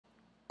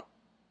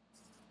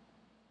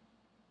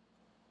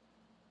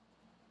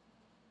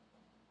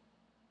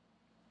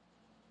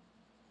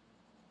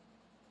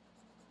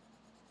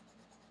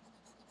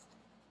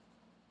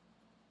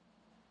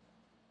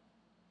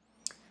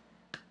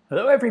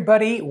Hello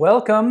everybody,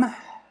 welcome.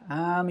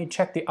 Let me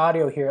check the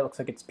audio here. It looks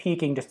like it's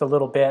peaking just a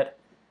little bit.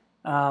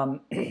 I'm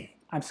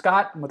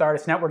Scott, I'm with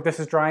Artist Network. This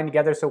is Drawing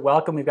Together, so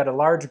welcome. We've got a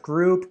large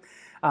group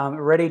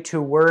ready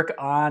to work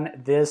on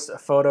this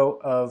photo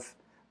of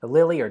the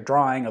lily, or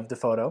drawing of the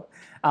photo.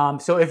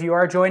 So if you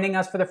are joining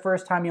us for the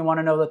first time, you want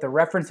to know that the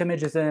reference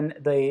image is in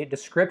the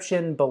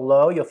description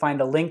below. You'll find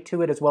a link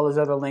to it as well as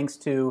other links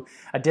to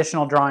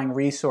additional drawing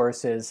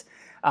resources.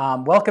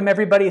 Welcome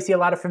everybody. I see a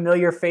lot of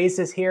familiar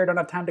faces here. I don't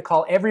have time to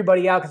call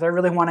everybody out because I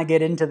really want to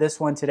get into this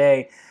one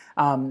today.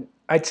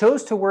 I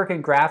chose to work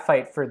in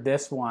graphite for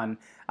this one.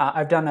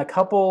 I've done a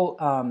couple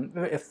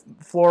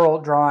floral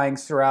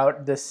drawings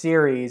throughout this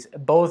series,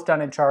 both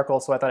done in charcoal,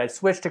 so I thought I'd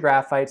switch to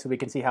graphite so we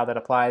can see how that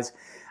applies.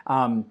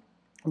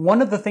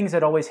 One of the things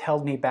that always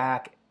held me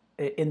back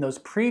in those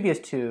previous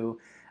two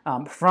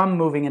from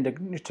moving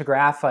into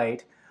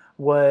graphite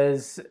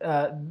was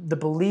the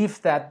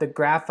belief that the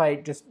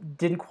graphite just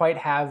didn't quite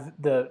have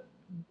the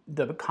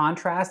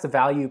contrast, the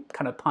value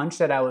kind of punch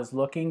that I was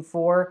looking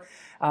for.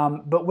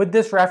 But with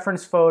this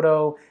reference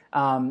photo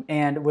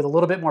and with a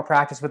little bit more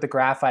practice with the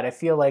graphite, I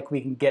feel like we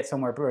can get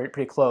somewhere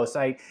pretty close.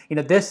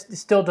 This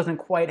still doesn't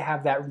quite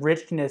have that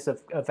richness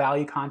of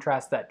value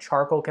contrast that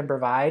charcoal can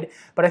provide,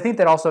 but I think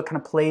that also kind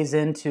of plays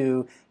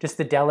into just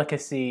the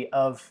delicacy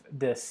of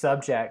this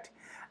subject.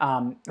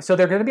 So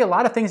there are going to be a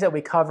lot of things that we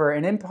cover,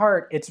 and in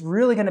part, it's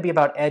really going to be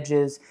about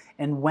edges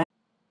and when.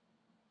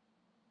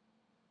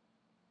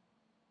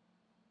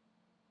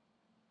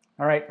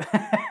 All right,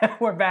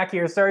 we're back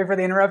here. Sorry for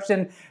the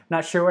interruption.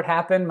 Not sure what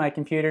happened. My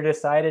computer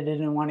decided it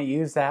didn't want to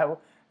use that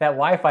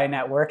Wi-Fi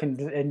network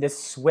and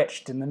just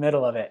switched in the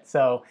middle of it.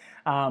 So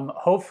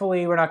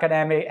hopefully we're not going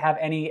to have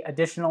any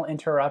additional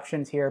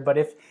interruptions here. But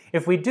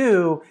if we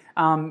do,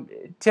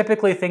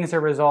 typically things are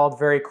resolved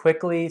very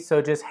quickly.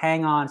 So just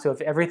hang on. So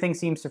if everything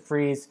seems to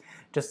freeze,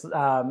 just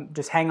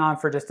hang on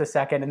for just a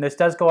second. And this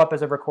does go up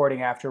as a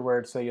recording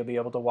afterwards, so you'll be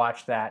able to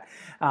watch that.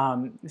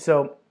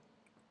 So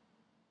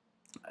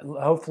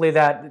hopefully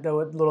that the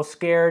little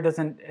scare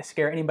doesn't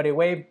scare anybody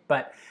away.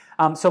 But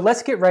so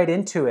let's get right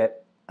into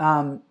it.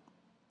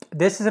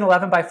 This is an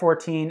 11 by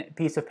 14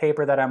 piece of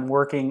paper that I'm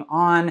working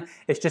on.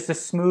 It's just a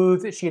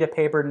smooth sheet of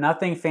paper,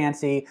 nothing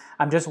fancy.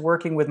 I'm just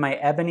working with my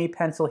Ebony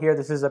Pencil here.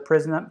 This is a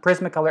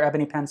Prismacolor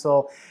Ebony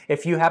Pencil.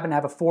 If you happen to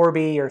have a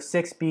 4B or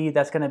 6B,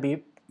 that's going to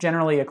be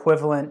generally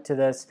equivalent to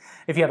this.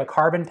 If you have a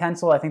carbon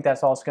pencil, I think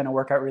that's also going to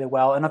work out really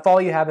well. And if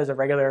all you have is a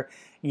regular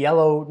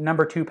yellow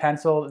 #2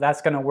 pencil,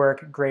 that's going to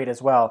work great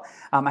as well.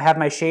 I have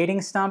my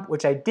shading stump,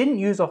 which I didn't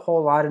use a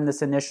whole lot in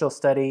this initial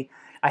study.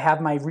 I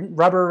have my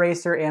rubber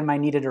eraser and my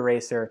kneaded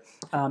eraser.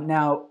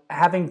 Now,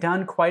 having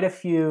done quite a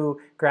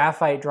few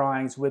graphite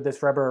drawings with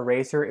this rubber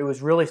eraser, it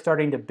was really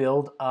starting to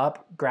build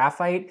up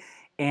graphite,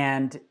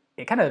 and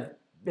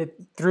it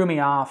threw me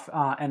off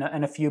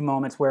in a few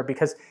moments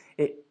because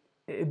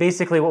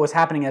basically what was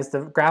happening as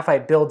the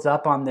graphite builds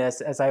up on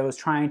this as I was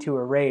trying to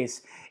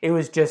erase, it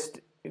was just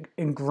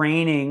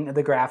ingraining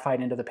the graphite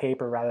into the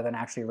paper rather than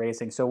actually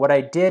erasing. So what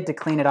I did to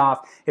clean it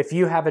off, if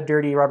you have a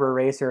dirty rubber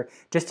eraser,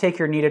 just take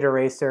your kneaded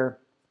eraser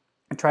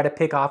and try to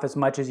pick off as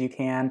much as you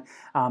can.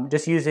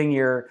 Just using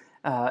your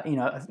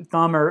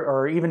thumb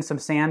or even some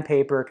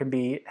sandpaper can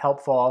be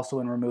helpful also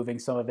in removing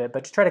some of it,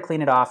 but just try to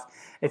clean it off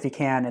if you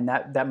can, and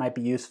that might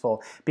be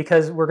useful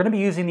because we're going to be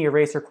using the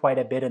eraser quite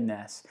a bit in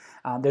this.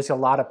 There's a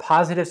lot of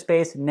positive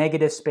space,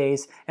 negative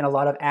space, and a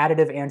lot of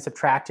additive and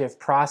subtractive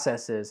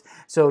processes.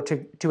 So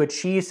to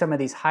achieve some of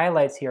these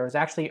highlights here, I was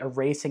actually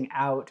erasing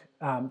out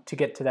to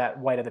get to that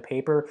white of the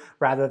paper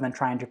rather than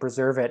trying to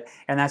preserve it.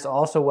 And that's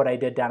also what I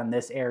did down in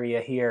this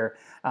area here.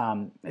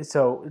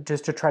 So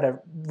just to try to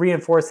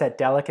reinforce that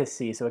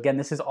delicacy. So again,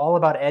 this is all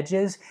about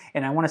edges,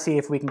 and I want to see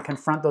if we can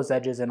confront those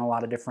edges in a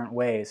lot of different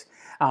ways.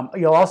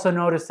 You'll also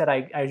notice that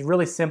I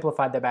really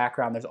simplified the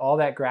background. There's all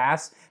that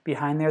grass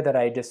behind there that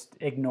I just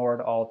ignored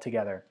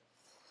altogether.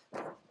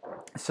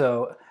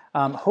 So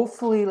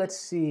hopefully, let's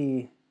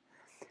see.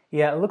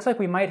 Yeah, it looks like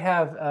we might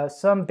have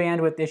some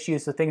bandwidth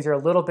issues, so things are a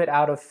little bit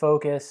out of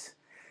focus.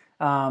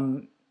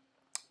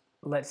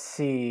 Let's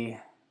see.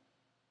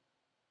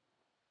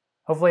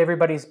 Hopefully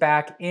everybody's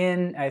back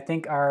in. I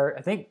think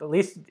at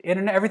least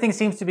internet, everything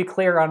seems to be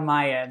clear on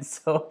my end.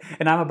 So,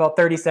 and I'm about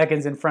 30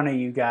 seconds in front of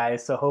you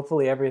guys, so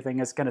hopefully everything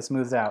is kind of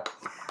smooths out.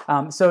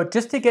 So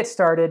just to get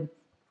started,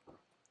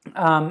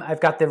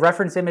 I've got the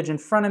reference image in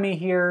front of me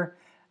here.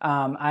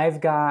 I've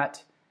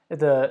got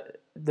the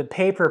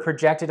paper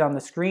projected on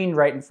the screen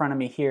right in front of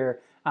me here.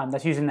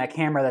 That's using that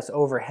camera that's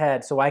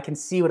overhead, so I can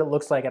see what it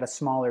looks like at a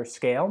smaller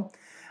scale.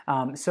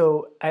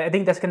 So I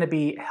think that's going to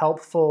be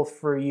helpful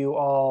for you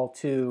all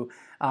to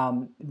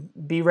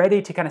be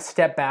ready to kind of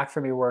step back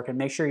from your work and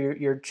make sure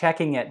you're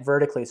checking it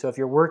vertically. So if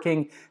you're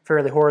working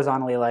fairly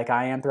horizontally like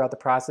I am throughout the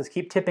process,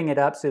 keep tipping it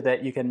up so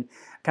that you can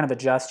kind of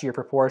adjust your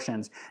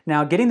proportions.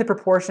 Now, getting the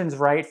proportions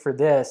right for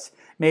this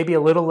may be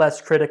a little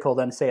less critical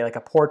than, say, like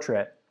a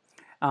portrait.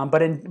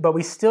 But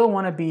we still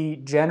want to be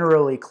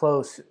generally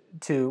close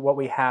to what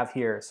we have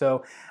here.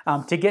 So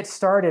to get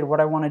started, what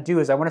I want to do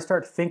is I want to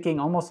start thinking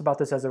almost about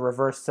this as a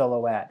reverse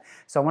silhouette.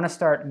 So I want to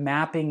start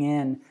mapping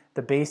in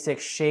the basic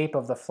shape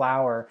of the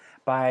flower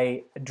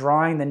by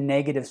drawing the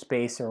negative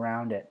space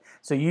around it.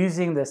 So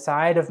using the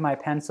side of my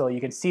pencil,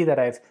 you can see that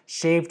I've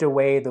shaved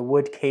away the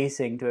wood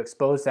casing to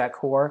expose that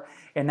core,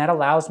 and that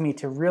allows me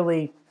to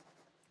really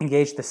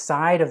engage the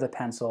side of the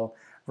pencil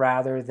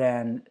rather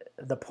than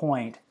the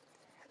point.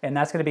 And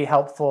that's going to be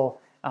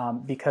helpful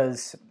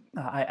because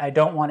I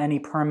don't want any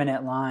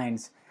permanent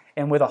lines.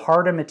 And with a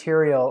harder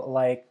material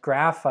like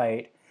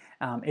graphite,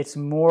 it's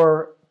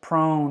more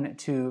prone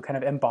to kind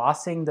of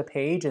embossing the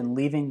page and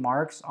leaving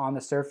marks on the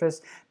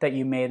surface that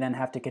you may then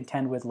have to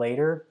contend with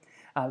later.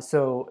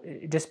 So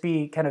just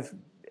be kind of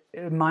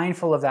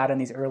mindful of that in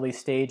these early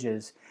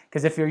stages,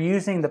 because if you're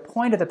using the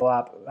point of the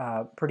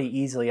up pretty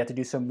easily, you have to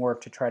do some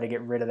work to try to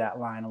get rid of that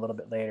line a little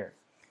bit later.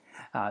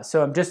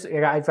 So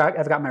I've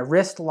got my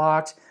wrist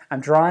locked, I'm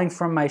drawing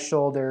from my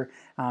shoulder,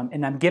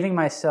 and I'm giving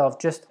myself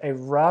just a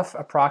rough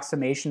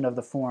approximation of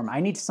the form. I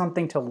need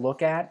something to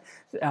look at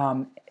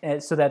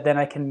so that then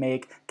I can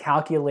make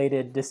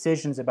calculated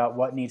decisions about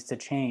what needs to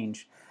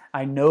change.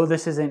 I know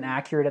this isn't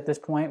accurate at this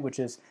point, which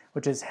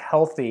is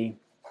healthy,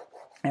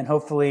 and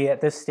hopefully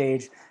at this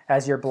stage,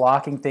 as you're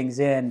blocking things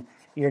in,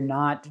 you're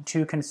not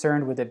too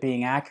concerned with it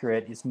being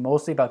accurate. It's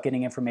mostly about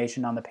getting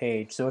information on the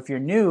page. So if you're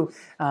new,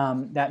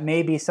 that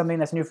may be something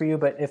that's new for you,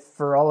 but if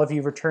for all of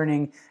you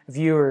returning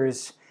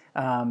viewers,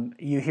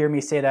 you hear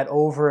me say that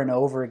over and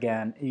over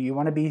again, you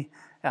want to be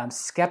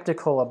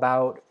skeptical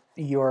about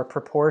your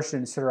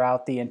proportions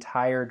throughout the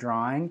entire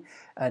drawing.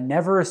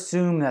 Never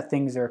assume that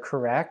things are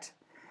correct.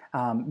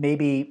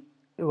 Maybe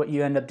what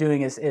you end up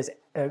doing is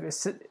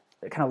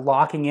kind of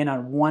locking in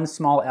on one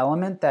small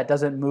element that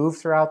doesn't move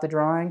throughout the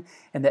drawing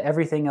and that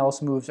everything else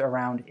moves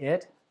around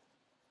it.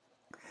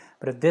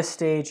 But at this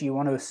stage, you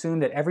want to assume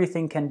that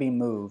everything can be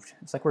moved.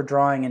 It's like we're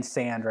drawing in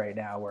sand right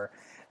now, where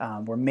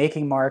we're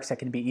making marks that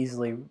can be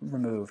easily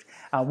removed.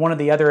 One of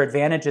the other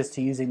advantages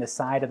to using the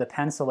side of the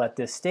pencil at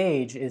this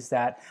stage is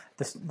that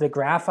the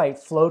graphite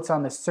floats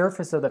on the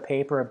surface of the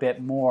paper a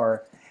bit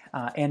more,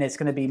 and it's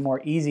going to be more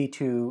easy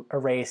to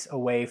erase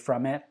away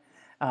from it.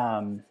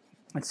 And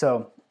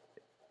so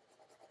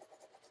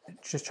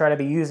just try to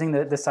be using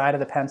the side of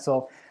the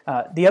pencil.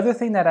 The other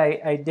thing that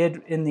I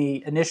did in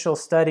the initial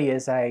study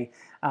is I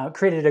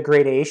created a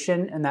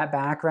gradation in that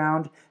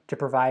background to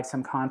provide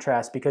some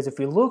contrast, because if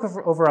we look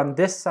over on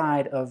this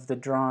side of the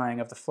drawing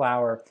of the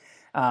flower,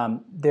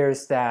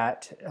 there's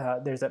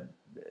the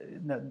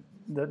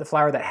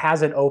flower that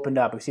hasn't opened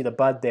up. We see the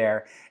bud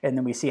there, and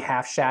then we see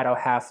half shadow,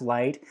 half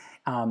light,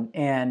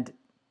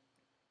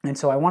 and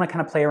so I want to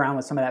kind of play around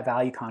with some of that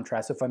value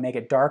contrast. So if I make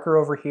it darker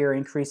over here,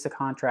 increase the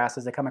contrast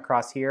as I come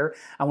across here,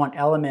 I want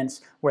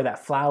elements where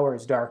that flower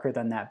is darker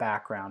than that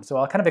background. So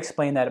I'll kind of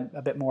explain that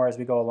a bit more as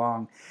we go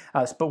along.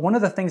 But one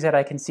of the things that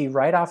I can see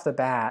right off the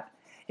bat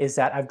is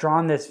that I've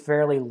drawn this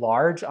fairly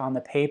large on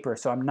the paper,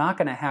 so I'm not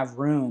going to have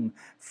room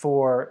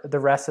for the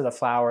rest of the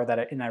flower,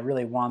 and I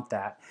really want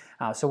that.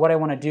 So what I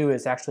want to do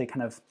is actually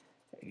kind of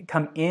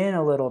come in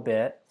a little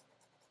bit,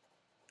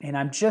 and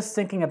I'm just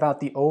thinking about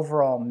the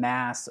overall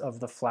mass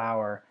of the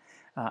flower.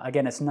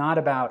 Again, it's not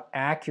about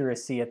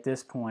accuracy at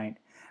this point,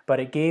 but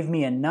it gave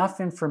me enough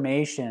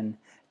information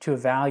to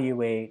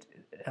evaluate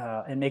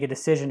and make a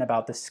decision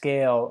about the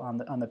scale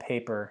on the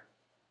paper.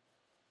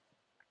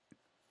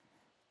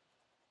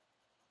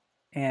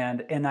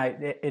 And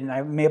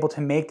I'm able to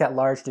make that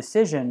large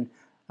decision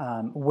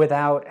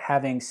without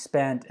having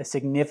spent a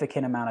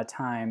significant amount of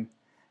time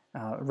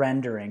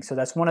rendering. So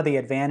that's one of the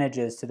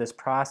advantages to this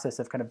process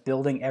of kind of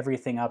building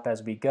everything up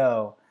as we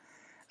go,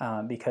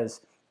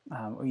 because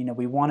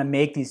we want to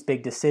make these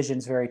big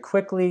decisions very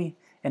quickly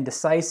and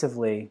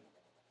decisively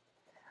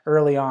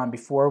early on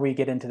before we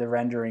get into the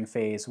rendering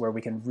phase, where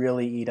we can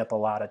really eat up a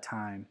lot of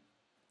time.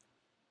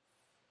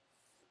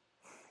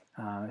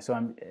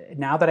 So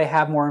now that I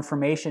have more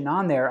information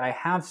on there, I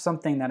have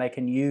something that I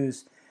can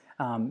use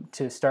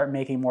to start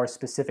making more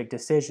specific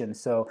decisions.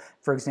 So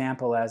for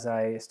example, as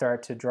I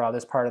start to draw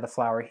this part of the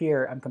flower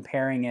here, I'm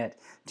comparing it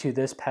to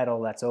this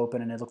petal that's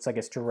open, and it looks like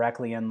it's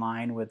directly in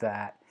line with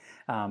that.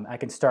 I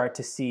can start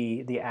to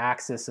see the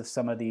axis of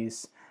some of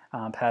these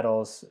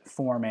petals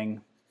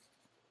forming.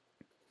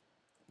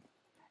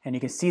 And you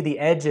can see the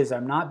edges.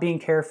 I'm not being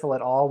careful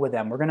at all with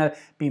them. We're going to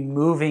be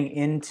moving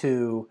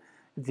into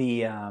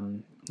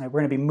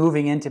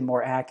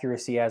more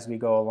accuracy as we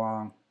go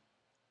along.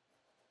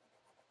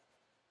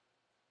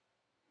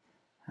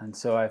 And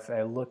so if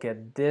I look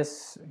at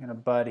this kind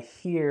of bud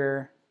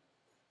here,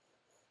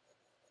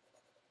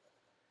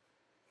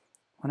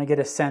 I want to get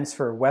a sense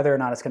for whether or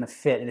not it's going to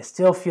fit, and it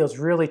still feels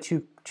really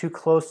too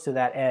close to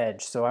that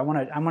edge. So I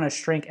want to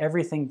shrink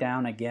everything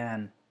down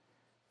again.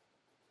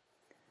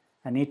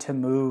 I need to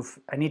move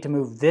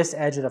this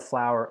edge of the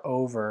flower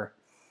over,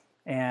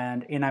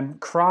 and I'm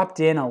cropped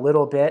in a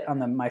little bit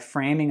on my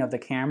framing of the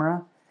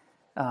camera.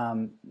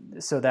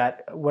 So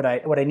that what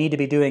I need to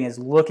be doing is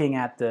looking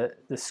at the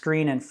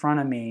screen in front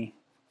of me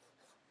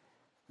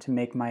to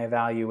make my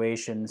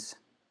evaluations.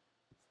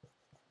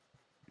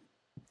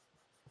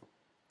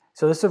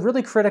 So this is a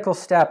really critical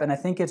step, and I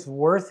think it's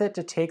worth it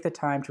to take the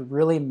time to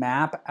really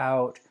map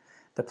out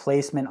the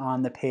placement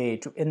on the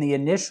page. In the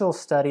initial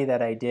study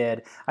that I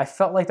did, I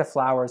felt like the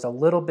flower is a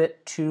little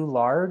bit too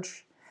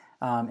large,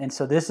 and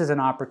so this is an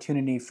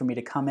opportunity for me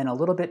to come in a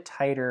little bit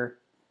tighter,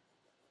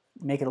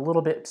 make it a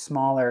little bit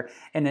smaller,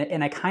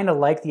 and I kind of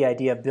like the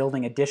idea of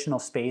building additional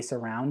space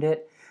around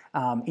it.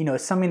 You know,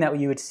 something that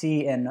you would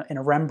see in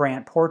a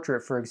Rembrandt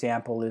portrait, for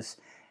example, is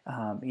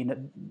you know,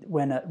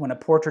 when a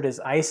portrait is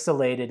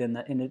isolated in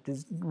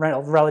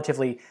a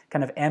relatively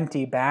kind of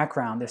empty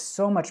background, there's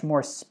so much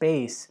more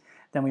space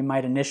than we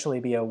might initially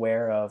be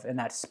aware of, and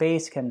that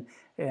space can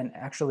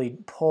actually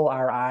pull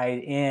our eye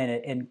in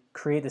and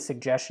create the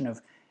suggestion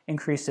of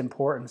increased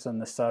importance on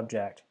the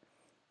subject.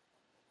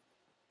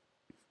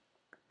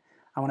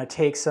 I want to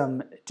take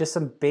just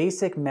some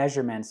basic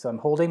measurements. So I'm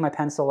holding my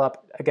pencil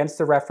up against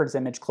the reference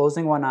image,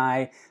 closing one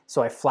eye,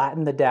 so I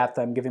flatten the depth.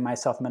 I'm giving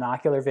myself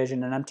monocular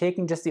vision, and I'm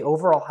taking just the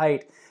overall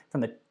height from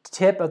the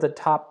tip of the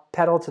top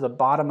petal to the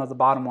bottom of the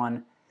bottom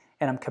one,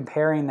 and I'm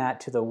comparing that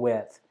to the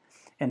width.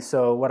 And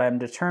so what I'm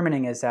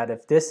determining is that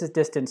if this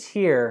distance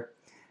here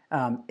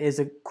is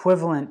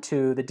equivalent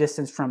to the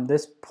distance from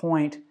this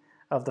point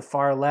of the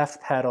far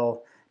left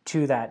petal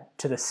to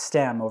the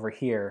stem over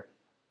here.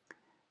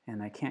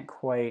 And I can't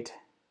quite,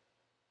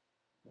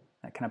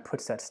 that kind of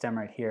puts that stem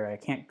right here.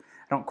 I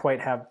don't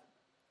quite have,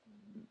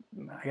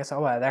 I guess,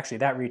 oh, actually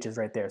that reaches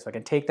right there. So I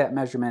can take that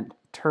measurement,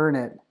 turn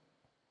it,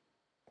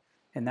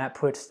 and that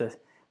puts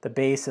the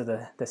base of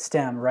the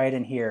stem right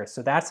in here.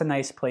 So that's a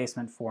nice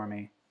placement for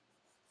me.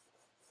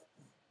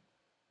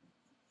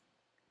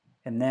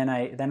 And then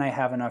I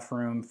have enough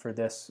room for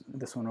this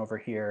one over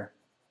here.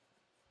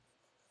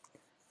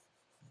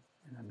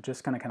 And I'm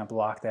just going to kind of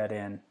block that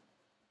in.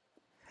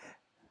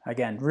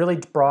 Again, really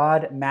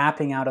broad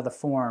mapping out of the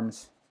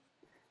forms,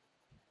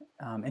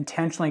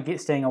 intentionally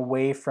staying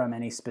away from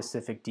any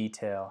specific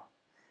detail.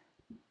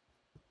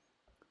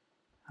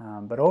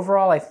 But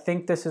overall, I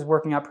think this is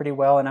working out pretty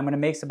well, and I'm going to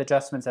make some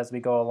adjustments as we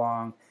go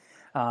along.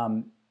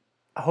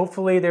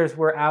 Hopefully,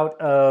 we're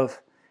out of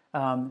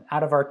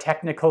our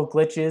technical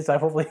glitches.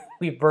 Hopefully,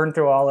 we've burned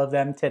through all of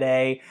them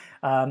today.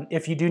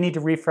 If you do need to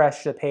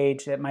refresh the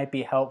page, it might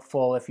be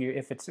helpful if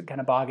it's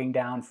kind of bogging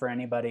down for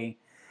anybody.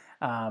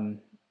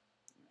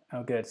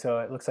 Oh, good. So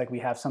it looks like we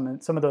have some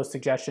of those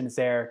suggestions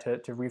there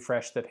to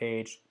refresh the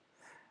page.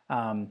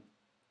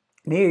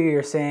 Maybe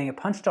you're saying I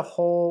punched a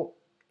hole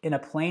in a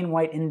plain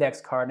white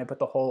index card and I put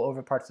the hole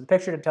over parts of the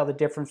picture to tell the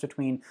difference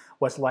between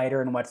what's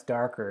lighter and what's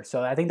darker.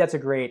 So I think that's a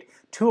great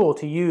tool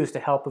to use to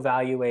help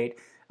evaluate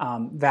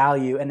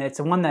value, and it's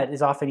one that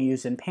is often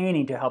used in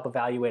painting to help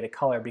evaluate a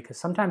color, because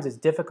sometimes it's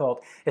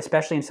difficult,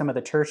 especially in some of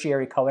the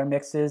tertiary color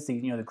mixes,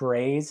 the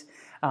grays,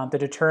 to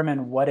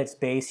determine what its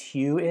base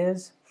hue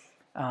is.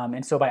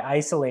 And so by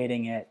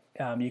isolating it,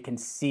 you can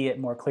see it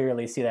more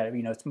clearly, see that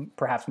it's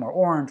perhaps more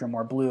orange or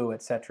more blue,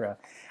 etc.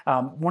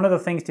 One of the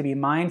things to be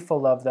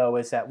mindful of, though,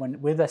 is that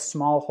with a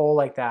small hole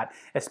like that,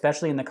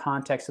 especially in the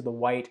context of the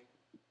white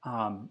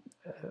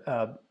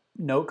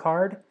note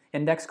card,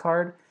 index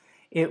card,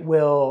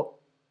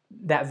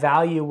 that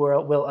value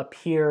will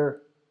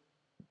appear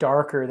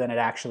darker than it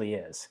actually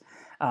is.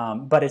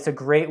 But it's a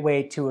great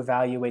way to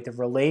evaluate the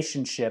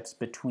relationships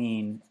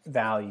between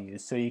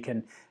values. So you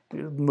can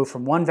move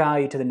from one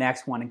value to the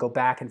next one and go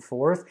back and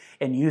forth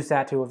and use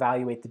that to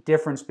evaluate the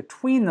difference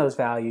between those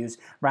values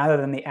rather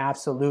than the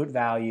absolute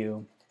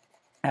value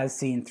as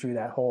seen through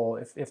that hole,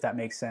 if that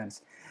makes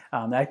sense.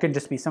 That could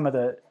just be some of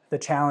the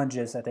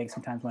challenges, I think,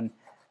 sometimes when,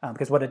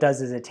 because what it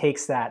does is it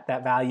takes that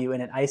value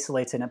and it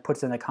isolates it and it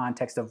puts it in the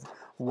context of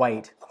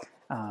white.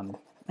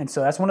 And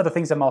so that's one of the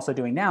things I'm also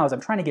doing now is I'm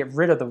trying to get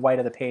rid of the white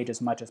of the page as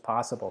much as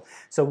possible.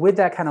 So with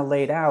that kind of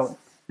laid out,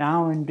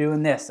 now I'm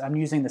doing this. I'm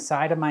using the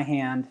side of my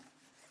hand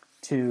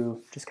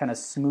to just kind of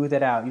smooth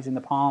it out, using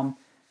the palm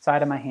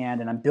side of my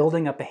hand, and I'm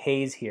building up a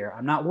haze here.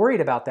 I'm not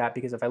worried about that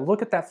because if I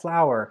look at that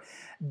flower,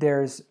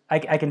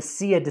 I can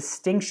see a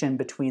distinction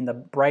between the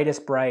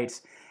brightest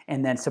brights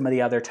and then some of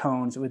the other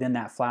tones within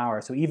that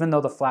flower. So even though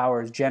the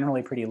flower is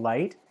generally pretty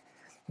light,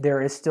 there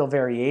is still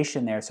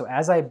variation there. So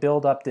as I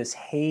build up this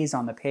haze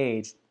on the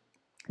page,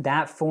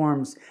 that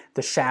forms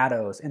the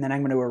shadows, and then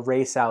I'm going to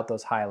erase out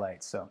those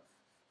highlights. So,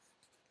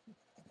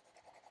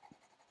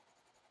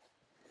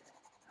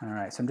 all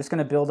right, so I'm just going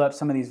to build up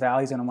some of these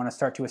values, and I want to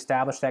start to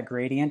establish that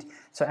gradient.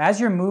 So as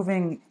you're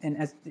moving, and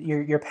as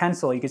your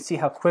pencil, you can see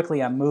how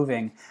quickly I'm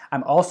moving.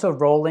 I'm also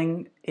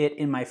rolling it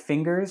in my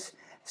fingers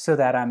so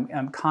that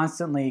I'm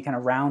constantly kind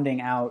of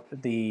rounding out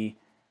the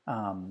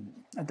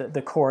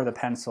core of the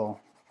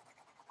pencil.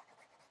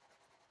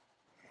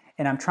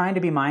 And I'm trying to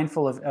be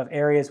mindful of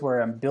areas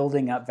where I'm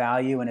building up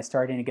value and it's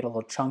starting to get a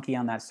little chunky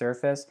on that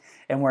surface.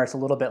 And where it's a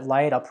little bit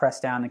light, I'll press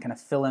down and kind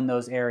of fill in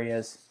those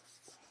areas.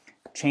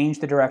 Change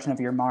the direction of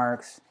your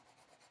marks.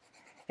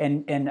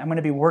 And I'm going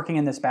to be working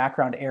in this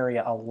background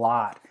area a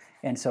lot.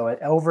 And so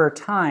over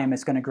time,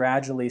 it's going to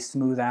gradually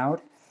smooth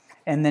out.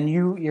 And then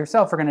you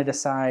yourself are going to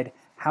decide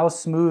how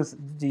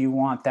smooth do you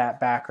want that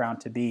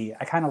background to be.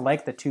 I kind of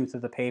like the tooth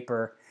of the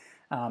paper.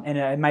 And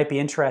it might be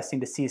interesting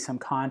to see some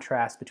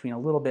contrast between a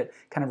little bit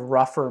kind of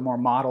rougher, more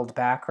mottled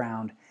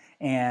background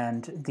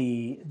and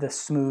the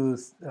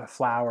smooth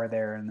flower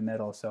there in the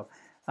middle. So,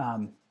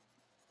 and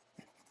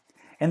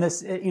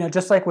this,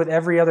 just like with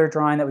every other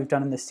drawing that we've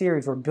done in this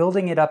series, we're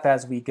building it up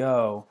as we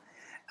go,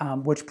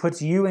 which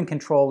puts you in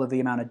control of the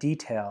amount of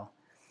detail.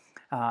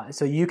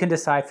 So you can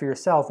decide for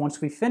yourself,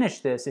 once we finish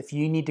this, if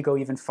you need to go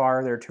even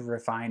farther to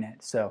refine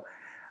it. So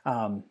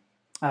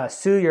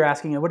Sue, you're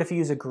asking, what if you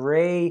use a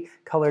gray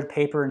colored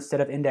paper instead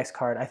of index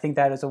card? I think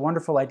that is a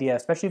wonderful idea,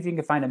 especially if you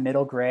can find a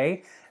middle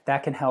gray.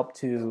 That can help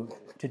to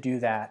do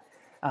that.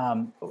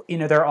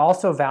 There are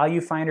also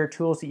value finder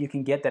tools that you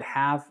can get that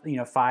have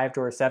 5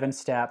 or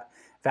 7-step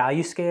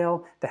value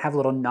scale that have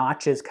little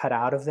notches cut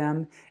out of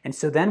them. And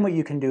so then what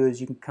you can do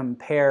is you can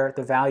compare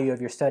the value of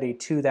your study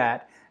to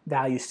that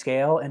value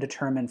scale and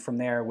determine from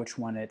there which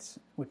one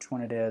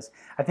it is.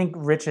 I think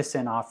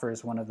Richardson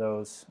offers one of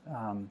those,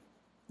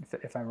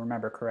 if I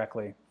remember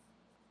correctly.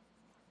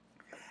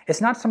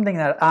 It's not something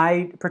that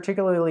I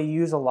particularly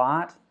use a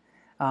lot,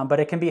 but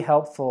it can be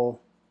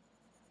helpful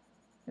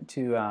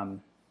to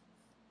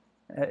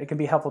it can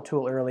be a helpful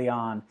tool early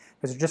on,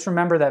 because just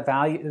remember that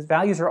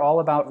values are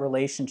all about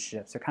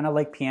relationships. They're kind of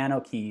like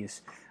piano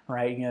keys,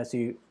 right?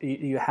 So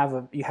you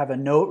have a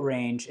note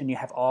range and you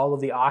have all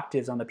of the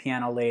octaves on the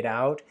piano laid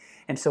out,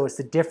 and so it's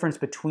the difference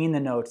between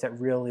the notes that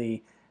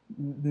really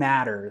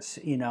matters,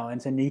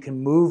 and so you can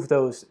move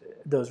those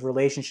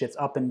relationships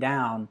up and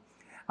down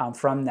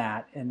from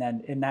that, and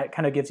that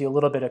kind of gives you a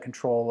little bit of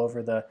control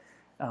over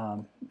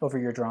over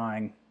your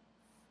drawing.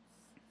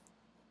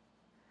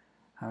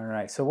 All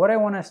right, so what I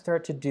want to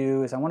start to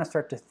do is I want to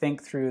start to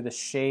think through the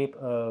shape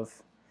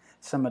of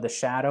some of the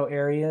shadow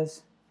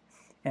areas.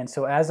 And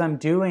so as I'm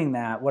doing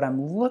that, what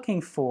I'm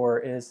looking for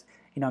is,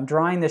 I'm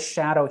drawing this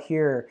shadow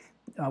here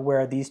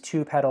where these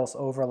two petals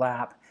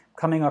overlap,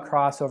 coming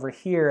across over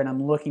here, and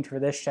I'm looking for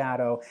this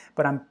shadow,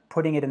 but I'm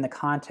putting it in the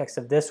context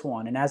of this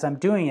one. And as I'm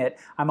doing it,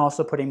 I'm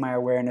also putting my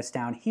awareness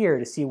down here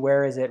to see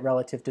where is it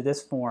relative to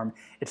this form.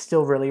 It's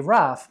still really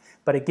rough,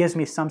 but it gives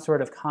me some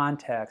sort of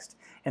context.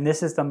 And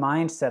this is the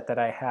mindset that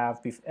I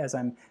have as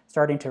I'm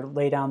starting to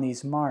lay down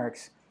these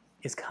marks,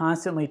 is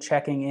constantly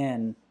checking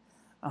in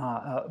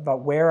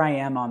about where I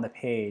am on the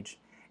page.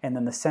 And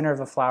then the center of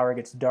the flower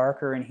gets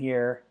darker in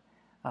here,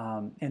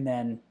 and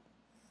then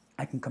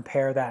I can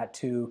compare that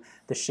to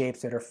the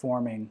shapes that are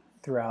forming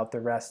throughout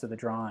the rest of the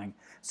drawing.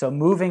 So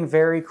moving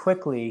very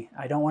quickly,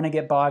 I don't want to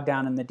get bogged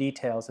down in the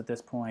details at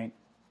this point.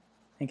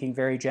 Thinking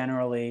very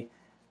generally,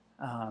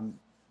 I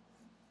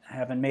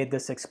haven't made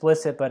this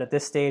explicit, but at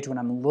this stage when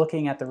I'm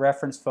looking at the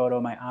reference photo,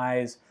 my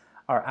eyes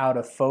are out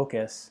of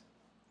focus,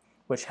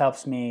 which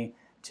helps me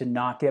to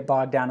not get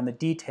bogged down in the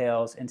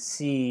details and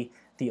see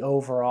the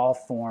overall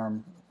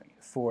form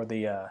for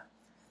the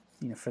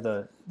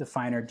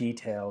finer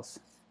details.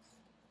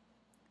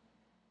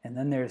 And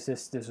then there's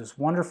this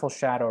wonderful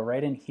shadow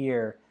right in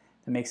here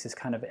that makes this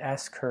kind of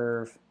S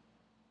curve.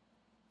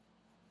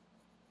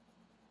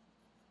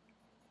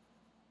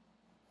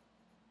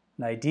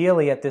 And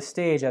ideally at this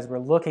stage, as we're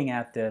looking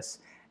at this,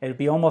 it would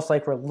be almost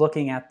like we're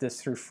looking at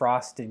this through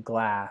frosted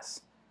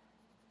glass.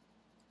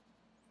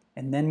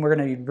 And then we're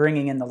going to be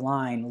bringing in the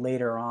line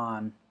later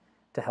on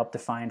to help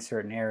define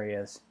certain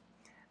areas.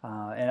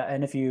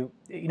 And if you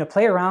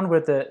play around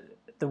with the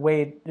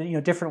way,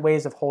 different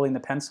ways of holding the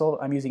pencil.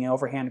 I'm using an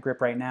overhand grip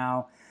right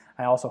now.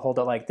 I also hold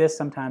it like this.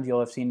 Sometimes you'll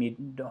have seen me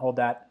hold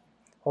it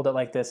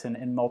like this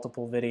in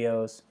multiple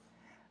videos.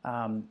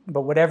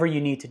 But whatever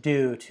you need to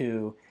do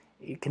to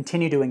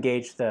continue to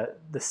engage the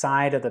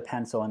side of the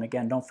pencil, and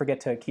again, don't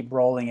forget to keep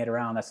rolling it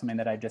around. That's something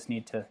that I just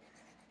needed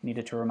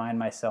to remind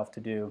myself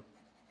to do.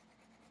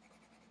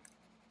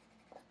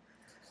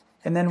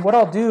 And then what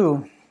I'll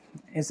do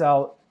is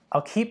I'll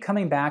keep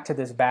coming back to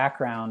this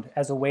background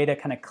as a way to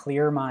kind of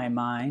clear my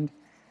mind.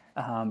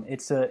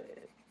 This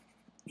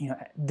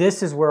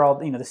is where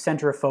the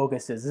center of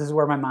focus is. This is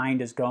where my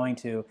mind is going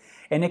to,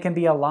 and it can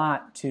be a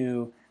lot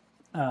to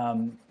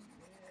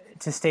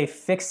stay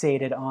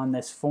fixated on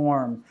this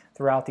form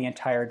throughout the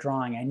entire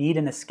drawing. I need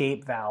an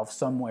escape valve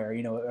somewhere,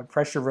 a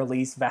pressure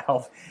release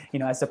valve.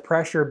 As the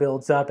pressure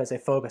builds up, as I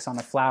focus on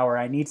the flower,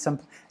 I need some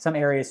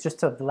areas just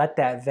to let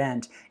that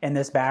vent, and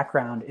this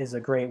background is a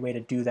great way to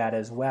do that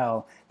as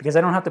well, because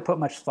I don't have to put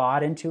much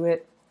thought into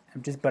it,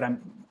 but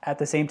I'm at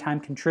the same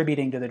time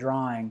contributing to the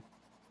drawing.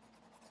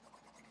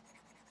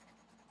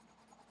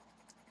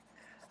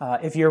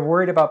 If you're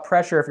worried about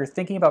pressure, if you're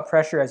thinking about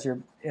pressure as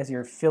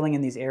you're filling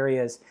in these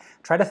areas,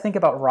 try to think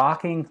about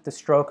rocking the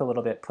stroke a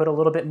little bit. Put a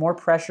little bit more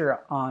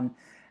pressure on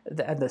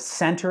the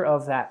center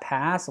of that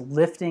pass,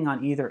 lifting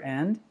on either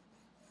end.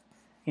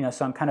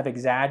 So I'm kind of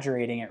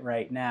exaggerating it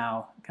right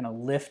now, kind of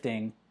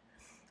lifting,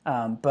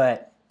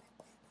 but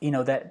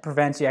that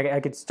prevents you. I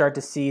could start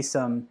to see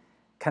some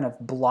kind of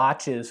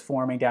blotches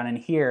forming down in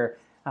here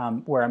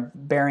where I'm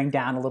bearing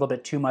down a little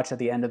bit too much at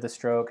the end of the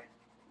stroke.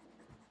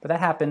 But that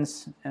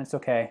happens, and it's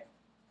okay.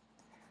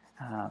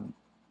 And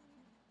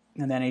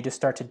then you just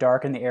start to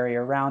darken the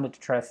area around it to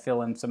try to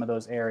fill in some of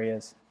those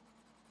areas.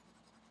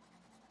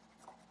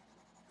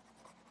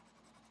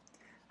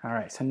 All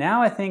right, so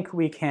now I think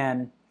we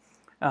can,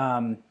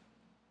 I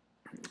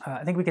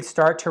think we could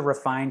start to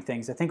refine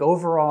things. I think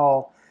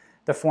overall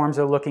the forms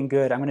are looking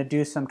good. I'm going to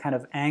do some kind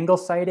of angle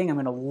sighting. I'm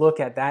going to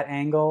look at that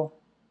angle.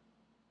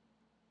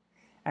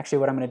 Actually,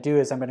 what I'm going to do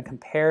is I'm going to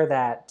compare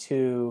that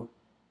to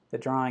the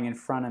drawing in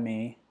front of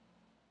me.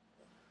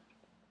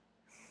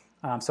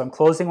 So I'm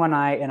closing one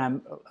eye and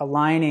I'm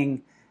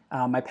aligning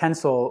my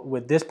pencil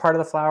with this part of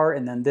the flower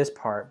and then this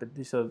part.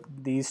 But so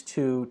these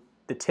two,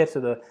 the tips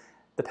of the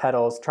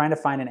petals, trying to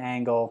find an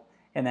angle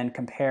and then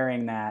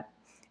comparing that.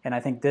 And I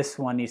think this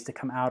one needs to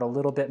come out a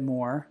little bit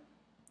more.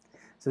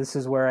 So this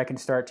is where I can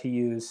start to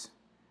use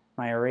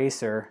my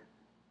eraser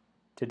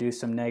to do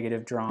some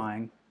negative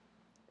drawing.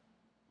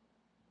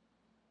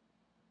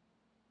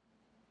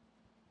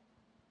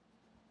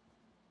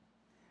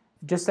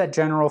 Just that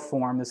general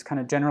form, this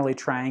kind of generally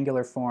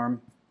triangular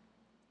form.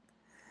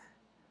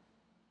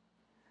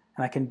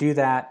 And I can do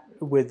that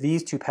with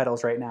these two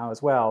petals right now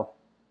as well,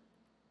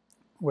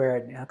 where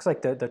it looks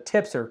like the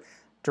tips are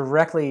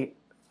directly,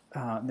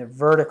 they're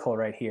vertical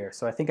right here.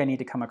 So I think I need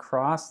to come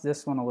across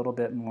this one a little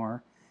bit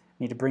more.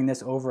 I need to bring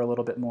this over a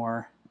little bit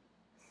more.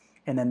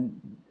 And then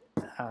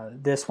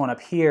this one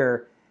up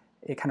here,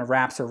 it kind of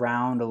wraps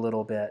around a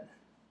little bit.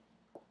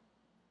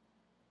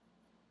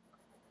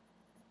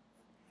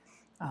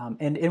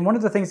 And one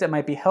of the things that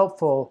might be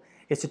helpful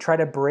is to try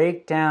to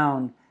break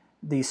down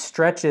these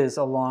stretches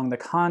along the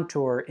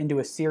contour into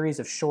a series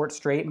of short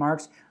straight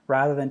marks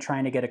rather than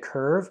trying to get a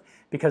curve,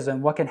 because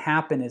then what can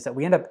happen is that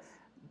we end up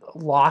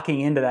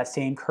locking into that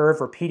same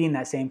curve, repeating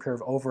that same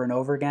curve over and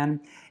over again,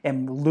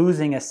 and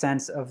losing a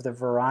sense of the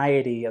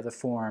variety of the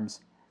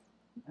forms.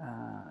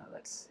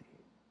 Let's see.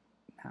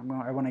 I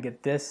want to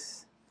get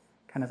this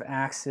kind of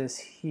axis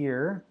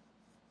here.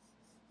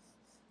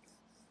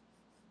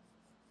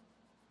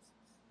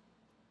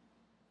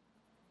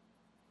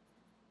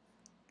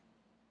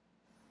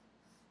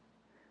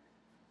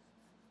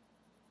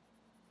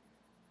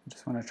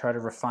 Just want to try to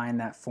refine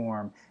that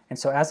form. And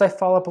so as I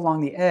fall up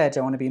along the edge,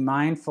 I want to be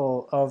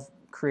mindful of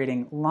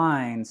creating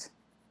lines.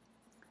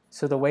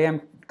 So the way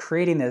I'm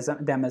creating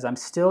them is I'm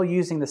still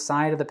using the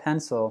side of the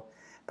pencil,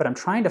 but I'm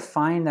trying to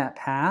find that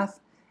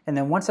path. And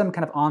then once I'm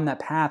kind of on that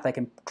path, I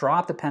can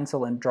drop the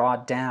pencil and draw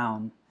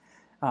down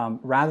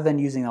rather than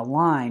using a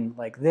line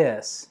like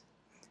this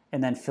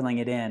and then filling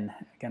it in.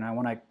 Again, I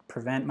want to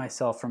prevent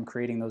myself from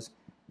creating those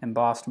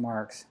embossed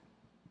marks.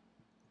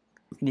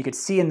 And you could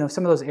see in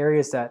some of those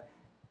areas that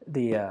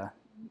the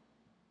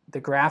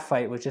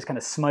graphite was just kind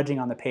of smudging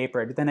on the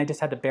paper. But then I just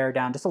had to bear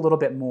down just a little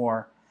bit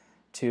more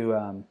to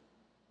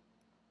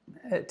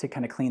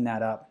kind of clean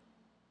that up.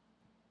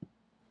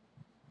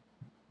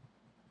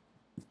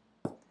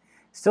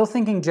 Still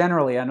thinking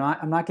generally.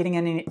 I'm not getting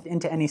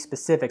into any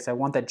specifics. I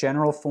want that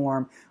general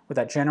form with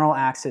that general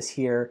axis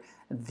here,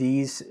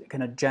 these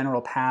kind of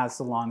general paths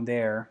along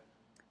there.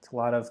 It's a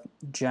lot of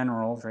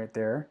generals right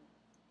there.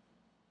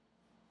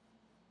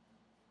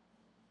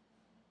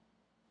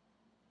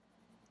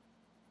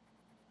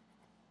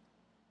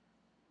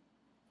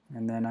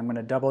 And then I'm going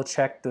to double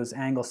check those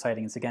angle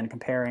sightings, again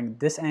comparing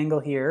this angle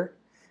here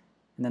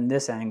and then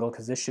this angle,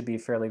 because this should be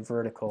fairly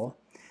vertical.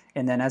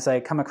 And then as I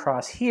come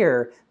across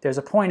here, there's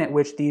a point at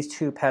which these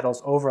two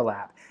petals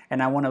overlap.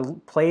 And I want to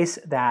place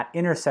that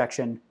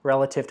intersection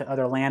relative to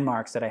other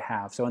landmarks that I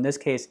have. So in this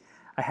case,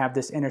 I have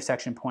this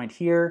intersection point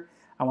here.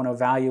 I want to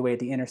evaluate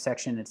the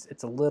intersection.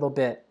 It's a little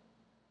bit,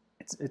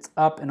 it's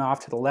up and off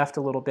to the left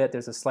a little bit.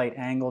 There's a slight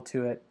angle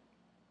to it.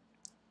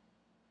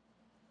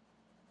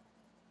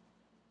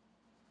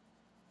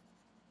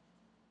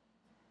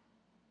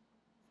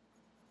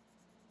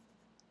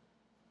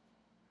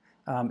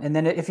 And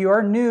then if you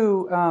are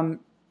new,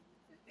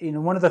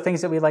 one of the things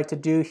that we like to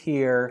do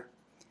here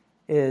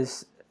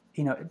is,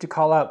 to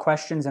call out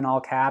questions in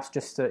all caps,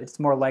 just so it's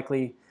more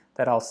likely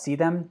that I'll see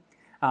them.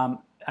 I'm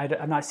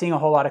not seeing a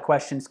whole lot of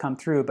questions come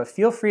through, but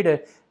feel free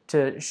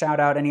to shout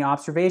out any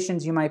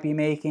observations you might be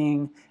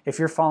making. If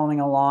you're following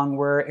along,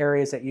 where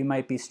areas that you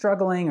might be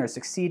struggling or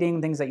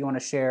succeeding, things that you want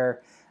to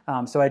share.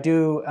 So I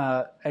do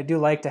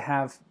like to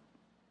have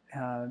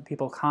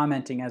people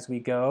commenting as we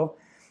go.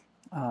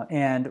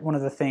 And one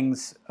of the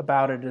things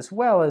about it as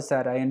well is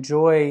that I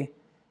enjoy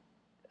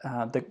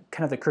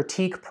the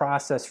critique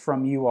process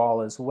from you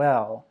all as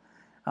well.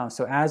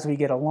 So as we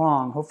get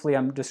along, hopefully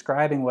I'm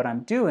describing what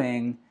I'm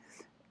doing,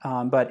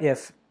 but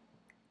if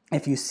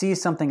you see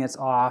something that's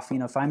off,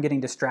 if I'm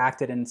getting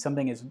distracted and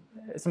something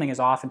is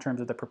off in terms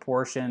of the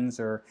proportions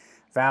or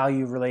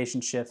value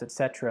relationships,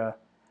 etc.,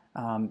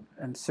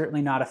 I'm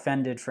certainly not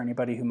offended for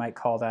anybody who might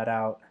call that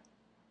out.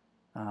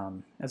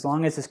 As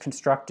long as it's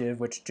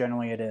constructive, which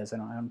generally it is. I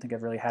don't think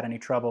I've really had any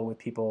trouble with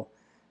people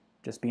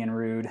just being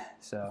rude.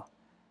 So,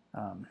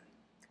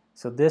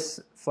 so this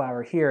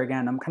flower here,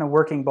 again, I'm kind of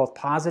working both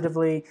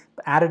positively,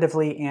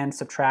 additively, and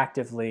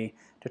subtractively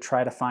to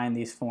try to find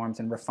these forms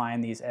and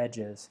refine these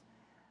edges.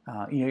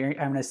 I'm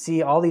going to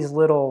see all these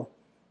little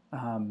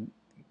kind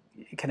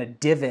of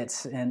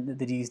divots and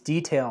these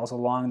details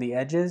along the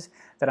edges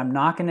that I'm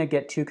not going to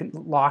get too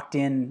locked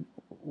in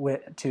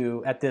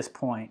to at this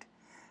point.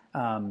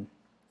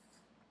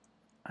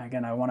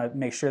 Again, I want to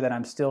make sure that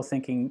I'm still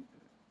thinking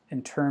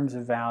in terms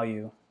of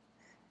value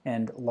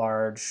and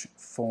large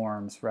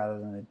forms rather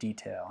than the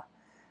detail.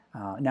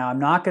 Now, I'm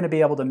not going to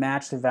be able to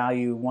match the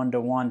value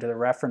one-to-one to the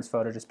reference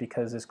photo just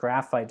because this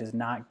graphite does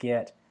not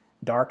get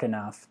dark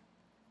enough.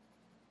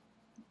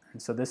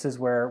 And so this is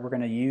where we're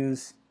going to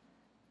use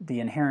the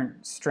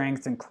inherent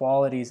strengths and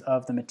qualities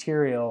of the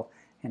material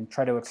and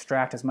try to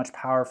extract as much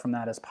power from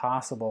that as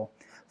possible.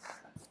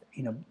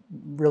 You know,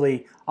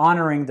 really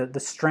honoring the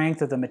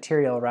strength of the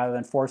material rather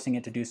than forcing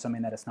it to do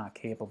something that it's not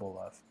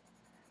capable of.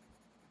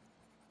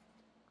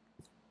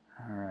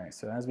 All right,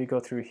 so as we go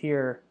through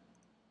here,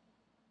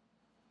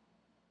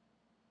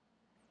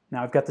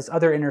 now I've got this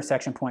other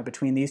intersection point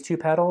between these two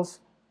petals,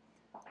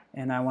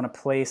 and I want to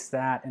place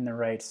that in the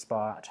right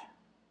spot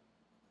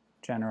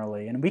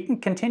generally. And we can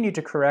continue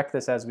to correct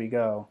this as we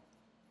go.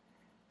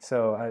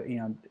 So, you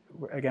know,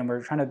 again,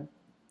 we're trying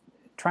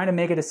to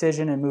make a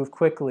decision and move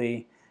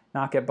quickly,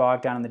 not get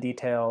bogged down in the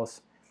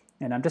details.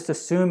 And I'm just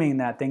assuming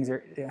that things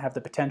have the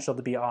potential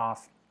to be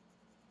off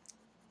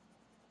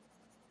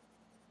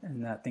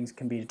and that things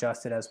can be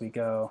adjusted as we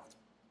go.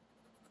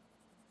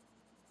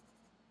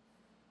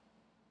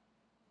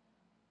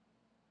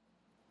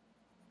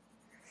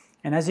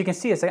 And as you can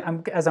see,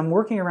 as I'm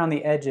working around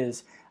the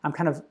edges,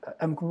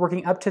 I'm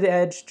working up to the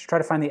edge to try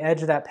to find the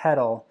edge of that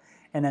petal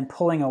and then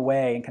pulling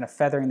away and kind of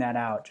feathering that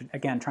out.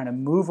 Again, trying to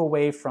move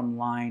away from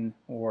line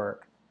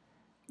work.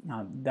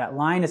 That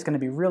line is going to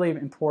be really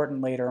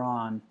important later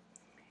on.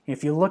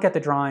 If you look at the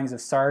drawings of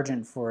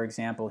Sargent, for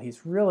example,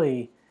 he's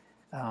really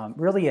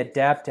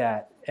adept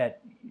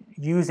at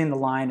using the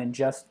line in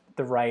just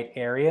the right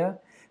area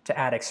to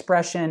add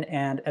expression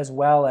and as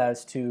well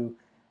as to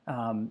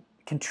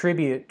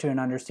contribute to an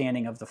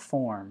understanding of the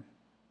form.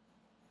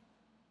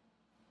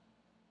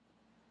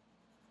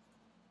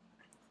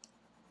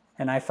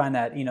 And I find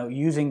that, you know,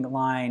 using the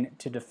line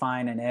to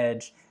define an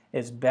edge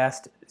is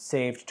best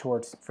saved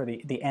for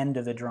the end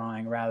of the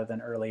drawing rather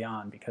than early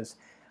on, because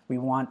we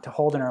want to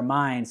hold in our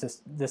minds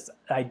this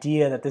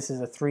idea that this is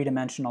a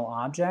three-dimensional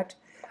object.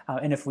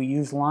 And if we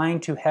use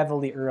line too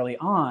heavily early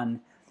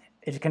on,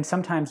 it can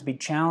sometimes be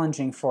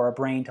challenging for our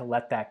brain to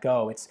let that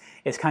go. It's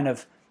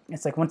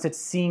like once it's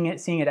seeing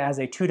it as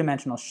a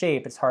two-dimensional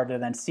shape, it's hard to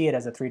then see it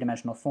as a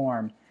three-dimensional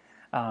form.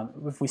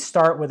 If we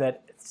start with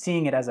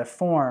seeing it as a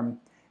form,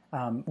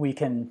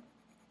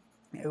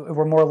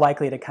 we're more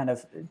likely to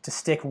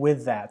stick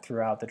with that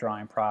throughout the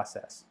drawing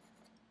process.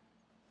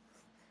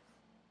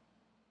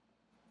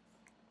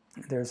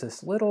 There's an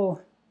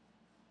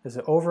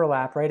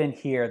overlap right in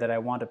here that I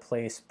want to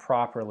place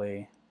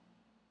properly.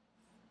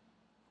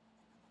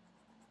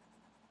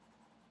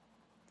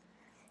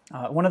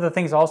 One of the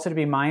things also to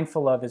be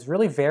mindful of is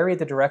really vary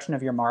the direction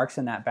of your marks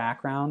in that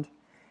background.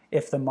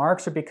 If the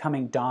marks are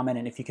becoming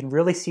dominant, if you can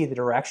really see the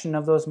direction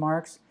of those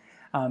marks,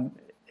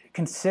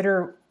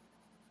 consider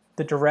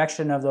the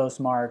direction of those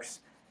marks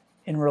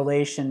in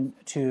relation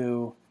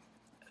to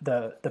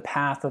the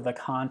path of the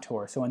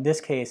contour. So in this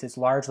case, it's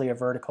largely a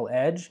vertical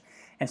edge.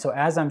 And so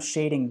as I'm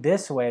shading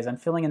this way, as I'm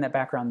filling in that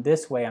background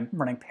this way, I'm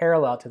running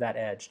parallel to that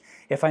edge.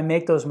 If I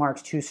make those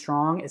marks too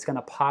strong, it's going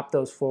to pop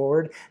those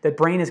forward. The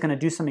brain is going to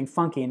do something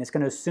funky, and it's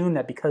going to assume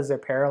that because they're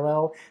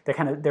parallel,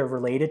 they're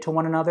related to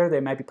one another. They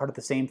might be part of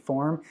the same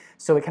form.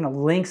 So it kind of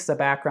links the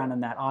background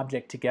and that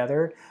object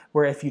together,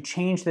 where if you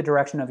change the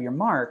direction of your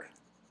mark,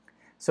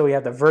 so we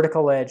have the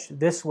vertical edge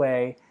this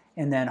way,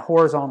 and then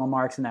horizontal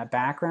marks in that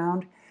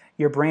background,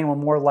 your brain will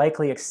more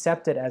likely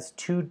accept it as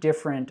two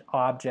different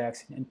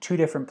objects in two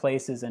different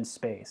places in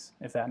space,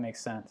 if that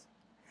makes sense.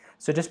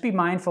 So just be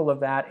mindful of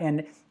that.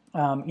 And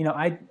you know,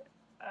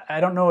 I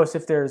don't know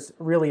if there's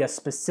really a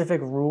specific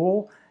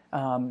rule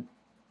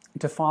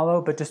to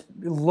follow, but just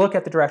look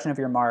at the direction of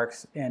your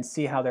marks and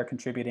see how they're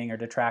contributing or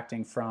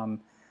detracting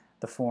from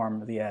the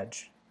form of the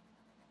edge.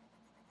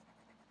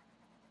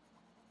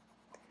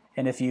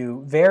 And if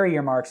you vary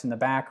your marks in the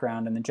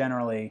background, and then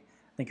generally,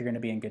 I think you're going to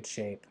be in good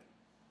shape.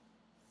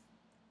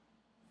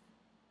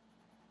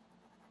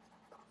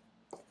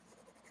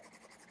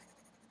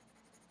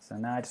 So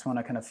now I just want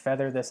to kind of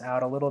feather this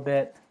out a little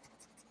bit.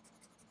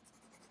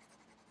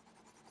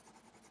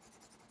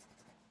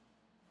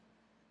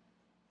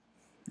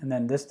 And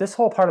then this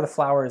whole part of the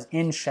flower is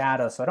in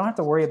shadow, so I don't have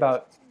to worry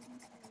about,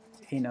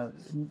 you know,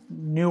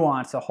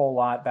 nuance a whole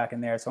lot back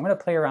in there. So I'm going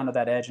to play around with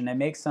that edge, and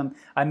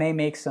I may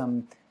make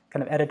some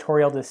kind of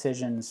editorial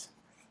decisions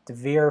to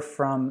veer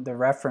from the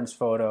reference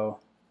photo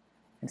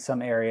in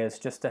some areas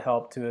just to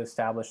help to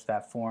establish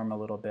that form a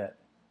little bit.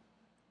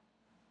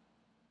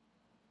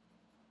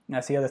 And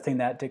that's the other thing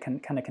that to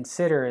kind of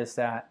consider is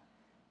that,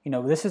 you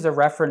know, this is a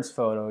reference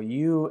photo.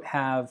 You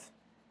have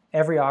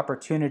every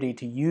opportunity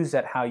to use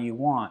it how you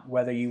want,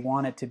 whether you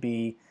want it to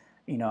be,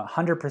 you know,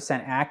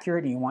 100%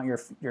 accurate, and you want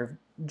your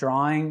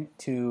drawing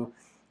to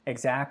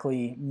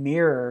exactly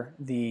mirror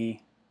the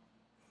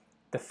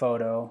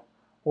photo,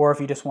 or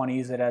if you just want to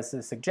use it as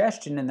a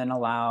suggestion and then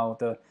allow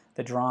the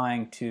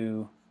drawing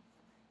to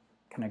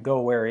kind of go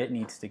where it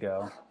needs to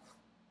go.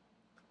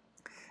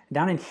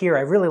 Down in here,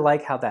 I really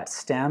like how that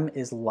stem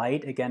is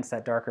light against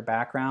that darker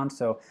background.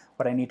 So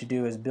what I need to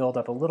do is build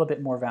up a little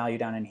bit more value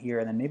down in here,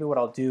 and then maybe what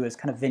I'll do is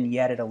kind of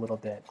vignette it a little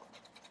bit.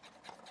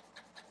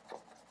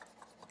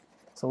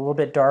 So a little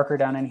bit darker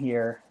down in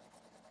here,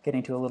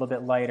 getting to a little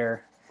bit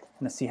lighter. I'm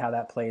going to see how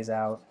that plays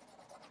out.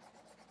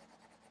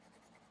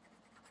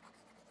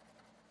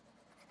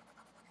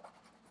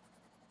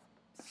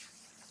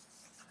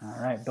 All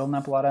right, building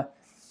up a lot of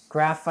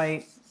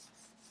graphite,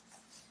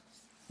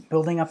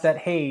 building up that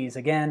haze.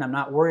 Again, I'm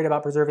not worried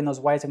about preserving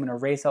those whites. I'm going to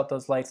erase out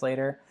those lights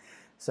later.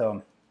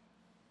 So,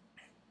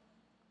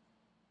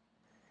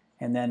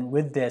 and then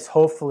with this,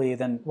 hopefully,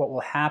 then what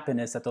will happen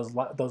is that those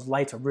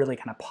lights will really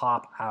kind of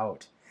pop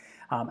out.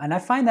 And I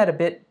find that a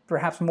bit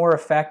perhaps more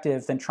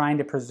effective than trying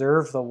to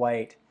preserve the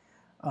white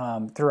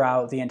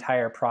throughout the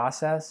entire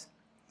process.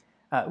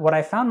 What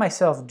I found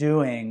myself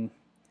doing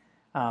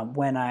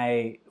when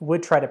I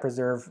would try to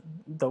preserve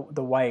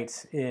the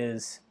whites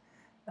is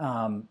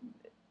I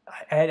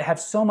have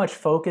so much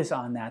focus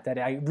on that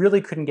I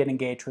really couldn't get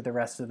engaged with the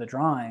rest of the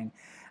drawing.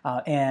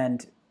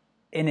 And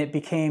it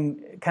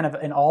became kind of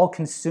an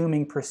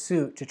all-consuming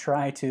pursuit to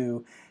try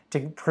to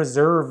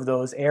preserve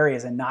those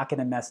areas and not get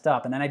them messed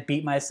up. And then I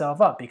beat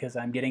myself up because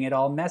I'm getting it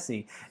all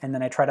messy. And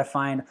then I try to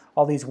find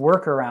all these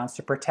workarounds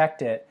to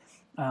protect it.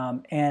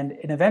 And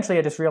eventually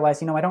I just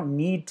realized, I don't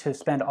need to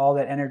spend all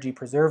that energy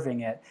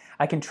preserving it.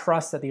 I can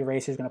trust that the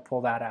eraser is going to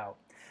pull that out.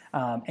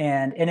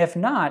 And if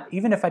not,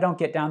 even if I don't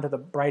get down to the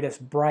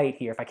brightest bright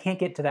here, if I can't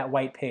get to that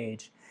white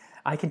page,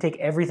 I can take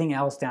everything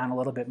else down a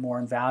little bit more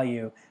in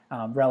value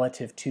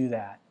relative to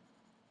that.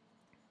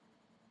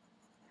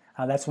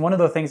 That's one of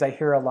the things I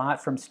hear a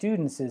lot from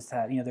students is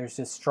that there's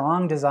this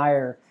strong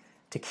desire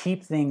to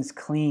keep things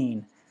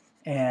clean,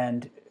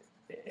 and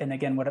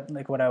again,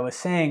 what I was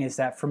saying is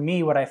that for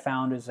me, what I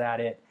found is that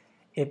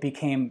it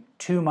became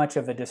too much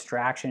of a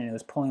distraction and it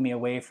was pulling me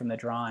away from the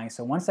drawing.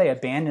 So once I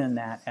abandoned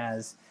that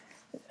as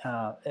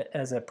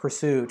a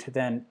pursuit,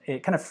 then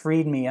it kind of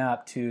freed me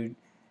up to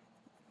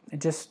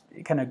just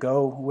kind of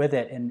go with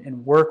it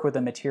and work with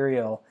the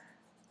material.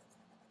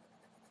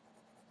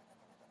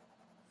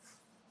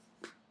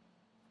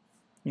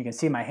 You can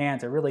see my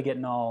hands are really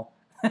getting all,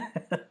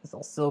 it's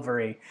all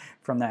silvery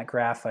from that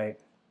graphite.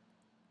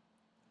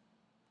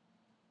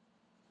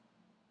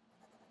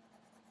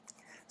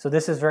 So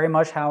this is very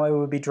much how I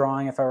would be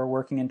drawing if I were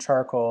working in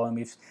charcoal, and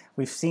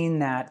we've seen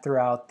that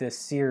throughout this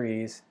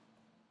series.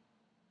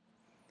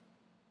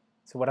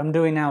 So what I'm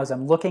doing now is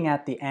I'm looking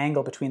at the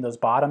angle between those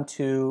bottom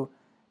two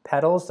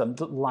petals. I'm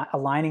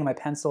aligning my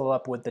pencil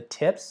up with the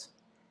tips,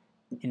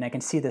 and I can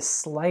see this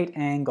slight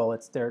angle.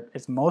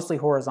 It's mostly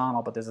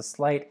horizontal, but there's a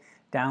slight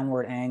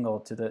downward angle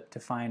to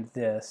find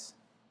this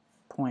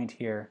point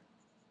here.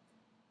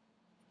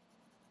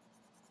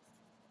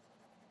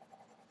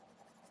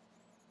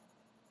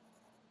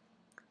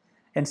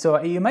 And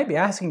so you might be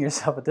asking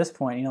yourself at this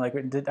point,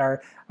 did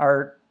our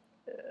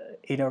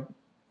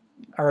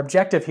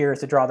objective here is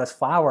to draw this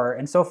flower,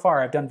 and so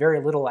far I've done very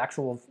little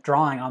actual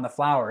drawing on the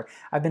flower.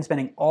 I've been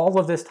spending all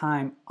of this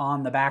time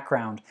on the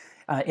background,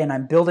 and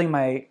I'm building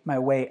my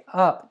way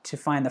up to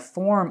find the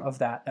form of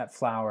that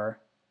flower.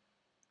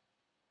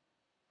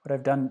 But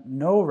I've done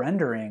no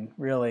rendering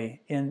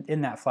really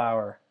in that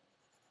flower.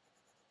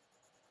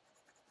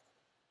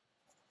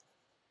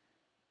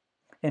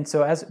 And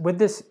so as with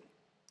this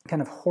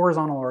kind of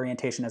horizontal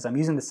orientation, as I'm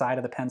using the side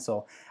of the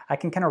pencil, I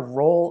can kind of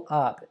roll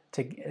up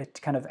to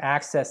kind of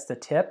access the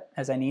tip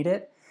as I need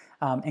it,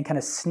 and kind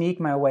of sneak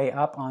my way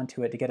up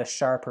onto it to get a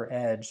sharper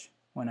edge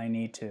when I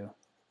need to.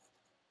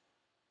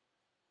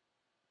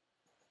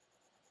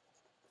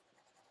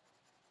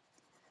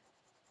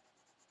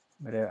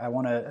 But I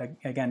want to,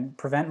 again,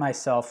 prevent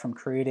myself from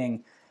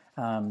creating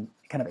kind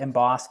of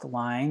embossed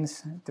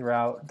lines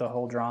throughout the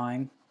whole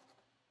drawing.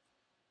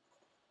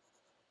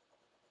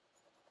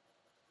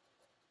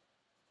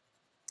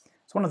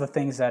 It's one of the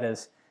things that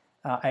is,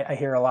 I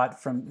hear a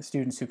lot from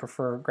students who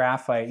prefer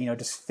graphite,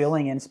 just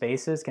filling in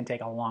spaces can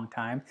take a long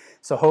time.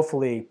 So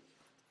hopefully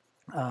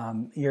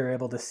you're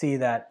able to see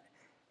that,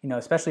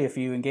 especially if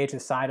you engage the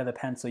side of the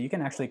pencil, you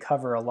can actually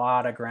cover a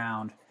lot of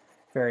ground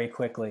very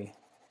quickly.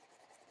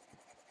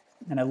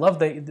 And I love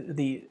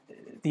the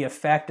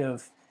effect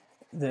of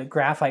the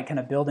graphite kind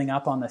of building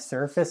up on the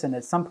surface, and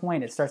at some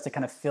point it starts to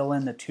kind of fill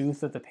in the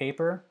tooth of the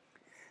paper,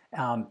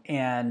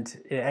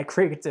 and it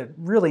creates a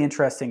really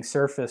interesting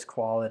surface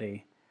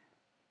quality.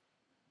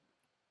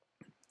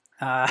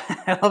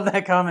 I love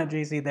that comment,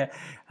 JC, that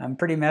I'm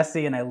pretty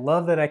messy, and I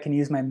love that I can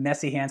use my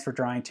messy hands for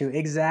drawing too.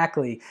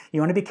 Exactly.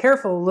 You want to be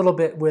careful a little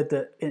bit with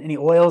any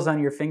oils on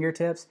your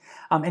fingertips.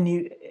 I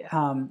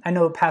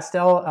know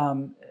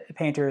pastel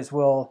painters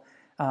will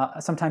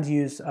sometimes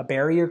use a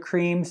barrier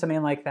cream,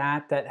 something like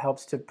that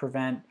helps to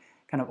prevent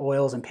kind of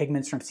oils and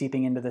pigments from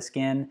seeping into the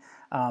skin.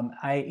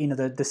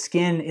 The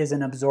skin is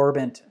an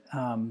absorbent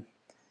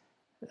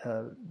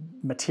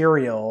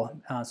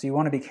material, so you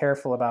want to be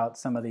careful about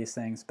some of these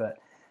things. But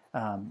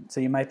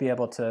so you might be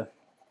able to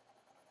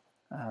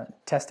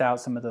test out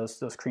some of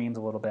those creams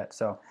a little bit.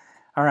 So,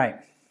 all right.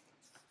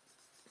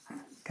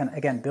 kind of,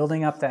 again,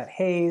 building up that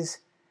haze,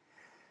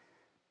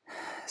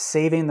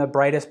 saving the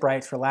brightest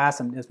brights for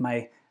last. Is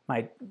my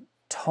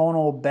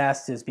tonal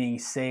best is being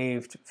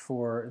saved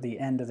for the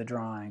end of the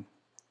drawing,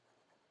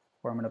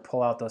 where I'm going to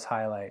pull out those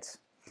highlights.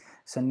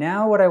 So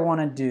now what I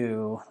want to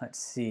do, let's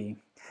see,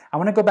 I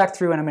want to go back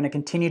through and I'm going to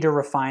continue to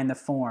refine the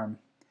form.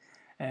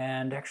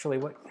 And actually,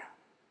 let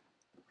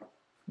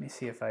me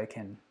see if I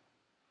think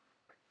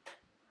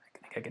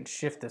I can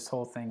shift this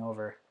whole thing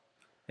over.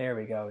 There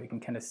we go. You can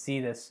kind of see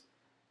this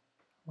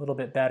a little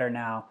bit better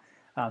now.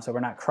 So we're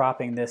not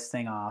cropping this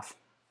thing off.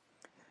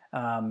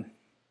 All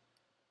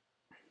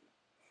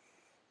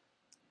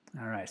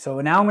right, so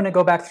now I'm going to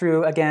go back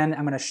through again.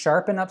 I'm going to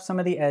sharpen up some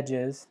of the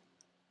edges.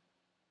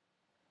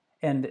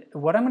 And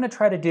what I'm going to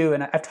try to do,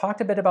 and I've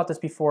talked a bit about this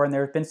before and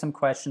there have been some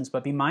questions,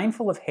 but be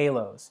mindful of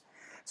halos.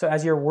 So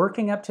as you're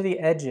working up to the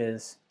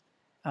edges,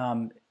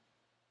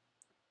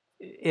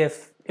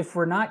 if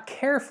we're not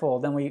careful,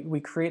 then we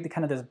create the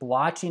kind of this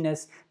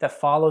blotchiness that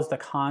follows the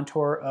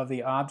contour of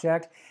the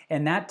object,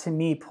 and that to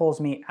me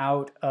pulls me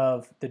out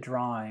of the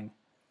drawing.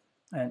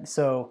 And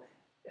so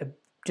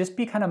just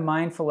be kind of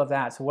mindful of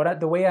that. So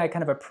the way I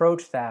kind of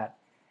approach that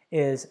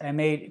is I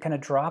may kind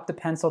of drop the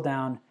pencil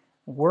down,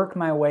 work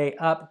my way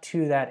up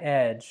to that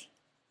edge,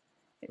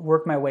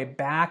 work my way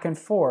back and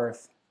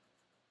forth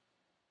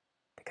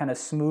to kind of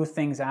smooth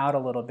things out a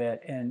little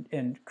bit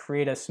and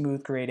create a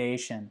smooth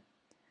gradation.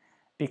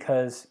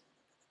 Because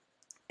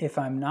if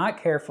I'm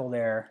not careful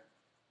there,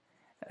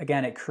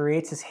 again, it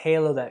creates this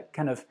halo that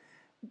kind of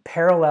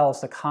parallels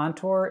the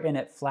contour and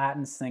it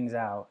flattens things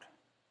out.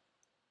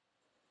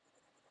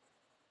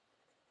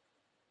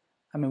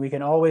 I mean, we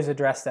can always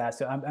address that.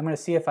 So I'm going to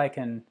see if I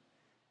can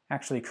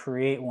actually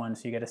create one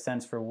so you get a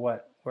sense for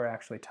what we're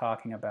actually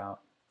talking about.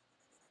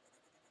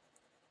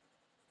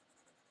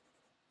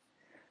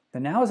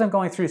 But now as I'm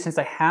going through, since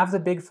I have the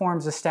big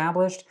forms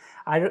established,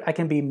 I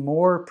can be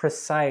more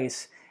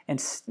precise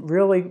and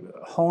really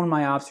hone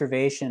my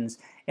observations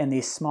in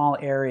these small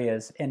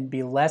areas and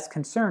be less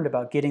concerned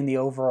about getting the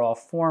overall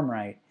form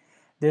right.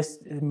 This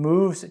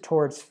moves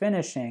towards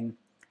finishing,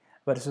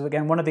 but this is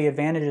again one of the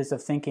advantages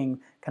of thinking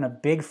kind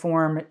of big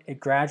form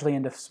gradually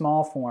into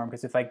small form,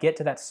 because if I get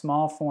to that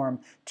small form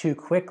too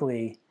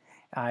quickly,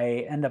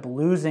 I end up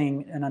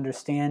losing an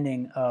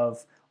understanding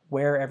of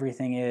where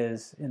everything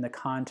is in the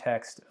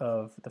context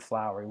of the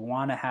flower. We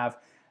want to have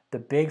the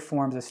big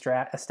forms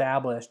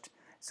established,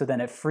 so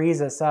then it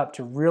frees us up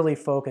to really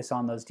focus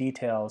on those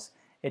details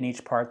in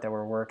each part that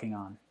we're working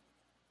on.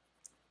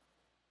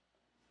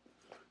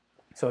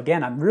 So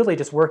again, I'm really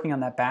just working on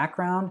that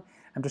background.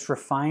 I'm just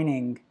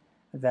refining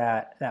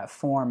that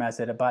form as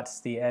it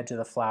abuts the edge of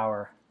the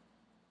flower.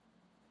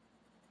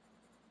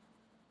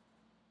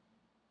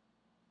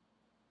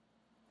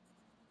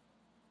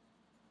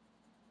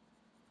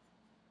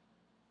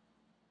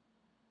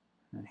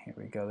 And here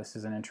we go. This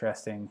is an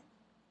interesting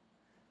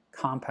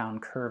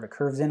compound curve. It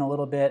curves in a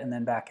little bit and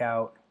then back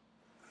out.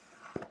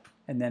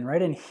 And then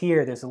right in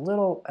here, there's a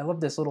little, I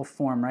love this little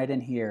form right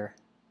in here.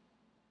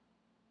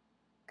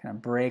 Kind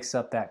of breaks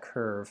up that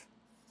curve.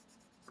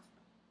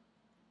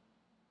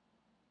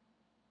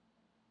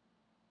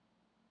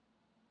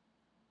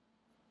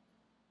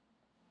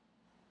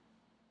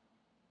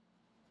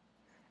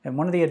 And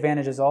one of the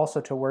advantages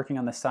also to working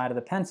on the side of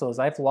the pencil is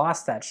I've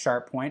lost that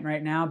sharp point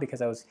right now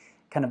because I was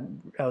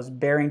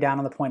bearing down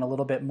on the point a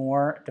little bit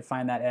more to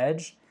find that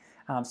edge.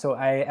 So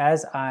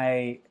as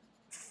I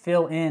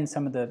fill in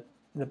some of the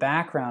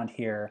background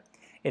here,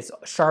 it's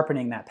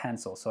sharpening that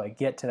pencil, so I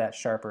get to that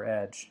sharper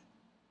edge.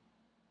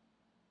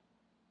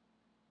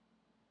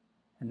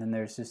 And then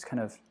there's this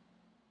kind of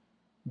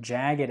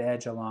jagged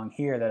edge along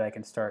here that I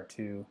can start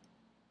to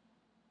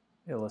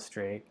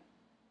illustrate.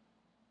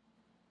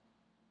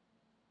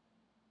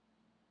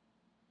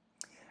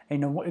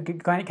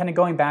 And, kind of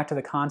going back to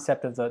the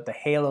concept of the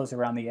halos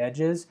around the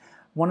edges,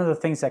 one of the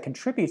things that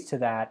contributes to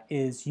that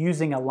is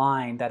using a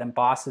line that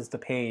embosses the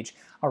page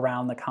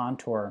around the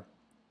contour.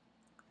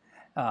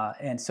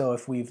 And so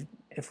if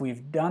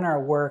we've done our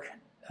work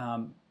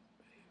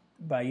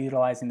by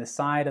utilizing the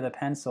side of the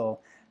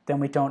pencil, then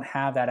we don't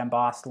have that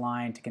embossed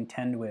line to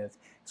contend with.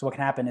 So what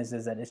can happen is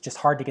that it's just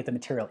hard to get the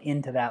material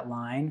into that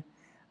line.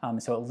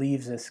 So it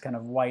leaves this kind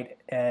of white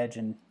edge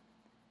and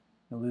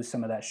you lose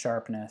some of that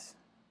sharpness.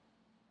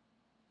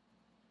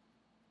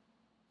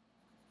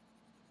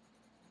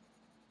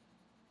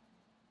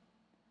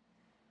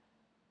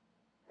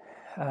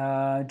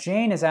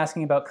 Jane is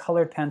asking about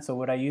colored pencil.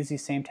 Would I use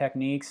these same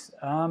techniques?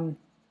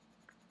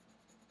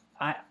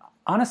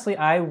 Honestly,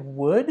 I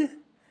would,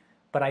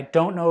 but I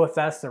don't know if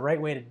that's the right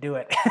way to do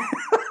it.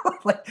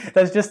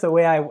 That's just the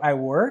way I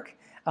work,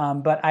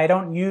 but I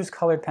don't use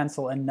colored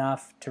pencil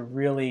enough to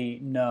really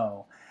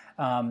know.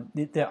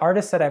 The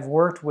artists that I've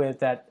worked with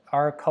that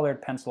are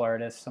colored pencil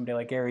artists, somebody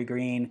like Gary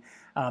Green,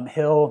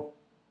 he'll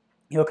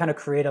kind of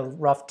create a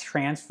rough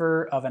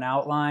transfer of an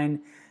outline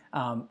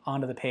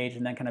onto the page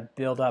and then kind of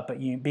build up, but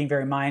being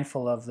very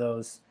mindful of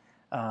those,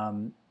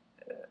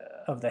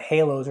 of the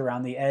halos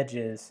around the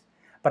edges.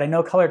 But I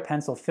know colored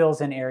pencil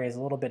fills in areas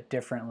a little bit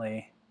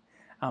differently.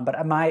 But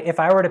if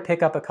I were to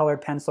pick up a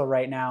colored pencil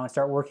right now and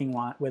start working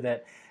with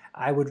it,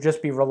 I would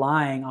just be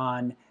relying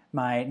on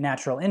my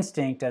natural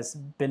instinct has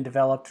been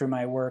developed through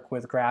my work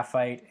with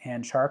graphite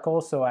and charcoal.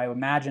 So I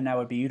imagine I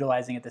would be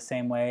utilizing it the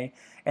same way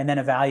and then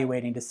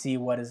evaluating to see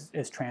what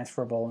is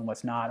transferable and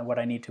what's not and what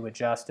I need to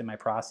adjust in my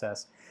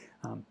process.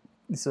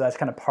 So that's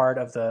kind of part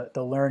of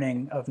the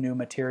learning of new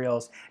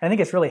materials. And I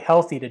think it's really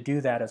healthy to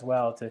do that as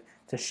well,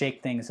 to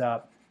shake things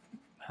up.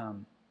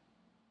 All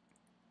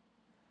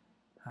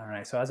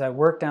right, so as I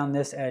work down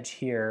this edge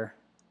here,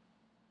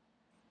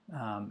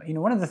 you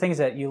know, one of the things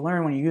that you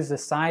learn when you use the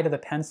side of the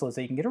pencil is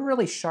that you can get a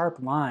really sharp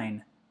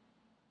line.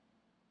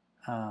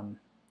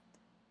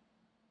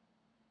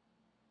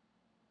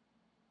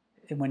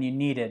 When you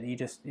need it,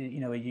 you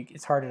know,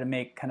 it's harder to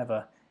make kind of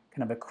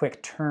a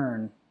quick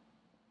turn.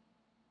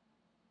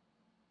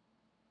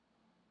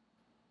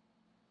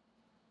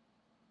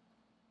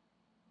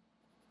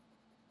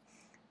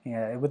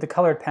 Yeah, with the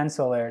colored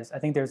pencil, I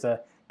think there's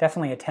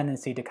definitely a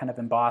tendency to kind of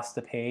emboss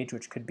the page,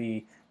 which could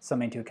be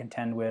something to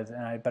contend with.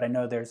 But I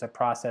know there's a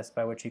process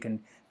by which you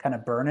can kind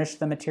of burnish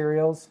the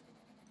materials,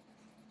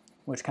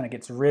 which kind of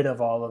gets rid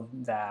of all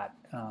of that.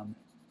 And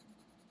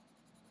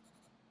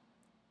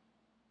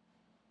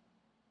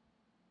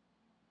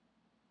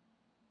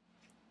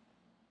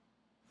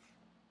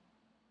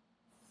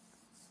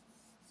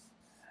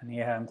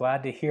yeah, I'm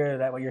glad to hear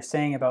that what you're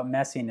saying about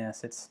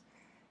messiness. It's,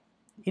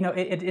 you know,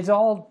 it's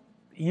all,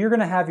 you're going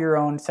to have your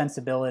own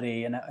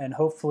sensibility, and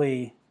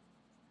hopefully,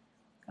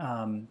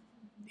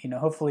 you know,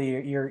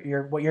 hopefully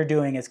what you're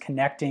doing is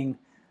connecting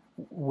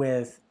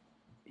with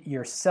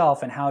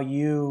yourself and how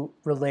you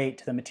relate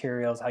to the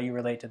materials, how you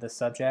relate to the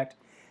subject,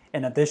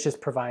 and that this just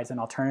provides an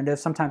alternative.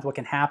 Sometimes what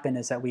can happen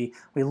is that we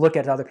look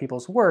at other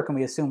people's work and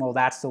we assume, well,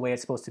 that's the way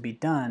it's supposed to be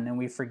done, and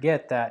we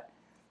forget that,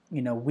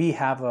 you know, we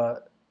have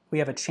a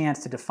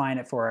chance to define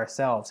it for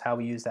ourselves, how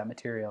we use that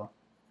material.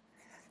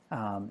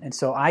 And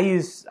so I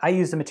use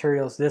the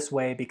materials this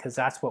way because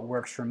that's what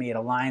works for me. It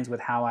aligns with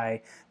how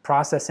I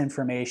process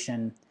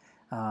information.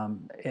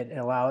 It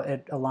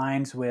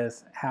aligns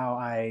with how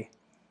I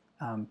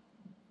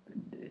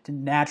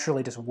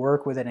naturally just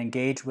work with it,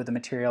 engage with the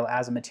material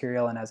as a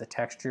material and as a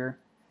texture.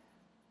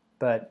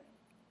 But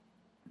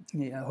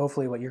you know,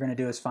 hopefully what you're going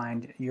to do is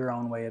find your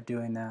own way of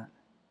doing that.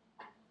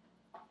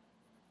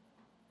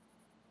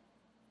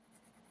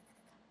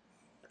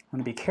 I'm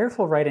going to be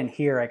careful right in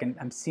here.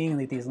 I'm seeing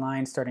these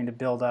lines starting to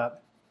build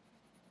up.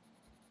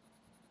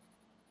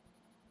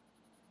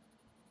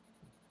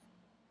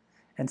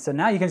 And so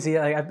now you can see,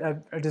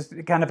 it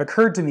just kind of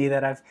occurred to me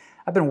that I've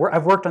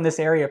worked on this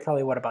area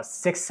probably about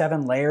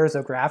 6-7 layers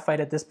of graphite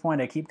at this point.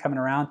 I keep coming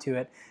around to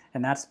it,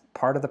 and that's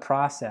part of the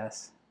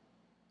process.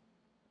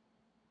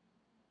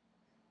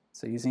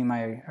 So using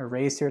my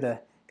eraser to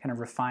kind of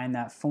refine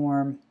that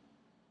form.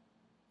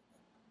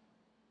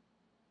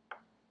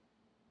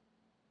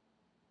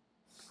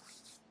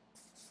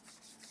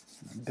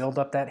 Build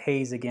up that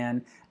haze again.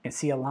 You can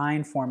see a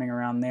line forming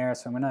around there,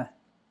 so I'm going to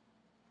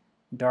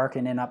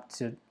darken in up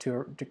to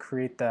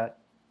create that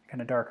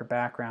kind of darker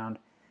background.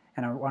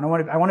 And I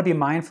want to be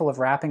mindful of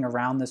wrapping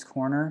around this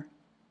corner,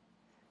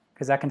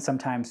 because that can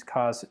sometimes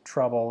cause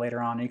trouble later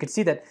on. And you can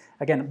see that,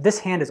 again, this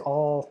hand is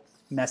all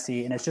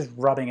messy and it's just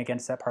rubbing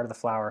against that part of the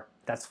flower.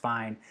 That's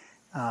fine.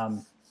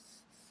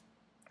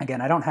 Again,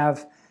 I don't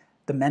have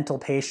the mental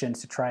patience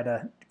to try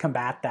to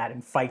combat that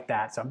and fight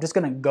that, so I'm just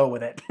going to go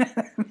with it.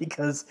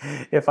 Because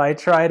if I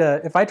try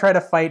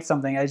to fight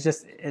something,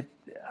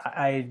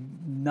 I'm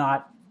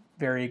not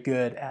very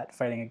good at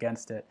fighting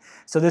against it.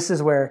 So this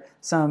is where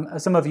some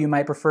of you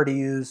might prefer to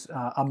use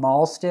a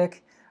maul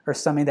stick or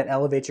something that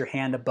elevates your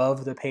hand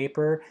above the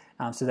paper,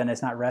 so then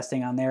it's not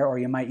resting on there. Or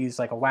you might use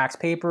like a wax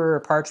paper or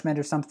parchment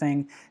or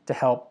something to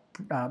help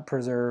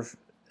preserve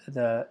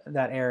that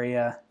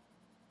area.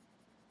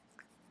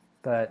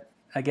 But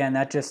again,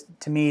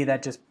 to me,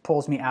 that just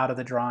pulls me out of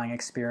the drawing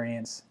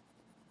experience.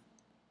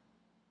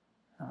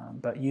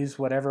 But use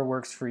whatever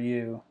works for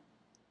you.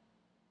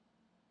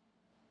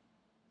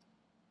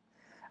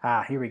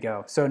 Here we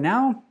go. So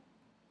now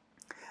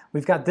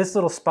we've got this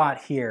little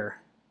spot here,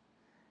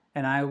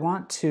 and I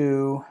want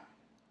to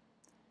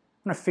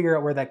figure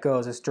out where that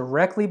goes. It's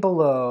directly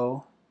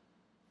below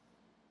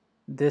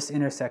this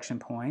intersection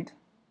point.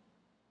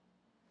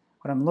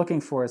 What I'm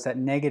looking for is that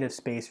negative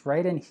space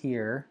right in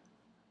here.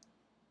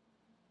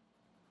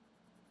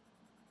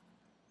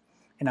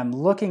 And I'm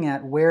looking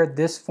at where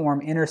this form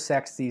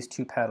intersects these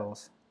two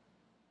petals.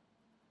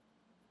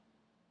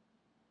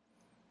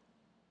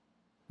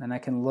 Then I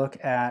can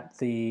look at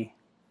the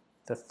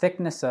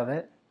thickness of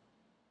it.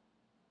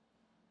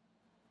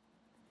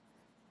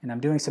 And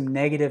I'm doing some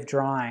negative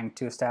drawing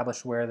to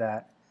establish where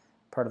that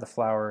part of the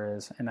flower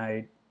is. And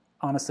I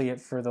honestly,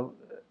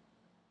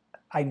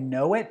 I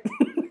know it.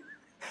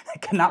 I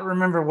cannot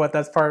remember what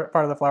that part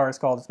of the flower is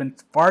called. It's been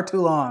far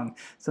too long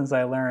since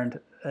I learned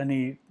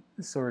any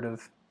sort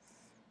of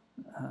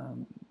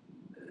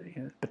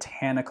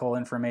botanical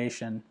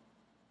information.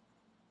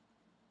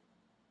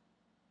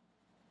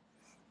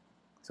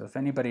 So if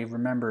anybody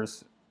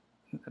remembers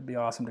It'd be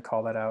awesome to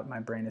call that out. My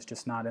brain is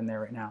just not in there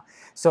right now.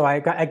 So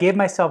I gave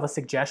myself a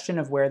suggestion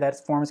of where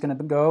that form is going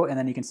to go, and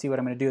then you can see what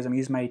I'm going to do is I'm going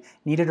to use my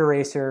kneaded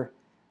eraser,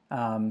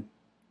 kind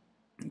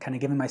of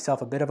giving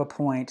myself a bit of a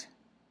point.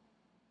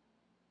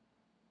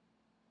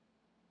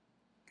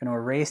 Going to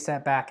erase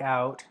that back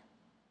out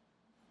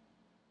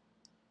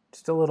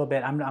just a little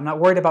bit. I'm not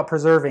worried about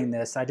preserving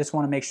this. I just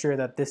want to make sure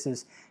that this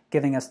is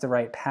giving us the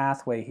right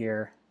pathway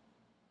here.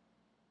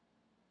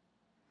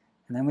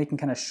 And then we can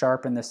kind of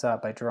sharpen this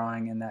up by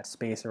drawing in that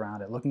space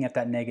around it, looking at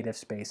that negative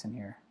space in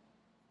here.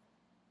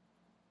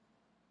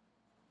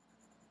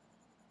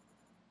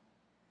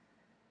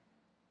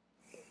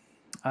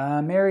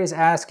 Mary is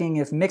asking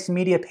if mixed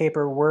media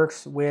paper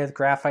works with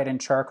graphite and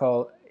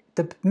charcoal.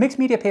 The mixed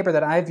media paper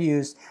that I've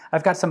used,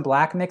 I've got some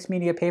black mixed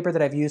media paper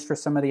that I've used for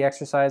some of the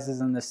exercises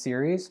in this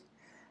series.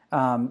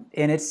 And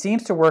it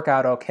seems to work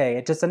out okay.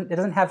 It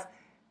doesn't have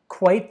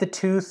quite the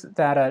tooth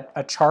that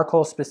a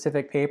charcoal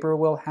specific paper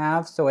will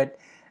have, so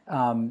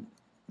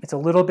it's a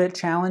little bit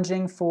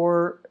challenging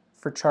for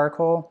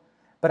charcoal,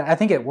 but I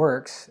think it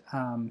works.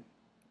 And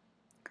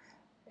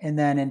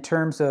then in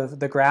terms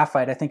of the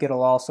graphite, I think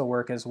it'll also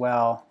work as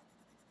well.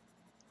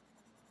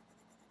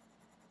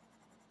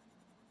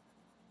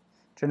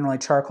 Generally,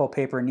 charcoal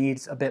paper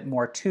needs a bit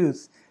more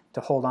tooth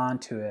to hold on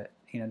to it,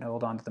 to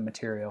hold on to the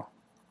material.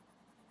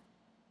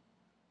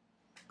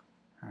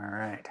 All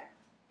right.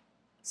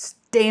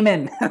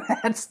 Stamen,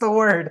 that's the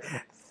word.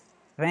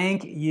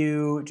 Thank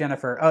you,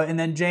 Jennifer. Oh, and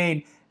then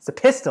Jane, it's a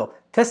pistil.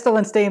 Pistil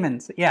and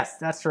stamens. Yes,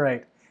 that's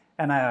right.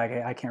 And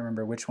I can't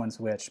remember which one's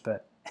which,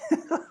 but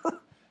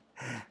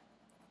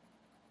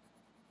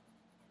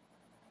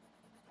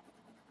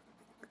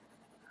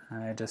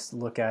I just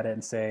look at it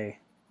and say,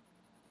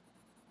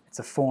 it's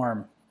a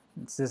form.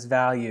 It's this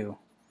value.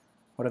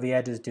 What are the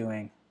edges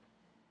doing?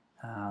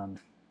 It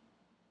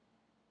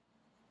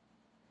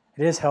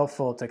is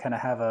helpful to kind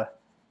of have an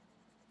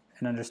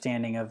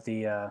understanding of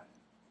the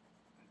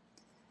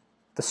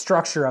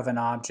structure of an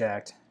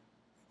object.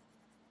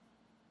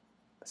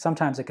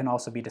 Sometimes it can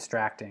also be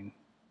distracting.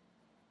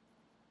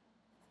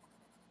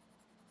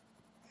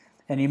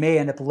 And you may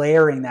end up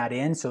layering that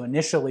in, so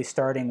initially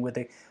starting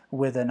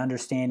with an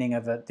understanding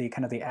of the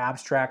kind of the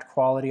abstract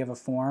quality of a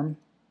form.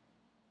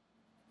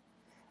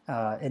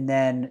 And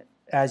then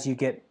as you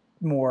get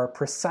more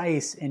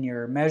precise in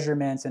your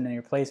measurements and in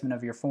your placement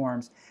of your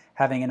forms,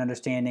 having an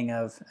understanding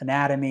of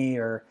anatomy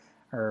or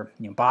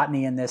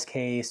botany in this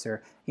case,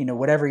 or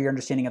whatever your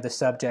understanding of the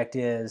subject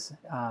is,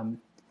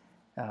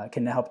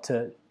 can help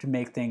to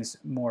make things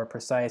more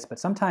precise. But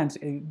sometimes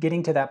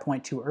getting to that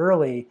point too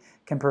early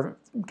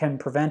can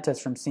prevent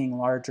us from seeing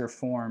larger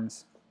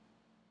forms.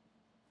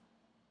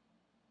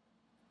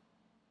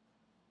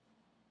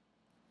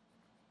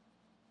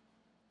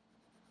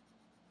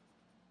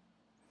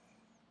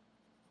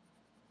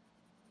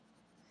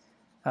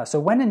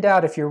 So when in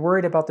doubt, if you're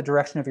worried about the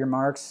direction of your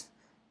marks,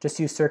 just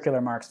use circular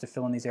marks to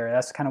fill in these areas.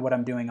 That's kind of what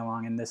I'm doing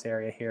along in this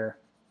area here.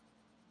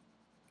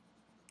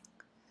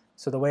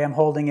 So the way I'm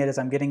holding it is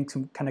I'm getting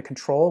to kind of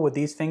control with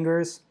these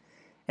fingers,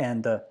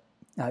 and the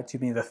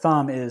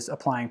thumb is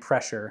applying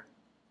pressure.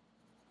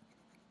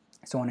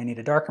 So when I need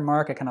a darker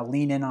mark, I kind of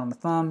lean in on the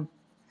thumb.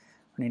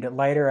 When I need it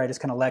lighter, I just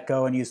kind of let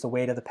go and use the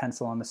weight of the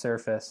pencil on the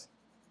surface.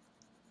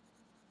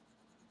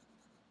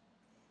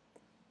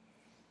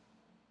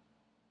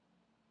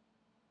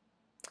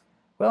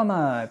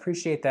 Wilma, I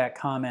appreciate that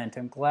comment.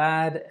 I'm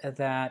glad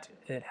that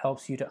it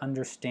helps you to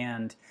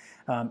understand.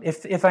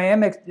 If I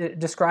am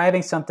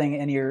describing something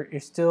and you're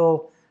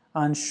still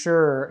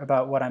unsure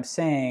about what I'm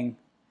saying,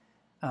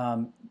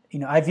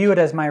 I view it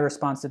as my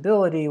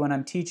responsibility when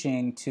I'm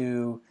teaching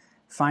to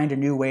find a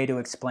new way to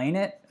explain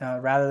it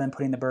rather than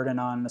putting the burden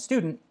on the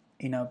student,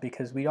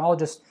 because we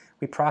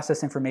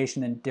process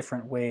information in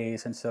different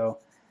ways, and so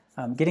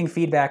getting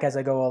feedback as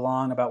I go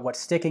along about what's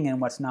sticking and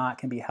what's not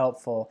can be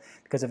helpful,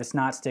 because if it's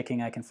not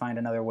sticking, I can find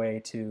another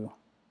way to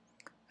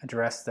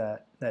address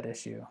that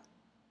issue.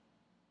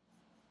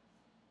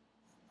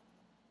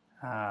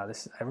 I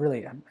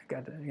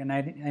got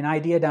an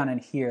idea down in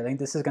here. I think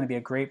this is going to be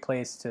a great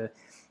place to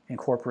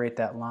incorporate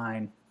that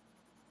line.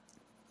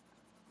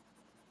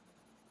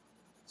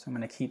 So I'm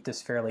going to keep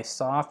this fairly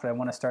soft, but I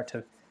want to start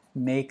to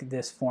make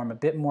this form a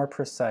bit more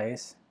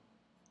precise.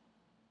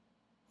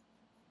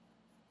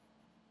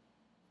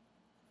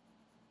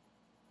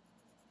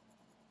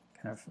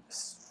 Kind of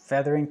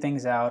feathering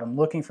things out. I'm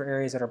looking for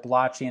areas that are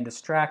blotchy and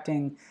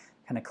distracting,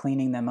 kind of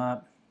cleaning them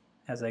up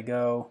as I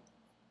go.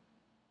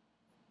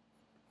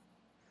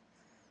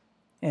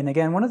 And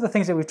again, one of the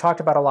things that we've talked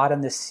about a lot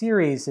in this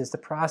series is the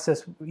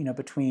process,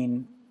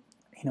 between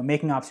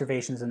making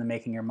observations and then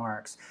making your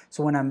marks.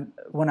 So when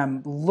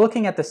I'm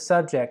looking at the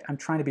subject, I'm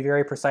trying to be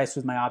very precise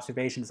with my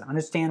observations,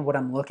 understand what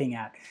I'm looking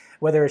at,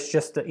 whether it's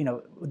just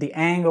the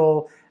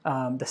angle,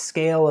 the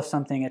scale of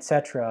something,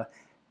 etc.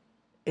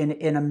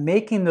 And I'm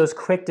making those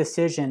quick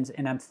decisions,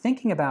 and I'm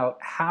thinking about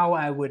how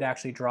I would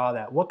actually draw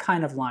that. What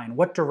kind of line?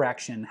 What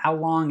direction? How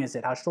long is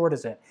it? How short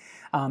is it?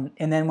 And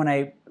then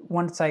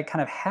once I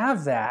kind of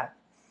have that,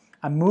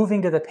 I'm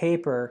moving to the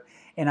paper,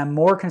 and I'm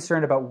more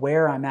concerned about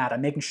where I'm at.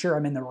 I'm making sure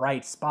I'm in the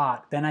right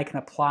spot. Then I can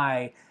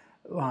apply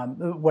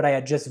what I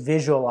had just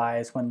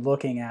visualized when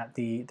looking at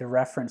the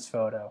reference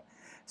photo.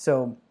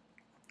 So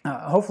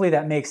hopefully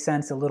that makes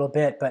sense a little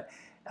bit, but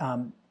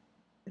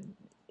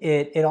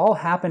it all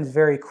happens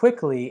very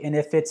quickly, and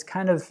if it's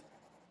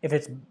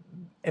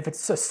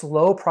a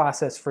slow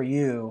process for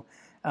you,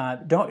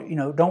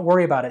 don't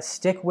worry about it.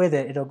 Stick with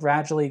it. It'll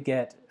gradually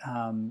get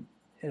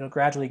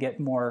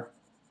more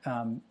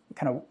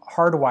kind of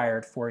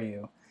hardwired for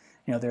you.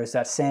 There's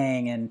that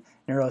saying in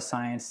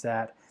neuroscience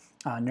that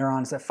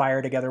neurons that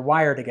fire together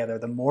wire together.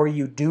 The more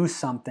you do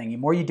something, the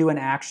more you do an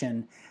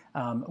action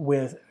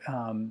with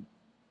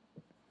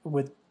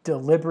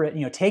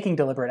deliberate, taking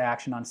deliberate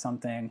action on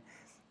something,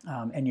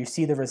 and you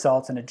see the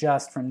results and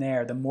adjust from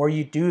there. The more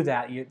you do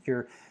that,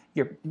 your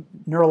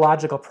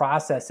neurological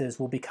processes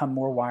will become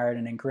more wired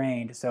and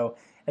ingrained. So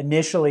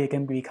initially it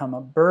can become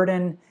a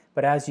burden,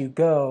 but as you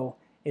go,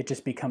 it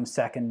just becomes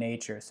second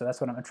nature. So that's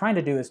what I'm trying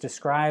to do, is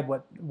describe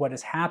what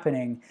is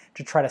happening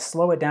to try to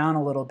slow it down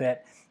a little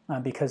bit,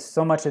 because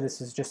so much of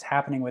this is just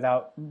happening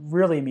without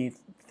really me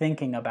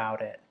thinking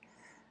about it.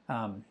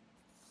 All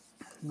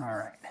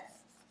right.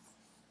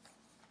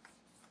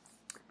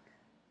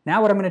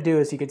 Now what I'm going to do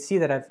is, you can see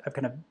that I've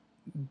kind of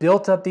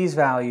built up these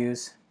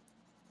values.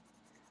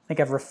 I think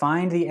I've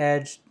refined the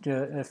edge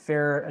to a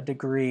fair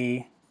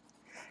degree,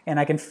 and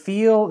I can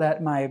feel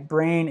that my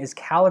brain is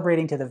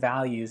calibrating to the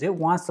values. It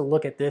wants to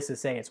look at this and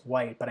say it's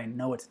white, but I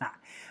know it's not.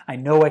 I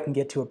know I can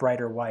get to a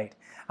brighter white.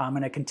 I'm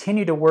going to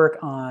continue to work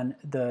on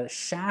the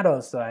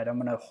shadow side. I'm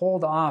going to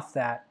hold off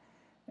that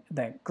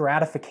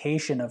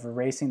gratification of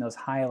erasing those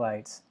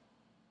highlights.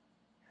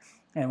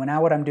 And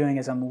now what I'm doing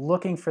is I'm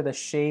looking for the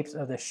shapes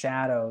of the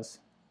shadows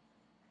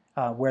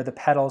where the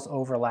petals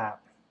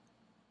overlap.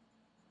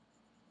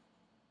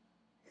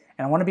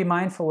 And I want to be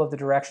mindful of the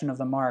direction of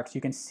the marks.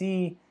 You can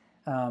see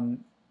the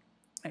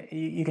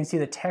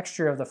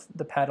texture of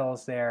the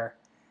petals there.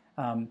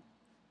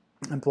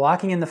 I'm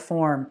blocking in the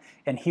form,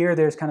 and here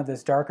there's kind of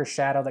this darker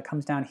shadow that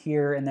comes down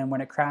here, and then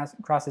when it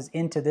crosses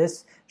into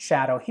this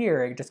shadow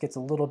here, it just gets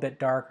a little bit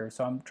darker.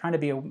 So I'm trying to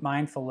be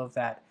mindful of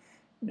that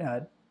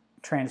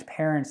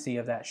transparency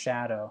of that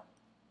shadow.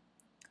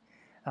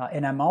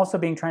 And I'm also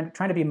trying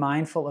to be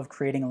mindful of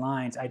creating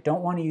lines. I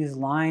don't want to use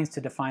lines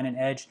to define an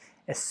edge,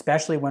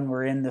 especially when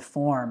we're in the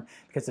form,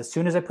 because as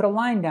soon as I put a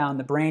line down,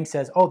 the brain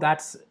says, oh,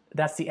 that's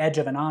the edge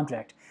of an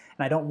object.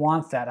 And I don't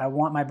want that. I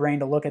want my brain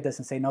to look at this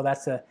and say, no,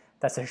 that's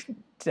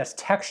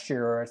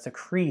texture, or it's a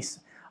crease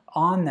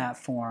on that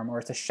form, or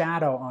it's a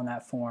shadow on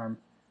that form,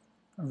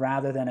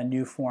 rather than a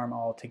new form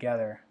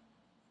altogether.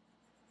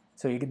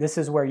 So this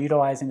is where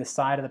utilizing the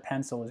side of the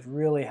pencil is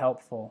really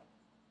helpful.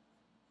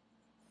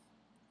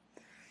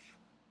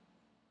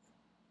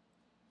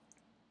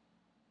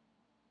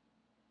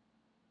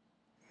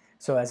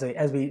 So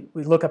as we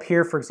look up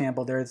here, for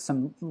example, there's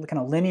some kind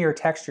of linear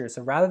texture.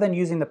 So rather than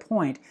using the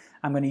point,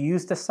 I'm going to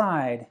use the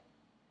side,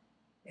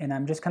 and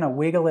I'm just kind of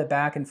wiggle it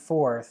back and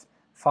forth,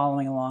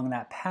 following along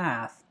that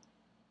path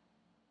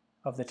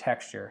of the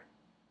texture.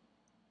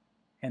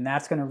 And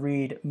that's going to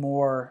read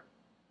more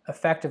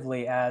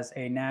effectively as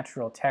a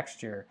natural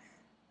texture,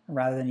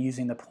 rather than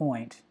using the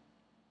point.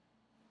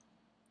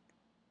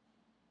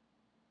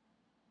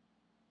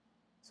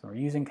 So we're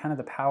using kind of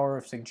the power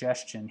of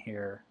suggestion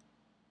here.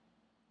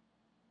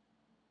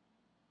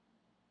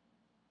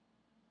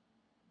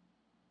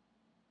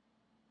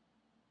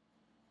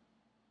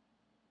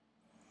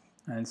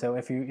 And so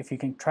if you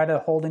can try to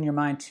hold in your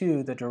mind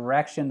too the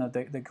direction of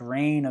the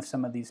grain of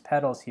some of these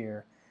petals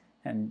here,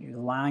 and you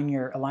align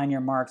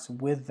your marks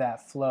with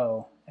that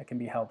flow, that can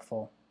be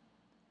helpful.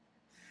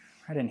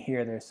 Right in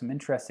here, there's some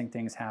interesting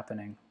things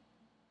happening.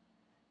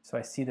 So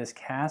I see this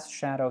cast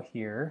shadow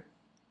here,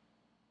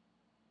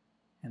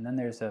 and then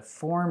there's a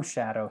form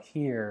shadow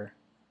here.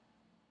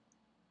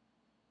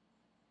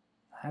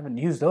 I haven't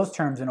used those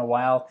terms in a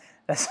while.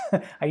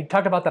 I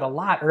talked about that a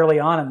lot early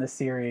on in this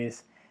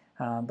series.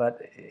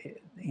 But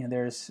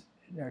there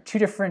are two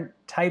different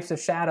types of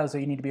shadows that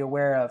you need to be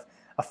aware of.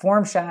 A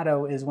form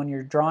shadow is when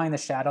you're drawing the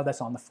shadow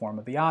that's on the form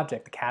of the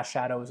object. The cast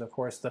shadow is, of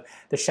course,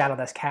 the shadow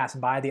that's cast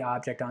by the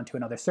object onto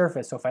another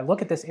surface. So if I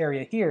look at this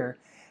area here,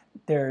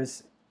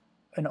 there's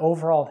an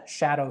overall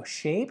shadow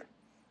shape.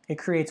 It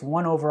creates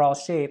one overall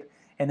shape,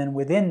 and then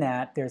within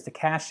that, there's the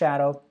cast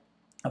shadow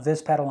of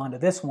this petal onto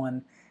this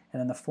one, and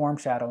then the form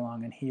shadow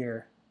along in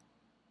here.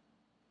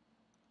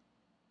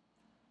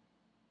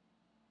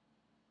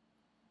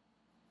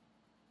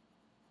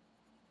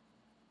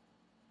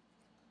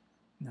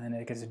 And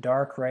then it gets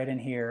dark right in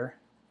here.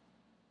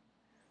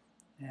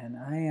 And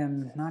I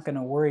am not going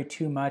to worry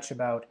too much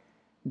about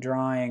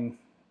drawing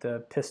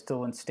the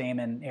pistil and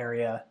stamen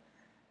area.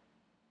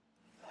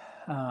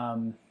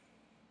 Nia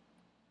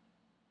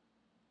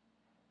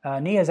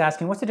is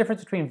asking, what's the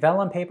difference between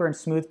vellum paper and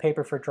smooth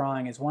paper for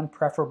drawing? Is one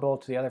preferable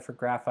to the other for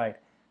graphite?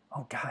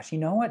 Oh gosh, you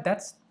know what?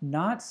 That's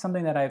not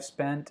something that I've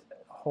spent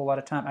a whole lot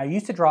of time. I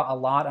used to draw a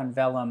lot on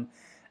vellum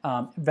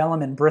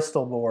and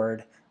Bristol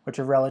board, which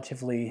are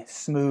relatively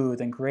smooth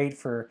and great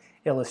for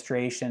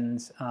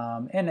illustrations.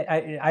 And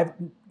I've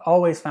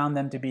always found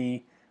them to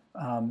be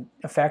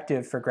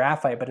effective for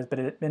graphite, but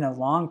it's been a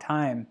long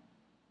time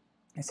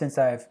since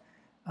I've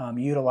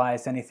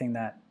utilized anything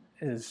that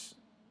is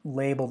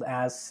labeled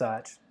as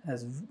such,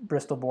 as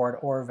Bristol board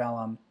or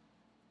vellum.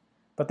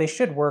 But they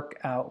should work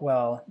out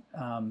well.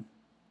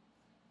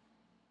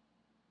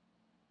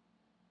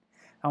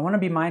 I want to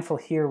be mindful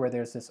here where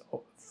there's this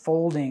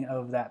folding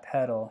of that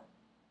petal.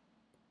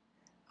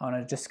 I want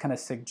to just kind of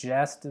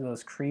suggest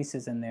those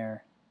creases in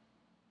there.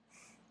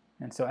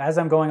 And so as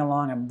I'm going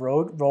along, I'm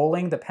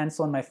rolling the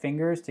pencil in my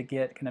fingers to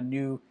get kind of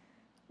new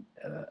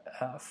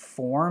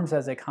forms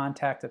as they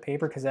contact the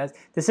paper, because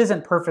this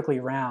isn't perfectly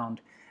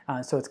round.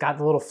 So it's got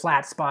the little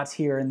flat spots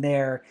here and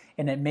there,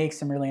 and it makes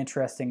some really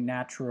interesting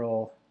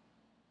natural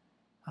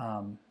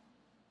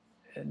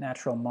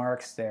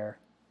marks there.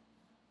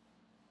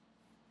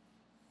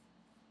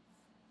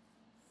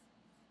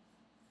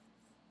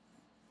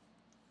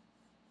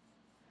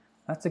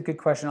 That's a good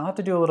question. I'll have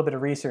to do a little bit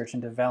of research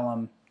into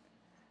vellum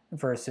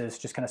versus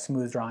just kind of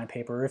smooth drawing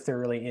paper, if there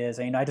really is.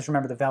 I just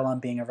remember the vellum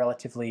being a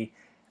relatively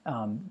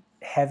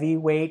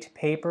heavyweight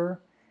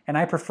paper, and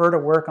I prefer to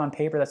work on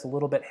paper that's a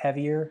little bit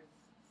heavier.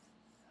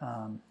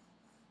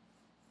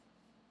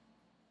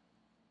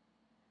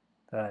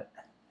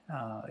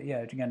 Yeah,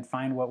 again,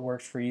 find what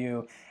works for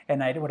you.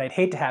 And what I'd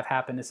hate to have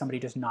happen is somebody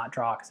just not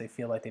draw because they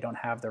feel like they don't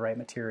have the right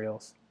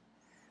materials.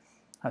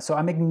 So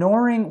I'm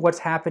ignoring what's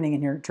happening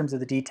in here in terms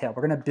of the detail.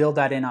 We're going to build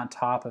that in on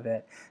top of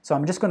it. So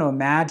I'm just going to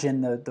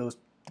imagine those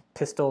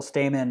pistil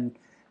stamen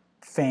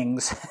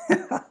things.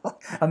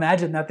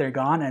 Imagine that they're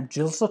gone. I'm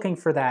just looking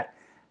for that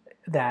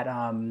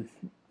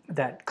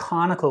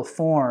conical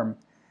form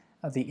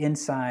of the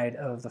inside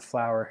of the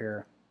flower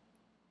here.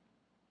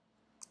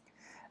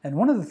 And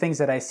one of the things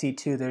that I see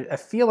too, I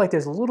feel like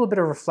there's a little bit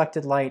of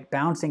reflected light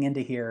bouncing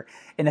into here.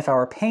 And if I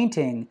were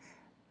painting,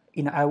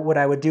 what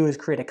I would do is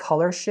create a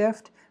color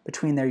shift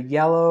between their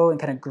yellow and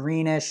kind of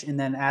greenish, and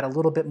then add a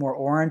little bit more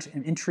orange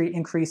and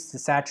increase the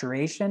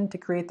saturation to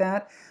create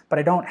that. But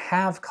I don't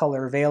have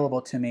color available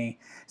to me.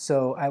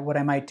 So what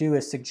I might do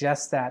is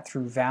suggest that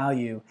through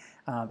value,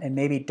 and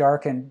maybe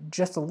darken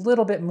just a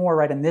little bit more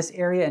right in this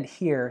area and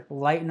here,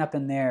 lighten up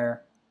in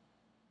there,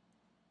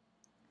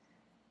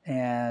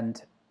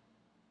 and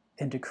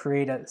to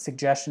create a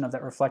suggestion of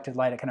that reflected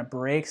light. It kind of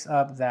breaks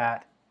up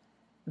that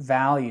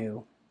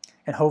value,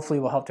 and hopefully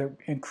will help to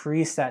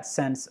increase that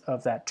sense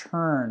of that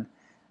turn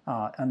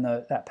on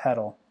that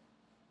petal.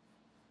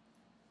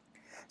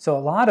 So a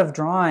lot of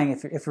drawing,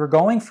 if we're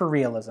going for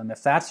realism,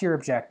 if that's your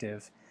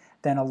objective,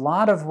 then a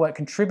lot of what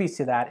contributes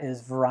to that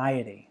is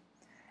variety.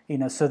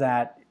 So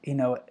that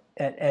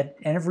at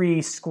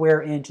every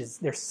square inch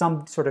there's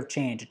some sort of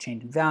change, a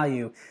change in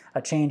value,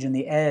 a change in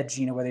the edge.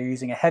 Whether you're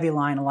using a heavy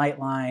line, a light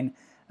line,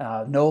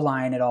 no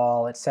line at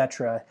all,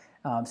 etc.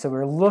 So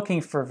we're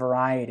looking for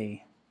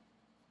variety.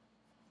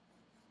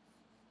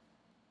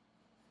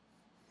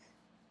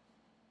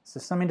 So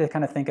something to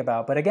kind of think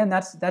about. But again,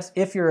 that's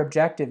if your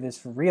objective is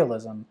for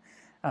realism.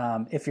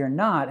 If you're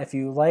not, if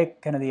you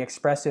like kind of the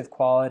expressive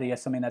quality of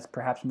something that's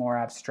perhaps more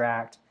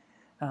abstract,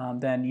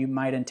 then you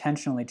might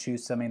intentionally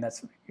choose something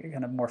that's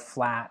kind of more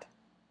flat.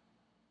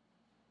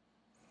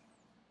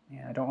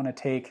 Yeah, I don't want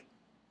to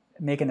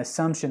make an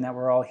assumption that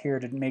we're all here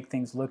to make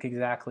things look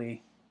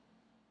exactly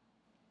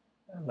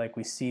like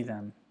we see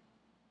them.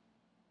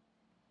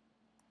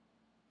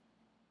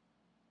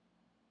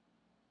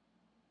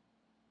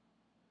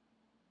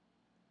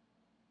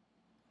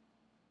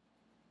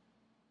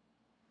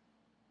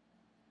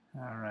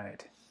 All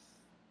right.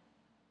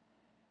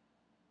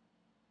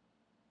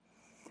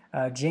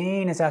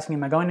 Jane is asking,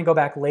 am I going to go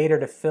back later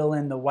to fill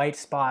in the white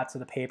spots of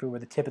the paper with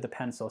the tip of the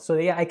pencil? So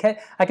yeah,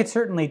 I could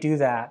certainly do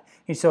that.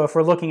 And so if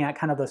we're looking at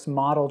kind of this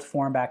modeled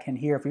form back in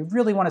here, if we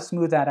really want to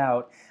smooth that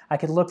out, I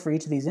could look for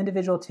each of these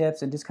individual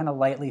tips and just kind of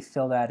lightly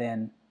fill that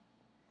in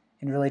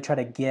and really try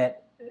to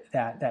get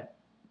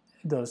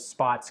those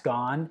spots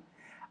gone.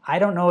 I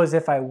don't know as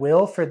if I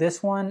will for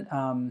this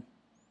one.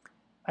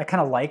 I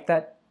kind of like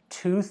that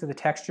tooth of the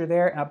texture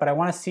there, but I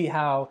want to see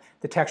how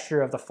the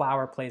texture of the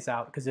flower plays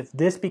out, because if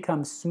this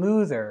becomes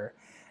smoother,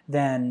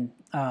 then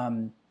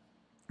and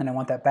I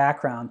want that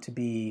background to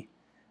be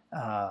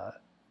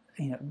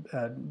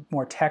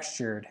more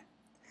textured,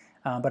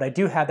 but I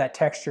do have that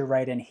texture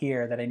right in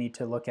here that I need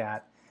to look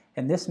at,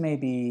 and this may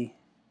be,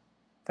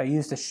 if I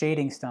used a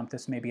shading stump,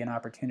 this may be an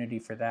opportunity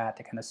for that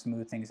to kind of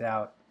smooth things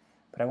out,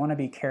 but I want to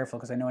be careful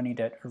because I know I need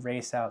to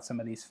erase out some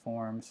of these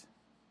forms.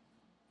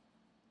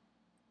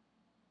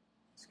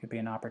 This could be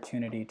an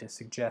opportunity to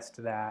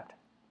suggest that.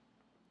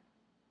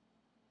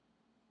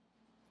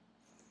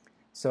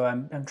 So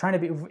I'm trying to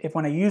be,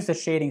 when I use the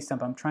shading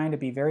stump, I'm trying to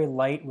be very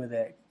light with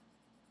it.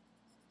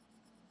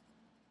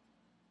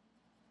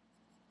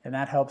 And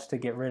that helps to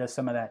get rid of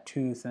some of that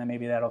tooth, and then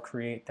maybe that'll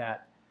create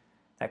that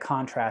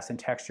contrast and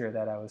texture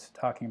that I was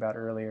talking about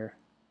earlier.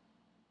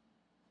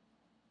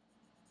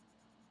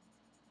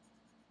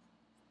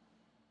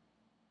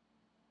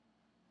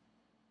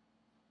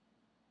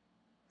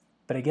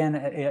 But again,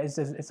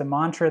 it's a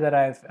mantra that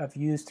I've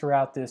used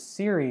throughout this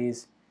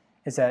series,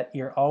 is that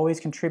you're always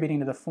contributing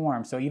to the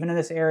form. So even in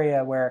this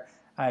area where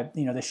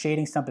the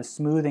shading stump is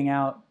smoothing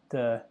out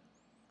the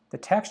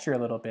texture a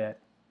little bit,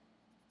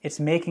 it's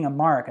making a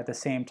mark at the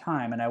same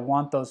time, and I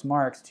want those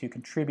marks to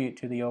contribute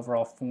to the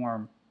overall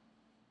form.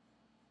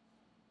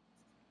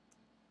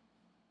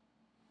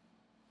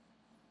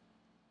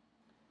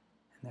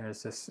 And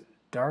there's this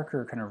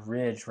darker kind of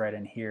ridge right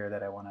in here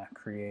that I want to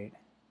create.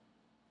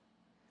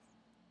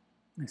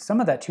 And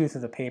some of that tooth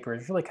of the paper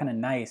is really kind of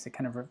nice. It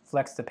kind of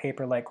reflects the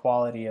paper-like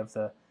quality of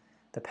the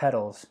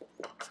petals.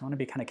 So I want to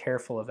be kind of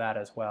careful of that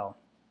as well.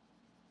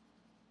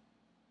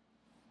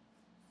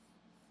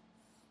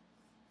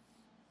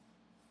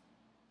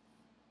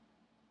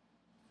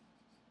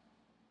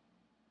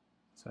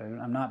 So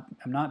I'm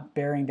not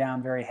bearing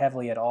down very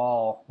heavily at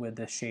all with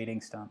this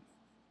shading stump.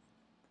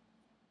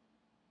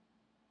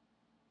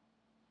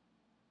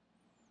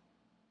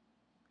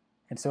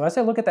 And so as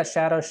I look at that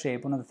shadow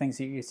shape, one of the things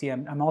that you see,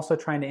 I'm also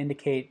trying to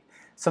indicate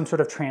some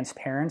sort of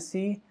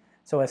transparency.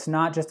 So it's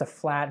not just a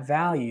flat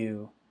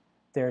value.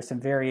 There's some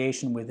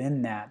variation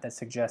within that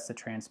suggests the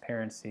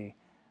transparency.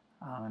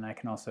 And I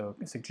can also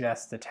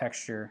suggest the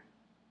texture.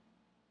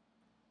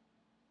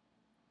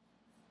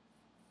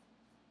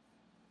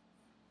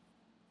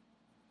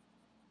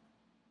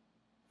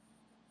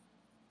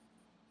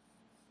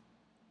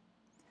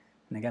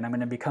 And again, I'm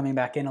going to be coming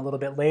back in a little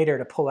bit later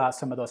to pull out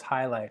some of those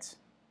highlights.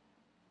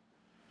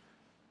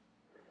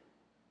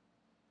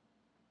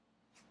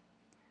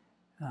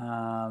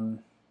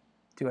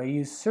 Do I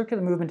use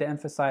circular movement to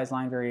emphasize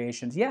line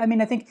variations? Yeah, I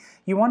mean, I think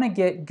you want to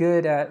get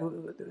good at,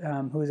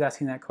 who's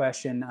asking that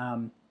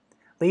question?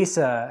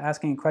 Lisa,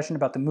 asking a question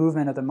about the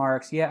movement of the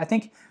marks. Yeah, I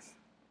think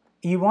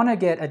you want to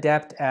get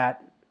adept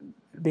at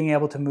being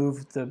able to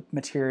move the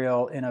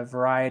material in a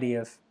variety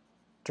of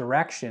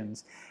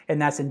directions.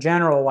 And that's in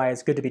general why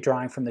it's good to be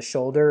drawing from the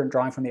shoulder and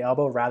drawing from the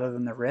elbow rather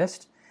than the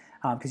wrist,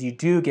 because you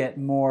do get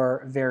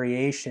more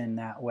variation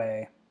that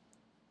way.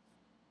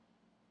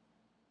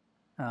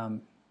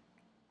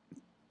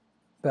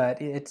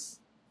 But it's,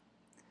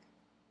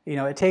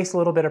 it takes a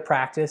little bit of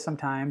practice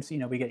sometimes.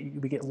 We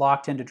get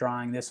locked into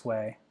drawing this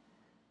way.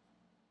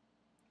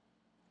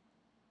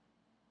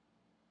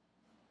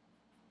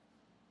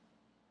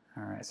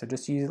 All right, so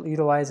just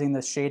utilizing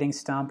the shading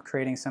stump,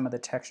 creating some of the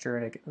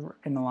texture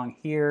in along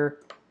here.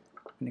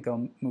 I'm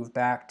going to move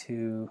back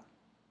to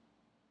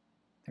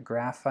the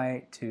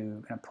graphite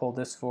to kind of pull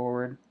this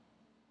forward.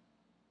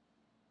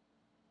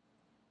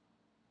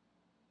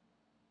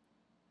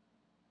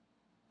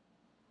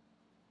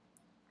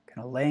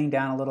 Kind of laying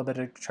down a little bit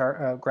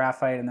of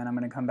graphite, and then I'm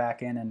going to come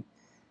back in and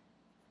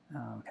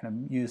kind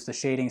of use the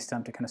shading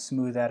stump to kind of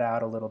smooth that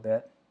out a little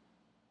bit.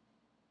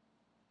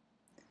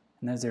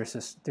 And then there's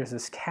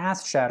this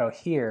cast shadow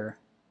here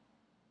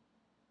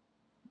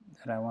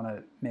that I want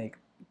to make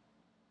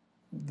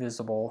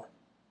visible.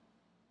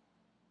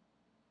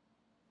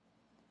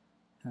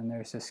 And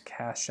there's this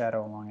cast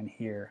shadow along in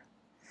here.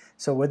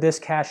 So with this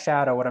cast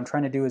shadow, what I'm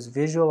trying to do is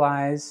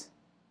visualize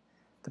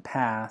the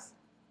path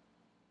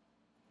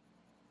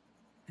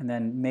and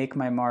then make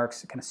my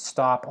marks kind of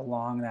stop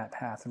along that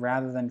path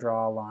rather than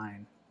draw a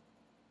line.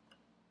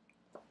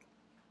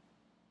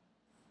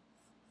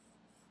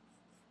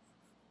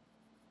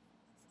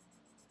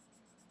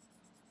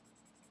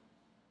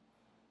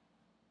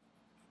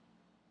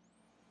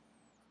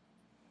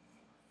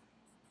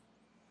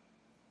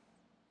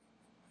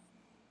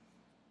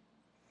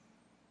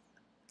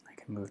 I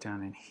can move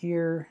down in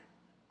here.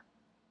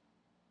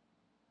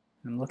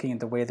 I'm looking at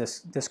the way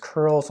this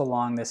curls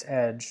along this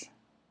edge.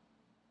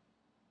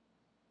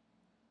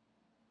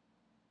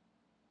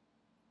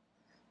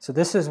 So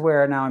this is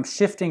where now I'm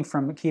shifting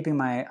from keeping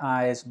my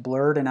eyes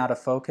blurred and out of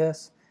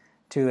focus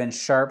to in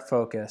sharp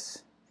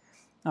focus.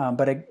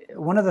 But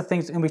one of the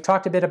things, and we've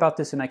talked a bit about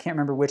this, and I can't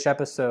remember which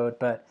episode,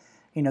 but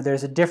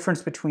there's a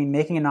difference between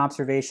making an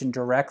observation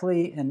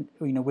directly and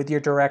with your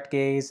direct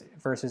gaze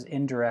versus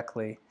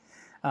indirectly.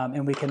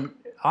 And we can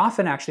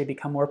often actually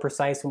become more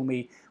precise when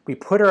we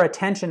put our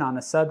attention on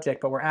the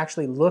subject, but we're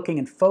actually looking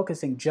and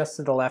focusing just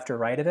to the left or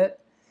right of it.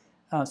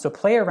 So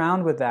play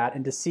around with that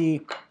and to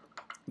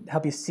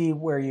help you see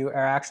where you are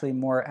actually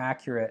more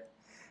accurate.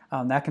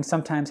 That can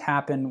sometimes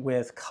happen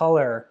with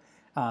color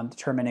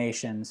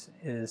determinations.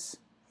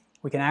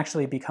 We can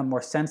actually become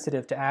more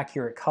sensitive to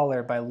accurate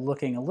color by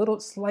looking a little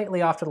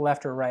slightly off to the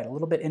left or right, a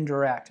little bit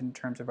indirect in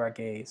terms of our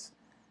gaze.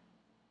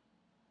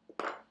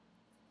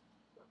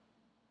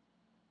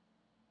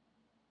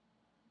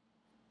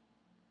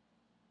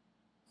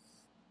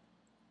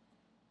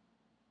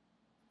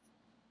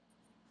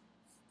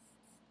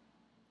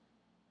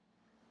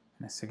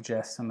 And I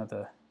suggest some of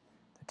the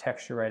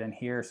texture right in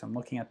here, so I'm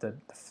looking at the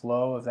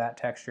flow of that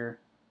texture.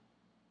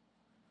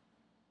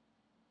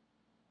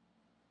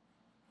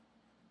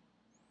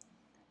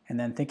 And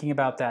then thinking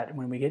about that,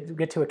 when we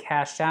get to a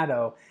cast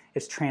shadow,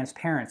 it's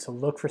transparent, so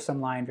look for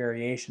some line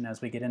variation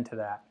as we get into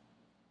that.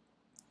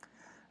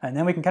 And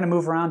then we can kind of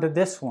move around to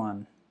this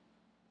one.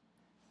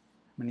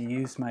 I'm going to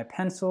use my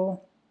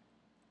pencil.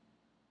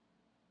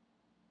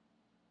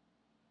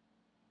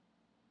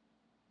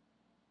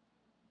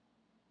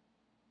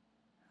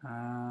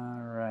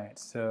 All right,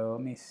 so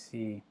let me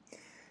see.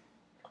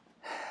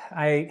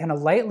 I kind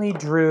of lightly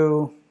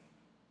drew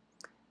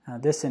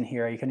this in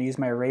here. You can use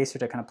my eraser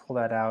to kind of pull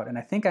that out, and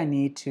I think I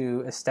need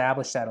to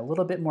establish that a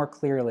little bit more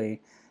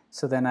clearly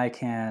so then I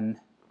can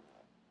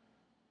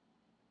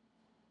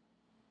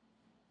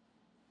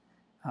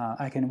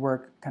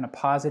work kind of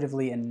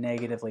positively and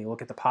negatively.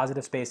 Look at the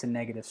positive space and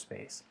negative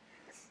space.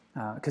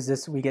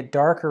 Because we get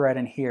darker right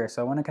in here,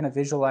 so I want to kind of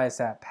visualize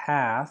that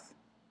path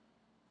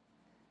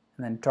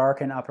and then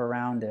darken up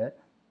around it.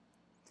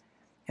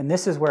 And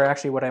this is where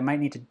actually what I might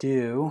need to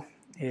do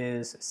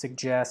is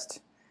suggest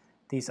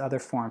these other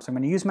forms. So I'm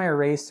going to use my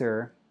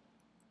eraser,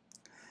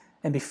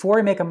 and before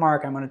I make a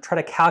mark, I'm going to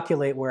try to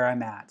calculate where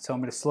I'm at. So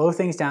I'm going to slow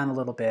things down a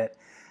little bit.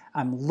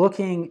 I'm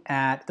looking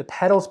at the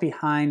petals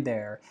behind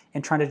there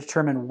and trying to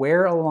determine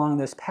where along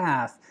this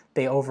path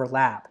they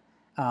overlap.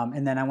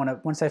 And then I want to,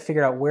 once I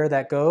figure out where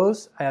that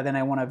goes, then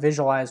I want to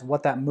visualize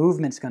what that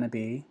movement's going to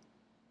be,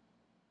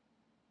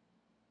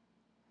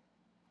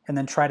 and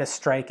then try to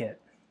strike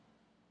it.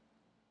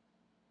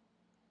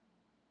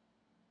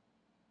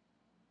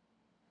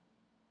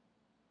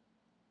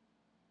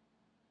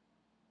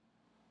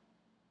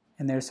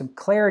 And there's some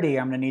clarity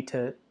I'm going to need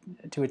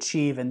to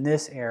achieve in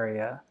this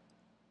area.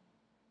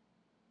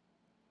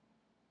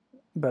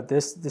 But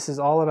this is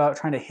all about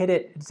trying to hit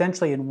it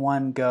essentially in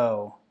one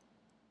go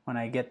when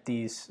I get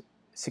these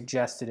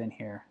suggested in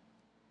here.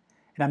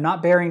 And I'm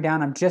not bearing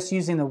down, I'm just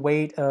using the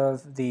weight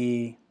of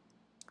the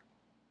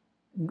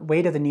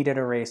kneaded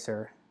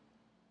eraser.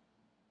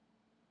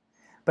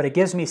 But it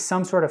gives me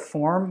some sort of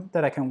form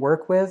that I can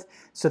work with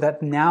so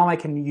that now I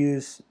can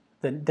use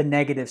the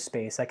negative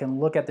space. I can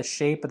look at the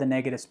shape of the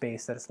negative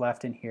space that's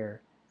left in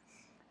here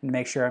and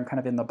make sure I'm kind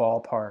of in the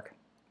ballpark.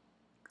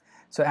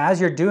 So as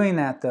you're doing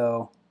that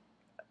though,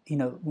 you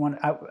know,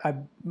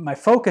 my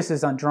focus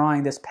is on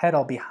drawing this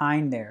petal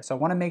behind there. So I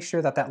want to make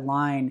sure that that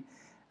line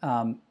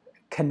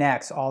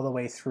connects all the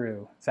way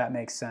through, if that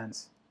makes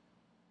sense.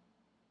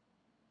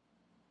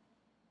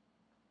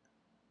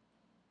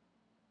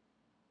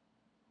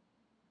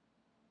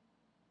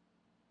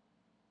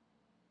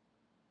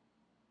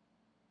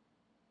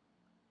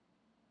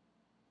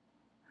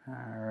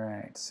 All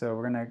right, so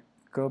we're going to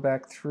go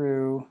back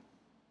through.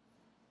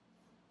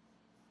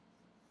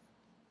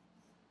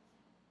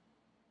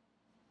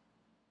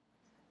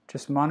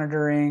 Just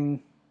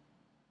monitoring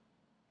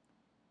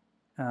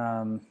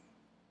the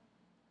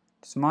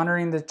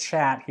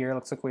chat here.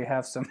 Looks like we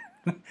have some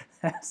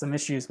some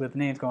issues with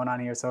names going on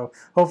here, so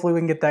hopefully we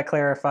can get that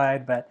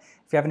clarified. But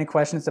if you have any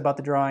questions about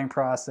the drawing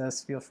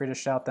process, feel free to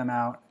shout them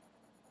out.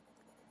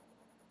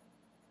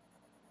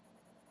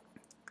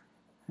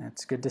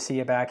 It's good to see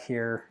you back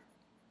here,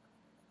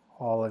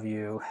 all of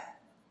you.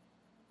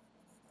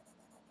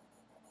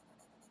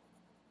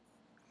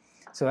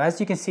 So as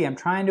you can see, I'm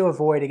trying to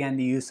avoid, again,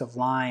 the use of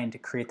line to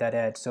create that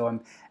edge. So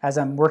as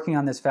I'm working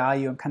on this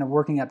value, I'm kind of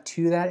working up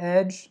to that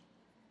edge,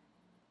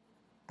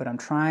 but I'm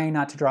trying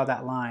not to draw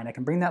that line. I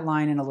can bring that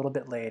line in a little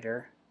bit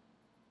later.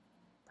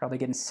 Probably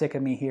getting sick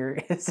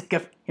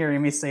of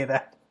hearing me say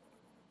that.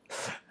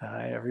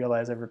 I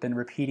realize I've been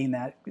repeating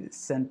that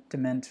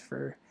sentiment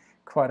for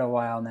quite a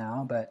while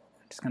now, but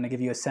I'm just going to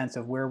give you a sense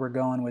of where we're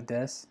going with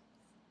this.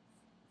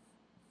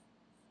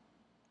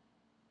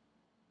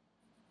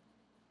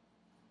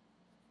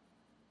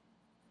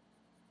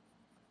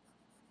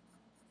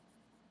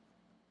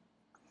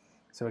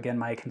 So again,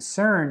 my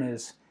concern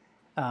is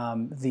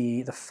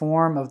the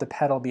form of the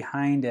petal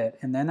behind it,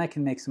 and then I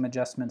can make some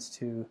adjustments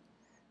to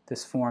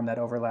this form that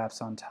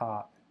overlaps on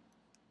top.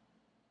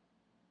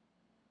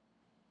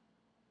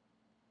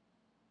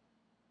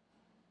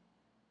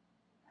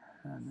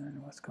 And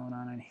then what's going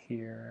on in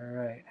here?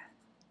 All right.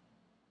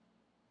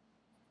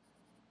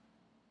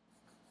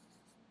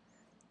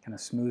 Kind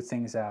of smooth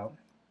things out.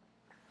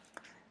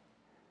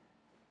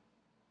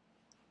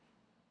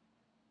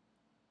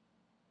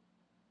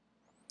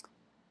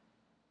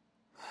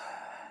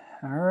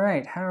 All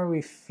right, how are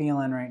we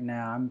feeling right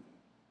now?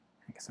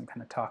 I guess I'm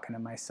kind of talking to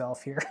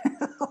myself here.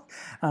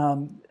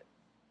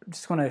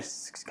 Just want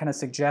to kind of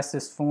suggest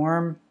this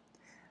form.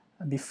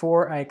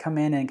 Before I come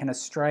in and kind of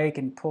strike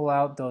and pull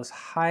out those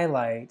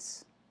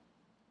highlights,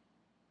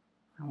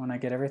 I want to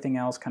get everything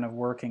else kind of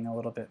working a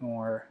little bit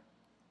more.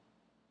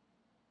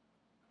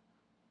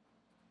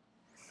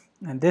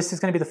 And this is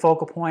going to be the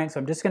focal point,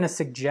 so I'm just going to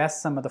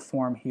suggest some of the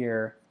form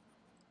here.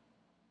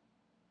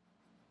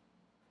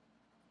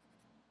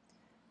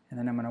 And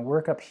then I'm going to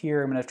work up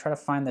here. I'm going to try to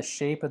find the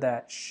shape of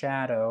that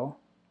shadow.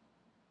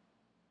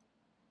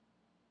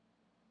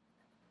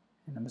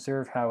 And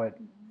observe how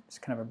it's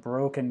kind of a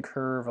broken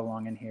curve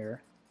along in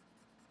here.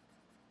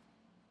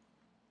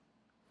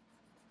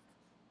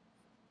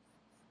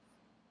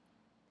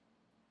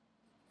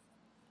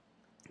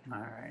 All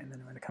right, and then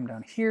I'm going to come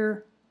down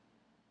here.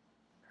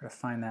 Try to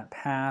find that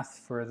path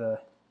for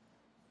the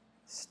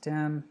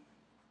stem.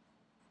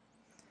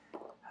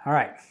 All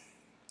right.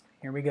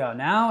 Here we go.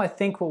 Now I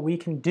think what we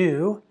can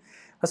do,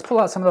 let's pull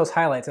out some of those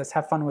highlights. Let's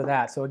have fun with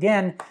that. So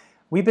again,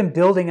 we've been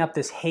building up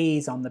this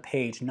haze on the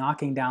page,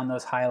 knocking down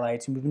those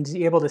highlights, and we've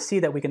been able to see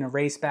that we can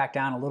erase back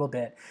down a little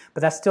bit,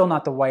 but that's still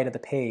not the white of the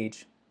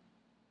page.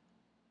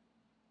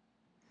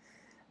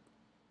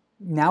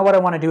 Now what I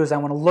want to do is I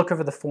want to look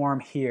over the form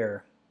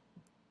here.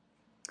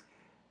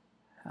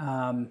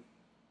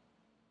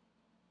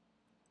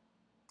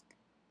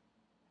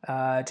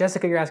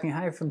 Jessica, you're asking,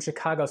 hi from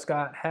Chicago,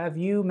 Scott. Have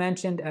you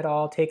mentioned at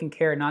all taking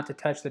care not to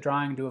touch the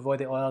drawing to avoid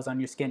the oils on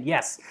your skin?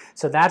 Yes.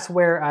 So that's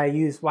why I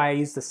use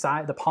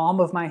the palm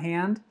of my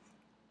hand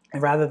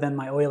rather than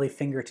my oily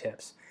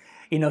fingertips.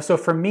 You know, so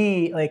for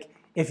me, like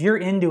if you're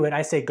into it,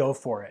 I say go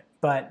for it.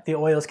 But the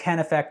oils can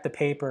affect the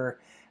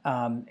paper,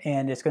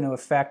 and it's going to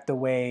affect the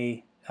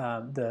way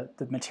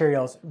the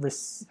materials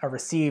are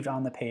received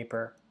on the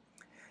paper.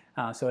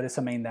 So it is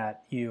something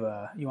that you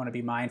want to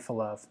be mindful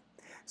of.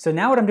 So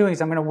now what I'm doing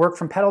is I'm going to work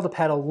from petal to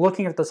petal,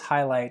 looking at those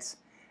highlights,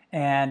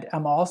 and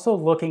I'm also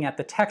looking at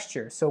the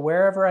texture. So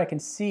wherever I can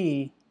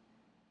see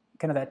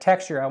kind of that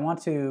texture,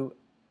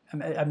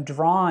 I'm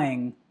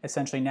drawing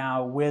essentially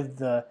now with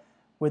the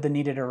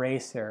kneaded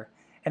eraser.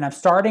 And I'm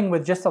starting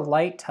with just a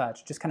light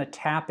touch, just kind of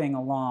tapping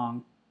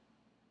along.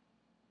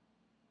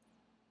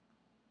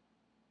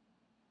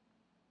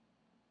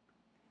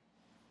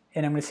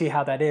 And I'm going to see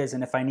how that is,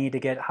 and if I need to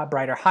get a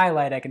brighter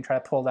highlight, I can try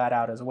to pull that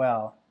out as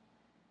well.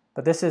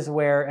 But this is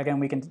where,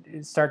 again, we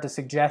can start to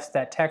suggest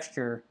that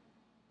texture.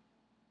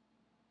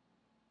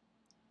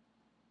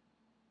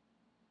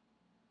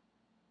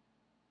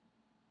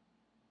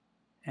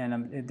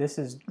 And this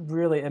is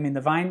really, I mean,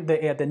 the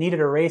kneaded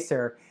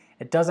eraser,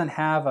 it doesn't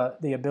have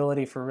the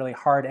ability for really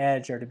hard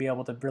edge or to be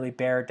able to really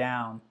bear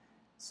down.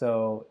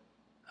 So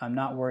I'm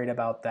not worried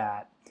about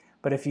that.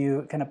 But if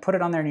you kind of put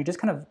it on there and you just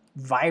kind of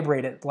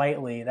vibrate it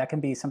lightly, that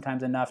can be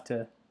sometimes enough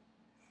to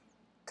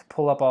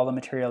pull up all the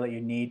material that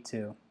you need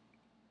to.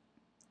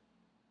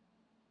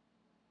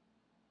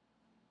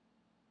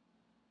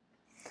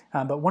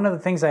 But one of the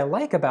things I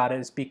like about it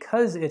is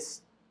because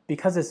it's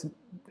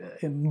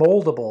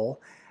moldable,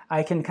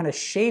 I can kind of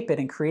shape it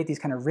and create these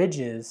kind of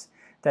ridges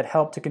that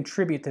help to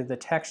contribute to the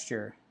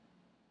texture,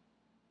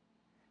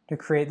 to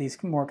create these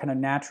more kind of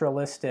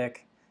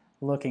naturalistic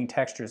looking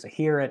textures.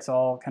 Here it's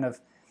all kind of,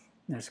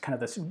 there's kind of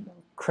this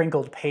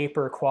crinkled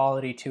paper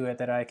quality to it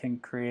that I can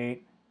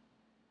create.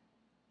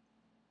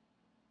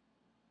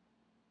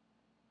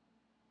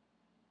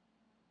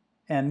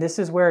 And this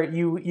is where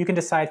you can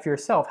decide for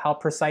yourself how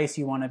precise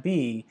you want to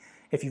be.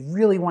 If you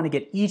really want to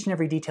get each and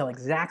every detail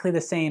exactly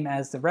the same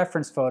as the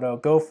reference photo,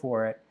 go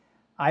for it.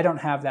 I don't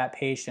have that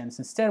patience.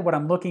 Instead, what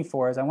I'm looking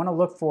for is I want to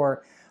look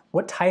for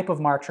what type of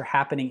marks are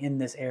happening in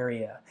this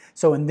area.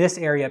 So in this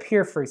area up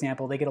here, for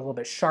example, they get a little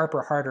bit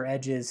sharper, harder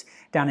edges.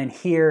 Down in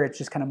here, it's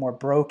just kind of more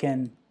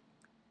broken.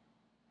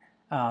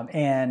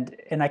 And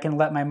I can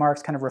let my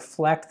marks kind of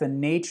reflect the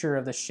nature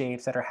of the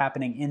shapes that are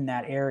happening in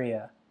that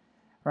area,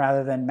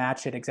 rather than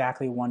match it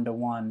exactly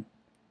one-to-one.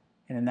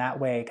 And in that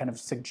way, kind of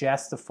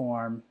suggest the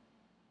form,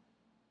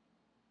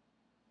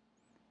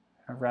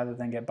 rather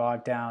than get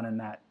bogged down in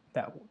that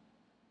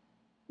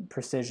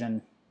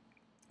precision.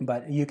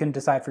 But you can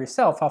decide for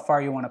yourself how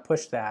far you want to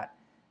push that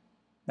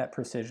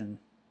precision.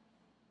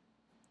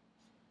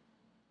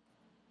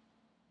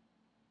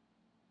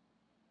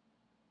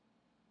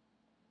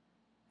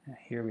 And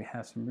here we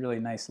have some really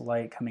nice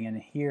light coming in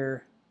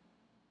here.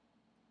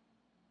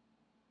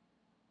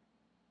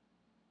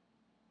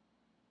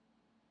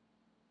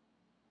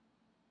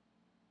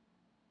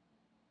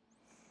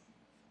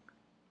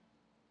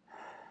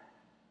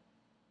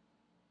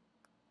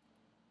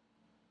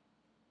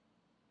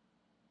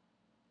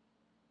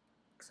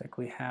 Looks like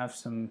we have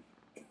some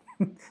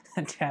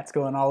chats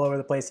going all over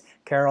the place.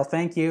 Carol,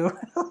 thank you.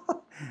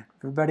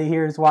 Everybody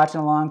here is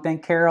watching along.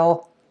 Thank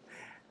Carol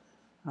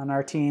on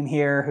our team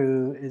here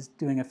who is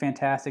doing a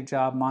fantastic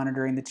job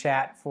monitoring the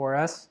chat for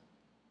us.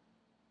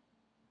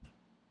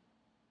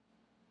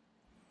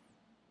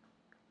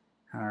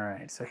 All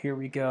right, so here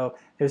we go.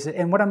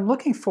 And what I'm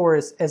looking for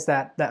is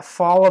that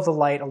fall of the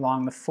light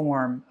along the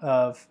form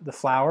of the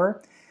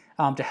flower.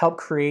 To help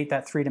create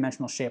that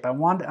three-dimensional shape. I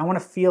want to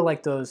feel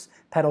like those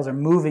petals are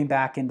moving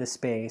back into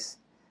space.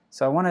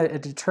 So I want to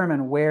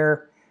determine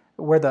where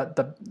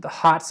the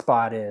hot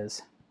spot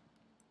is.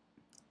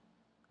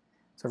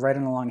 So right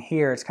in along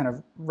here, it's kind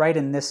of right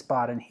in this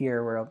spot in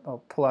here where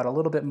I'll pull out a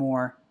little bit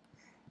more,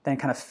 then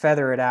kind of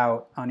feather it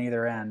out on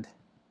either end.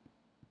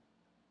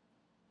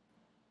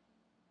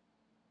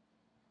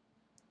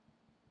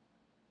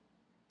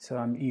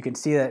 So you can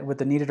see that with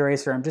the kneaded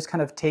eraser, I'm just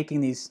kind of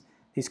taking these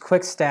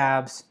quick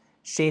stabs,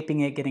 shaping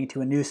it, getting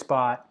to a new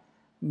spot,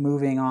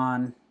 moving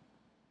on.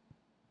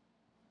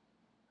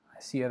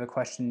 I see you have a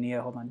question,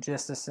 Nia. Hold on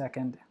just a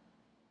second.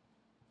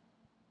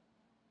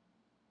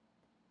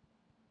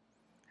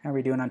 How are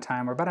we doing on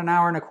time? We're about an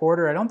hour and a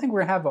quarter. I don't think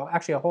we have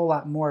actually a whole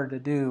lot more to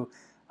do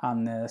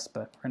on this,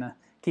 but we're going to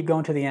keep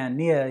going to the end.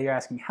 Nia, you're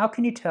asking, how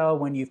can you tell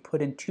when you've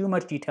put in too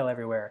much detail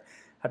everywhere?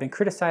 I've been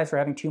criticized for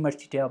having too much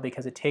detail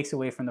because it takes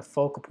away from the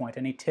focal point.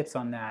 Any tips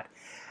on that?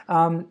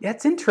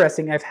 That's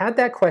interesting. I've had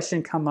that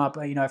question come up.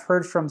 You know, I've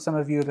heard from some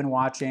of you who have been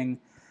watching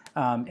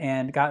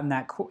and gotten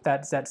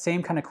that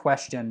same kind of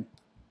question.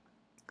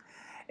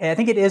 And I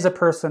think it is a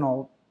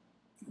personal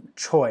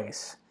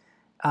choice.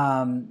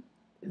 And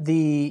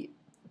you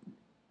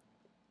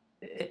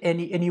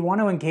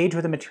want to engage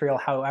with the material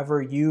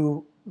however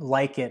you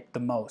like it the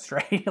most,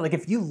 right? Like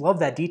if you love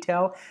that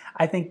detail,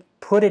 I think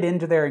put it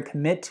into there and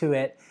commit to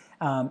it.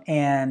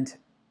 And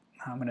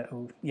I'm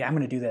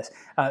gonna do this.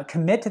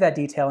 Commit to that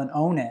detail and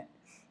own it,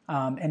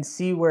 and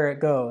see where it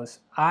goes.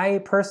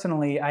 I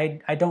personally,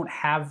 I don't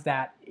have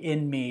that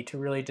in me to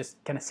really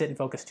just kind of sit and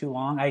focus too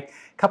long. A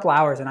couple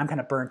hours and I'm kind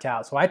of burnt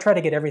out. So I try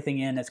to get everything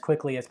in as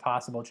quickly as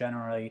possible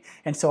generally.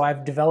 And so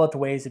I've developed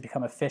ways to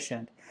become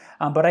efficient.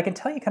 But I can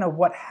tell you kind of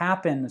what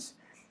happens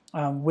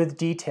with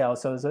detail.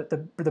 So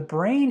the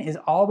brain is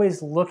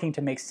always looking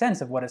to make sense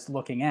of what it's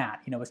looking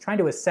at. You know, it's trying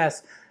to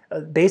assess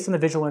based on the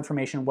visual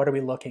information, what are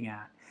we looking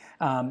at?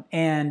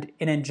 And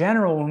in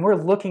general, when we're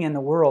looking in the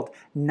world,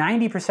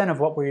 90% of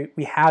what we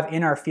have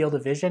in our field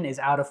of vision is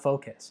out of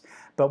focus.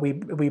 But we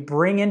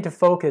bring into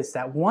focus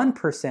that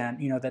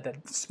 1%, you know,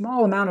 that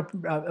small amount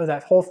of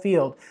that whole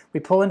field, we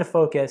pull into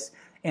focus,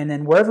 and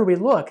then wherever we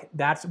look,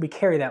 we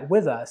carry that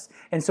with us.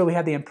 And so we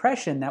have the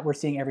impression that we're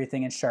seeing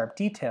everything in sharp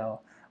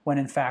detail, when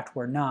in fact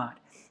we're not.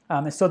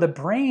 And so the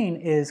brain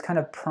is kind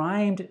of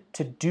primed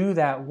to do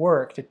that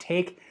work, to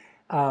take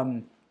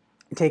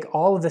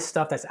all of this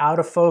stuff that's out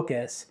of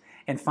focus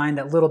and find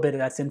that little bit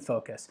that's in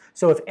focus.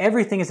 So if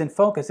everything is in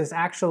focus, it's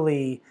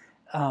actually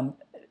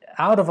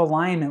out of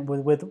alignment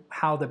with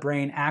how the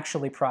brain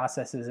actually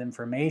processes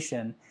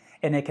information,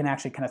 and it can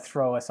actually kind of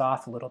throw us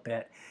off a little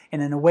bit.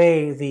 And in a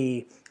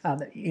way,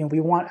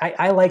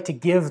 I like to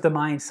give the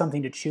mind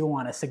something to chew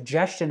on, a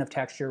suggestion of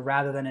texture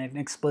rather than an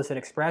explicit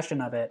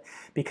expression of it,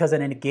 because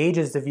it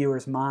engages the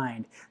viewer's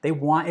mind. It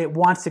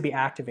wants to be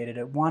activated.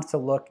 It wants to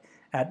look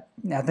at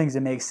things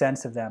that make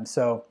sense of them.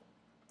 So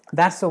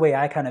that's the way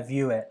I kind of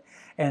view it.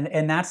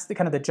 And that's the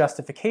kind of the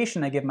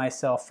justification I give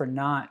myself for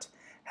not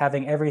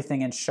having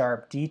everything in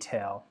sharp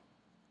detail.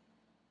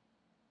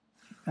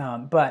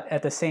 But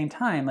at the same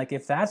time, like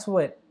if that's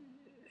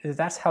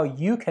how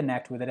you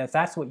connect with it, if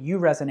that's what you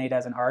resonate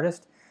as an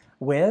artist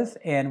with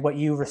and what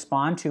you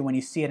respond to when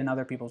you see it in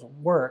other people's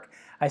work,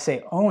 I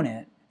say own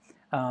it.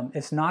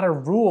 It's not a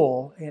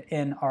rule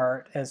in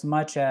art as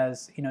much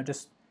as, you know,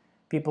 just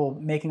people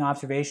making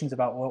observations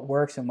about what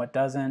works and what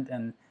doesn't,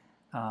 and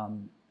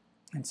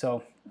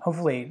so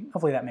hopefully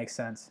that makes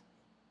sense.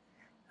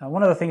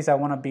 One of the things I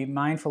want to be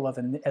mindful of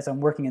as I'm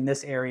working in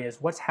this area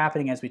is what's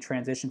happening as we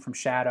transition from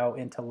shadow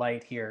into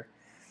light here.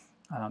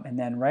 And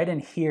then right in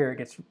here it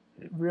gets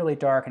really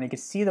dark, and you can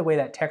see the way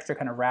that texture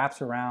kind of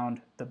wraps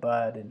around the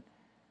bud.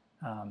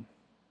 And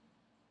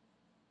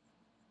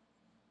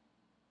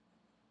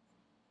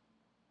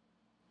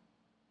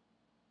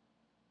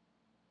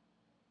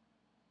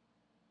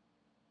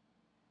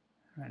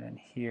right in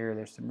here,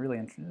 there's some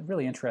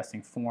really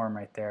interesting form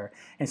right there.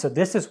 And so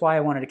this is why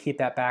I wanted to keep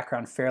that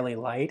background fairly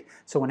light.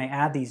 So when I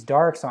add these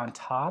darks on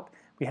top,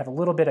 we have a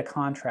little bit of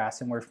contrast,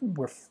 and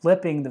we're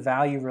flipping the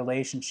value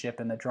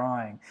relationship in the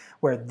drawing.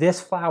 Where this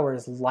flower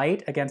is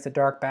light against a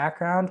dark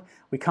background,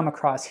 we come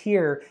across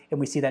here and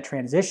we see that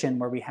transition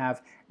where we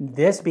have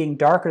this being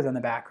darker than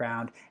the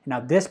background, and now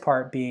this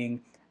part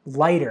being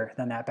lighter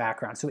than that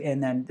background. So,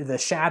 and then the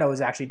shadow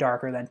is actually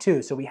darker than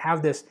too. So we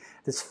have this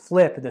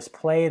flip, this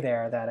play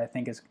there that I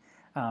think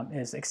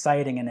is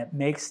exciting, and it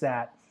makes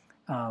that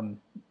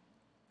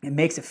it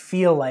makes it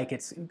feel like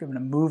it's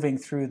moving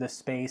through the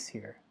space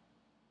here.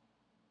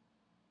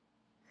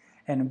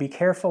 And be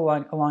careful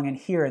along in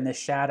here in this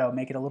shadow.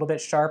 Make it a little bit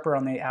sharper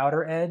on the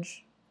outer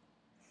edge,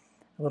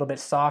 a little bit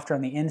softer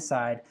on the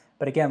inside.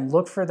 But again,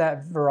 look for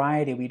that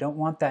variety. We don't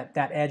want that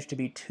edge to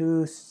be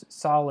too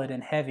solid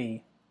and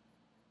heavy.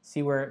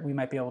 See where we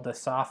might be able to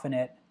soften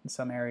it in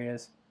some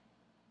areas.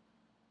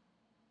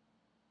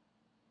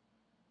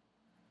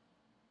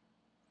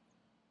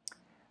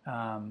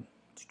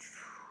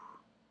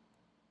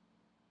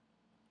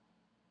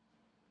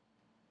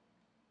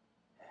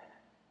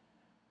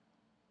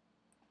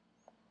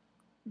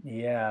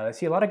 Yeah, I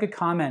see a lot of good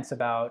comments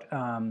about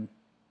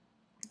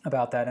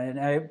that, and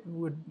I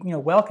would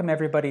welcome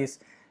everybody's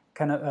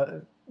kind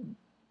of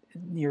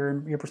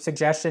your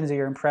suggestions or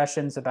your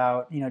impressions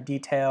about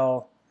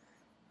detail,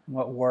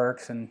 what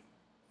works. And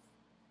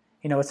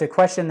it's a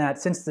question that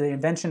since the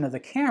invention of the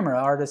camera,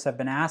 artists have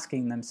been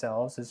asking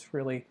themselves is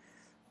really,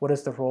 what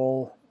is the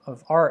role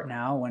of art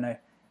now when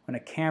a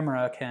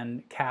camera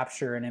can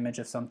capture an image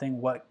of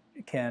something? What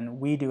can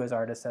we do as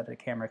artists that a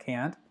camera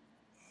can't?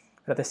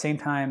 But at the same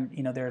time,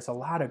 there's a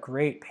lot of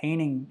great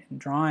painting and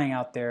drawing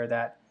out there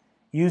that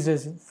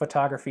uses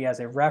photography as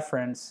a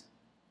reference.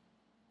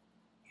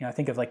 I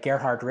think of like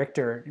Gerhard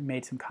Richter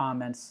made some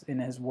comments in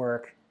his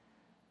work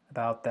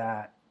about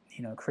that.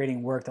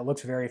 Creating work that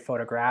looks very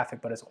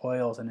photographic, but it's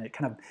oils, and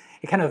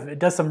it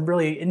does some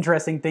really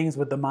interesting things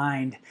with the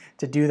mind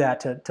to do that,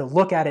 to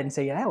look at it and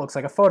say, yeah, it looks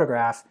like a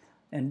photograph,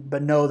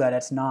 but know that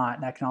it's not.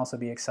 And that can also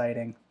be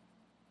exciting.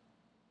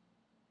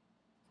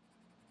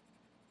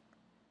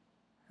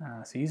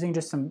 So using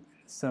just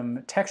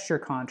some texture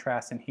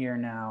contrast in here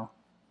now.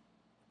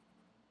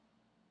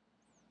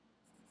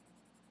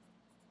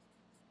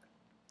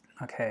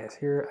 Okay, so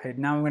here,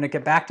 now I'm going to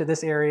get back to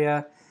this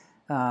area.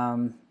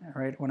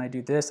 Right when I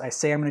do this, I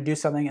say I'm going to do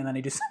something, and then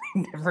I do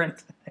something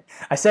different.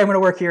 I say I'm going to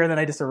work here, and then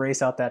I just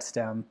erase out that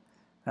stem.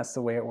 That's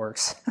the way it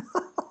works.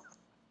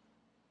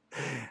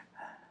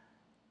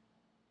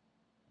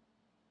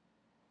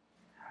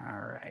 All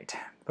right,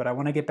 but I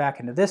want to get back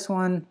into this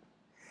one.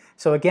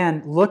 So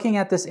again, looking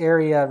at this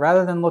area,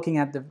 rather than looking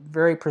at the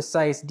very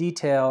precise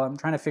detail, I'm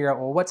trying to figure out,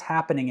 well, what's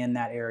happening in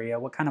that area?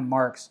 What kind of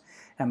marks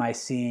am I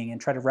seeing? And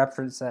try to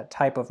reference that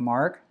type of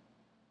mark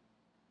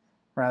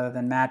rather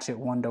than match it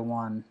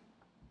one-to-one.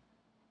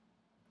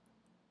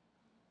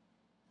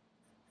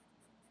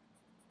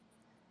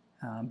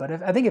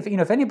 But I think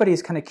if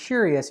anybody's kind of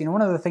curious,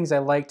 one of the things I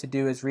like to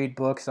do is read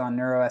books on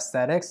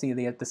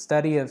neuroaesthetics, the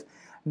study of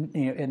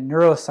in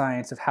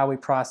neuroscience of how we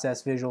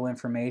process visual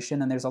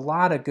information, and there's a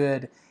lot of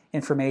good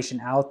information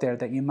out there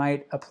that you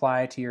might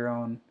apply to your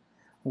own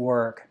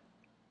work.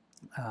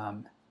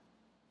 All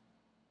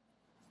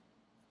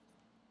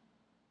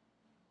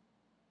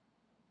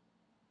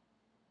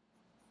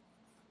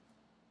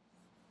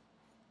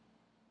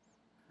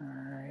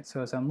right,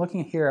 so as I'm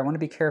looking here, I want to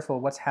be careful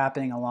what's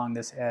happening along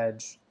this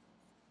edge.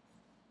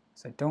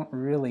 So I don't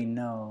really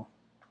know.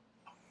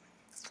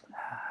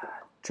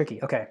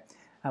 Tricky. Okay.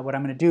 What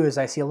I'm going to do is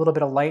I see a little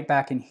bit of light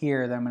back in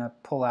here that I'm going to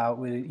pull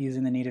out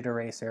using the kneaded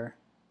eraser.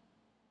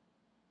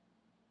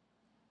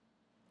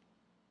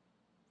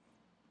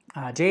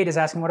 Jade is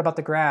asking, what about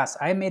the grass?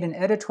 I made an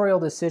editorial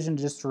decision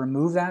just to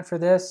remove that for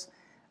this,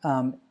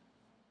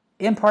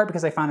 in part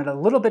because I found it a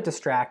little bit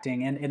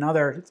distracting, and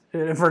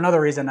for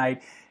another reason,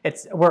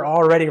 we're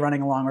already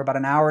running along. We're about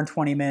an hour and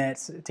 20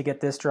 minutes to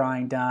get this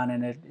drawing done,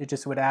 and it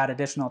just would add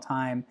additional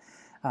time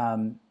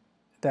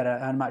that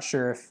I'm not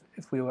sure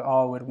if we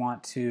all would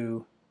want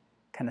to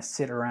kind of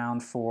sit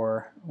around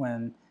for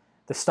when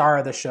the star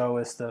of the show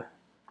is the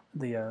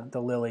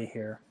lily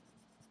here.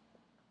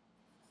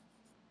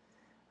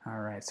 All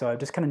right, so I've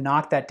just kind of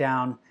knocked that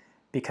down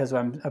because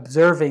I'm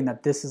observing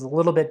that this is a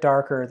little bit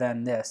darker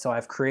than this. So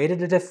I've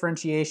created a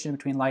differentiation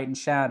between light and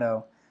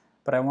shadow,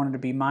 but I wanted to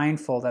be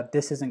mindful that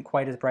this isn't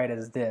quite as bright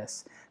as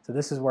this. So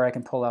this is where I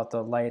can pull out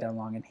the light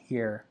along in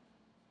here.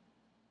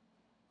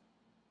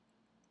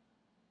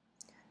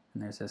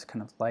 And there's this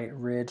kind of light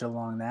ridge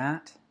along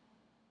that.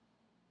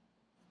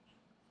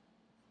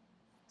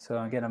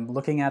 So again, I'm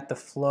looking at the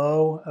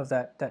flow of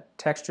that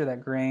texture,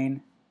 that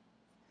grain,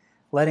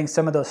 letting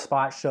some of those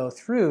spots show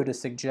through to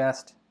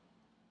suggest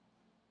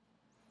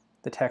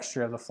the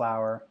texture of the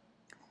flower.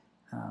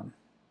 All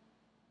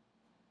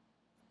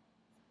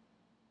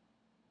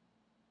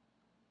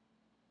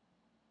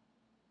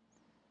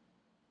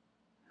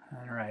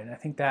right, I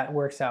think that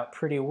works out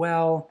pretty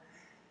well.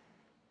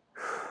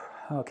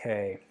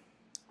 Okay,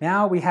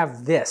 now we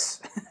have this.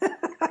 I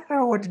don't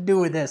know what to do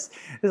with this.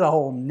 There's a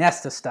whole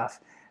nest of stuff.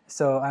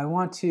 So I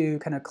want to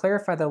kind of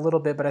clarify that a little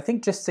bit, but I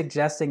think just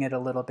suggesting it a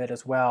little bit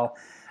as well.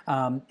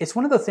 It's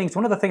one of the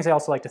things I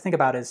also like to think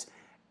about is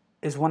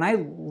when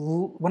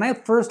I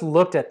first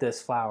looked at this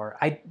flower,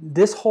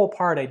 this whole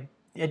part, it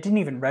didn't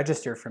even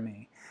register for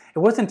me. It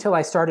wasn't until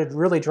I started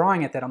really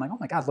drawing it that I'm like, oh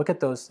my God, look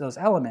at those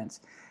elements.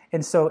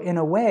 And so in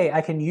a way,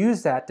 I can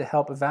use that to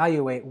help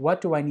evaluate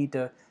what do I need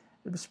to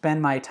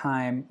spend my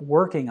time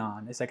working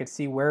on. Is I could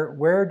see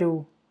where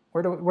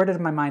does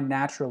my mind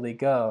naturally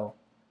go,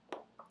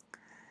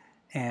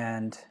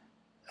 and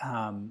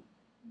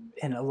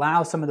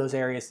allow some of those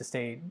areas to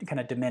stay kind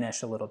of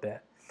diminish a little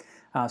bit.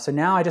 So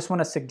now I just want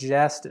to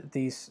suggest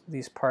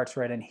these parts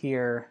right in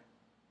here.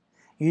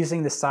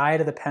 Using the side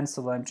of the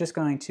pencil, I'm just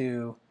going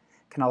to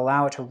kind of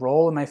allow it to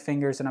roll in my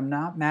fingers, and I'm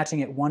not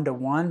matching it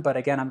one-to-one, but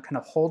again, I'm kind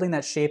of holding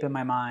that shape in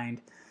my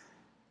mind.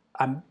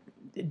 I'm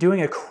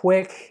doing a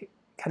quick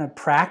kind of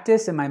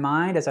practice in my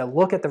mind as I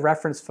look at the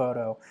reference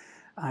photo.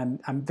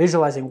 I'm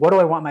visualizing what do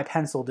I want my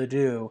pencil to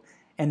do,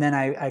 and then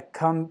I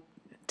come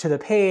to the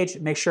page,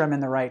 make sure I'm in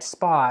the right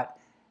spot,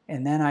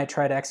 and then I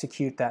try to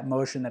execute that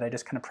motion that I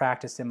just kind of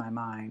practiced in my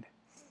mind.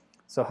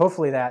 So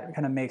hopefully that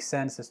kind of makes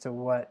sense as to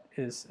what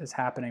is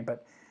happening,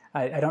 but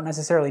I don't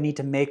necessarily need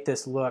to make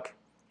this look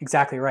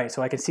exactly right.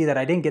 So I can see that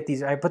I didn't get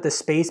these, I put the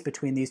space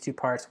between these two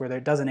parts where there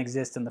doesn't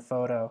exist in the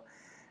photo.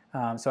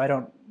 So I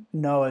don't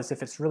know as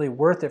if it's really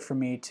worth it for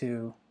me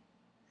to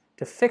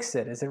fix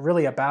it. Is it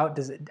really about,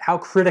 how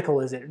critical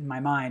is it in my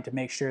mind to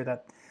make sure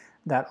that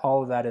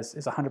all of that is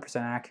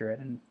 100% accurate?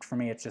 And for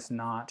me, it's just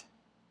not.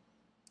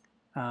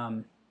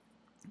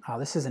 Oh,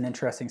 this is an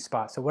interesting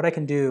spot. So what I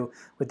can do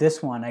with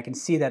this one, I can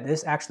see that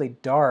this actually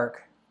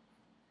dark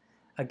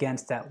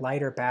against that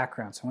lighter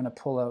background. So I'm going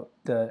to pull out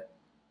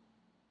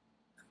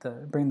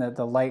bring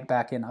the light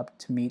back in up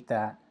to meet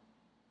that.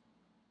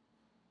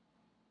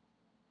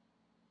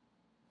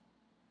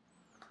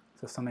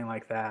 So something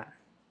like that.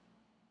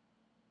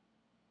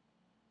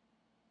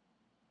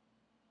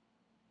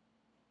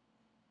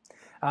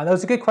 That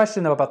was a good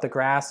question though about the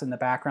grass in the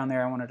background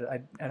there.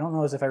 I don't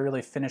know as if I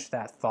really finished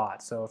that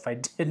thought. So if I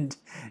didn't,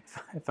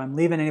 if I'm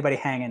leaving anybody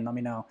hanging, let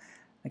me know.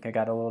 I think I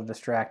got a little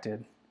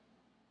distracted.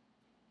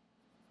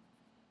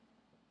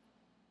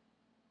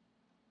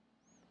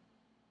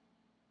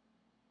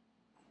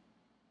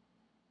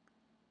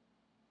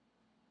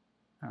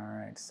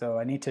 right, so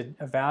I need to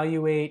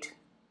evaluate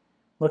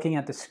looking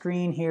at the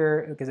screen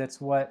here because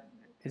it's what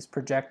is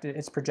projected.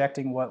 It's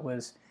projecting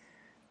what's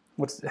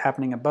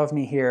happening above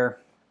me here.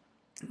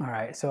 All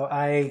right, so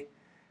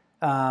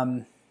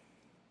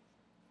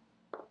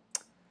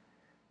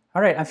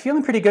all right, I'm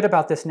feeling pretty good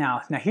about this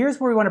now. Now here's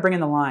where we want to bring in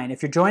the line.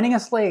 If you're joining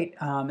us late,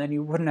 and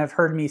you wouldn't have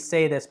heard me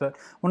say this, but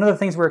one of the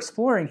things we're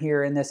exploring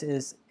here in this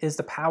is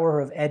the power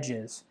of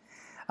edges.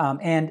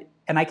 And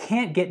I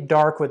can't get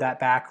dark with that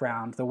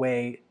background the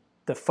way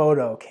the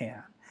photo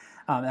can.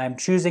 I'm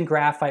choosing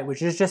graphite,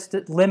 which is just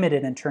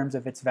limited in terms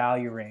of its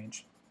value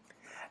range.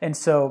 And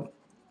so,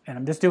 and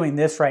I'm just doing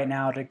this right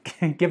now to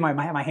give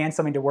my hand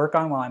something to work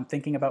on while I'm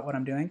thinking about what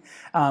I'm doing.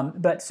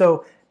 But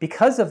so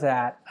because of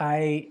that,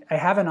 I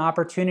have an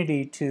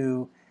opportunity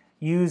to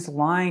use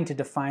line to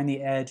define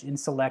the edge in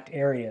select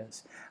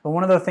areas. But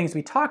one of the things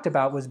we talked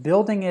about was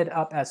building it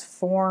up as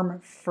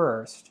form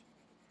first,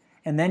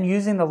 and then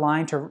using the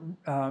line to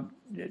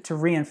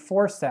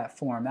reinforce that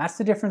form. That's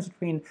the difference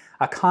between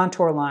a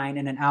contour line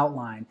and an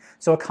outline.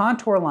 So a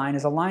contour line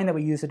is a line that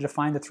we use to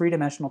define the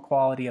three-dimensional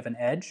quality of an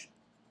edge.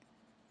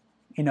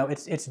 You know,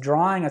 it's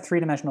drawing a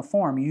three-dimensional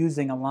form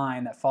using a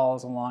line that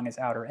follows along its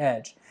outer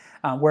edge,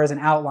 whereas an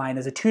outline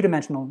is a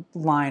two-dimensional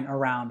line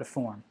around a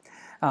form.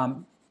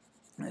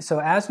 So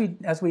as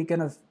we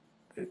kind of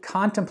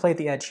contemplate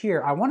the edge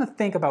here, I want to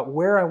think about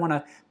where I want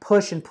to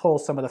push and pull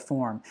some of the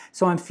form.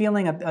 So I'm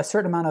feeling a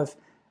certain amount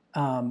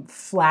of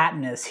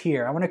flatness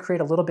here. I want to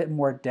create a little bit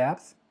more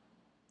depth.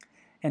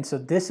 And so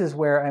this is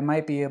where I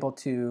might be able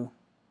to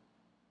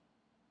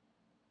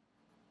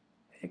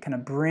kind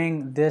of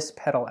bring this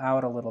petal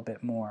out a little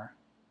bit more.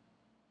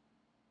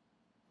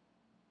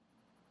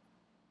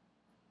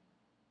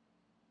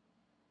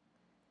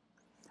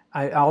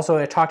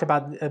 I talked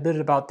about a bit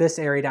about this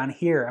area down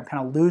here. I'm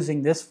kind of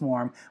losing this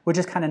form, which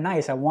is kind of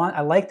nice. I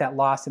like that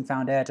lost and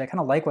found edge. I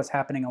kind of like what's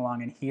happening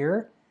along in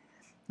here,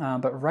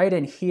 but right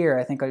in here,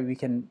 I think we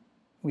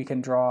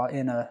can draw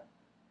in a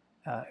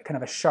kind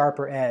of a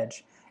sharper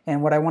edge.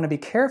 And what I want to be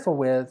careful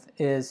with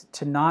is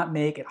to not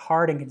make it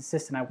hard and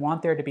consistent. I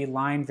want there to be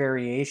line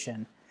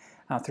variation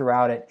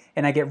throughout it.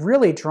 And I get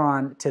really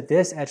drawn to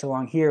this edge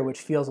along here, which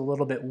feels a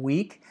little bit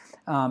weak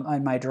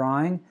on my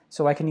drawing.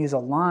 So I can use a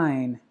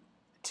line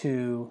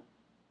to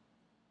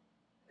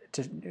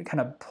kind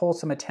of pull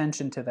some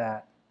attention to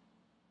that.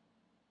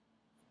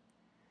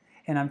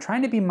 And I'm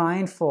trying to be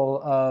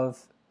mindful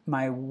of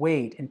my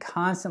weight and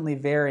constantly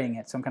varying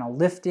it. So I'm kind of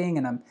lifting,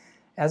 and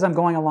as I'm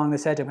going along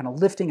this edge, I'm kind of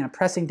lifting and I'm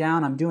pressing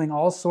down. I'm doing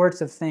all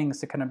sorts of things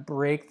to kind of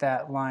break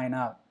that line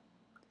up.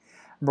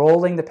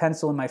 Rolling the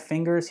pencil in my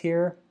fingers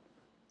here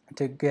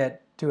to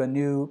get to a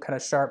new kind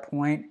of sharp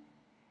point.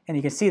 And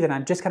you can see that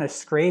I'm just kind of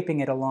scraping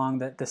it along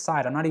the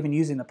side. I'm not even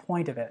using the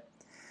point of it.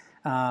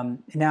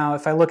 Now,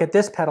 if I look at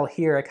this petal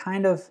here, I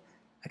kind of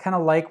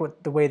like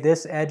the way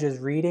this edge is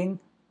reading.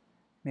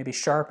 Maybe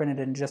sharpen it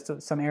in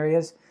just some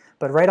areas.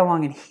 But right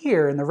along in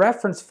here, in the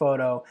reference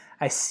photo,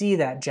 I see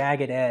that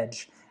jagged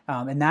edge.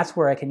 And that's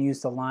where I can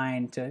use the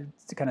line to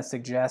kind of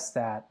suggest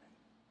that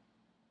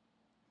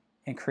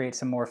and create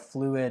some more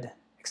fluid,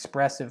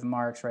 expressive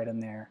marks right in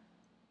there.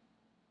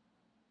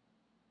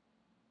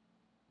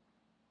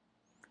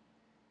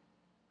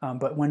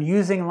 But when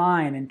using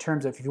line in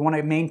terms of if you want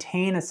to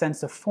maintain a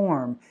sense of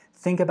form,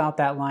 think about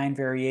that line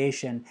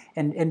variation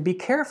and be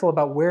careful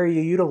about where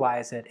you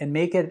utilize it and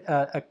make it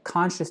a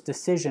conscious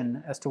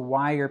decision as to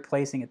why you're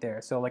placing it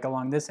there. So like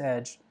along this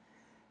edge,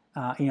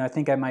 you know, I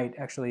think I might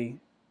actually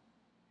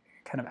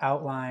kind of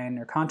outline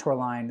or contour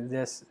line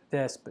this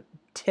but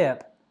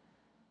tip,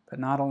 but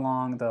not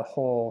along the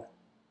whole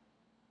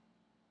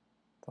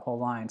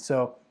line.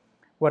 So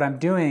what I'm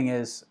doing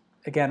is,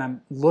 again,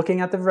 I'm looking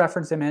at the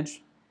reference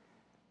image,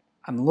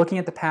 I'm looking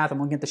at the path, I'm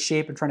looking at the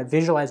shape, and trying to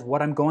visualize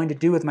what I'm going to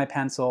do with my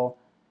pencil.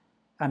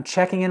 I'm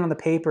checking in on the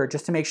paper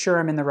just to make sure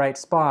I'm in the right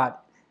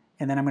spot,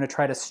 and then I'm going to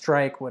try to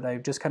strike what I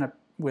just kind of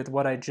with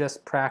what I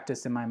just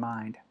practiced in my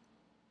mind.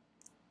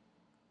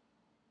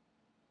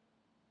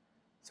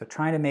 So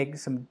trying to make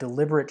some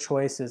deliberate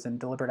choices and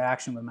deliberate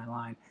action with my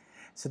line.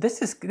 So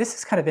this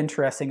is kind of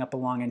interesting up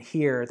along in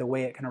here, the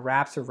way it kind of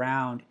wraps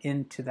around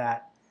into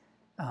that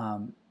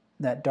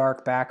that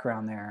dark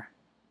background there.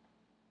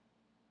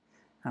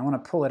 I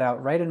want to pull it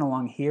out right in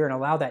along here and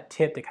allow that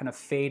tip to kind of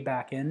fade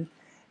back in.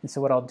 And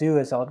so what I'll do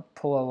is I'll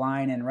pull a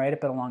line in right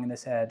up along in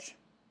this edge.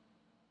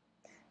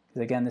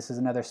 Because again, this is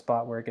another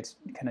spot where it gets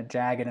kind of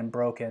jagged and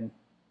broken.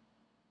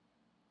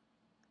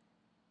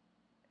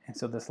 And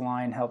so this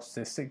line helps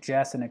to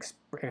suggest and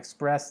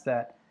express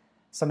that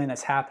something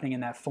that's happening in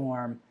that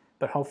form,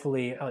 but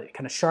hopefully it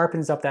kind of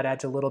sharpens up that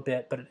edge a little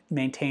bit, but it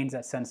maintains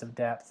that sense of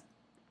depth.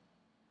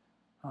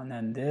 And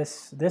then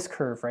this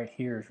curve right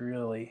here is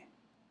really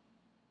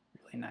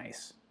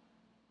nice.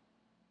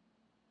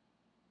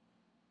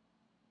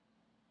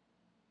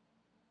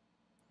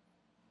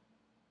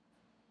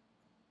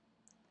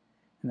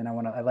 And then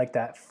I like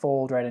that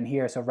fold right in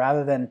here. So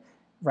rather than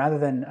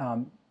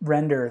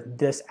render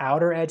this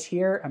outer edge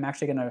here, I'm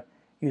actually going to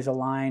use a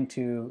line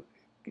to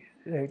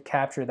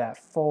capture that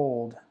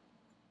fold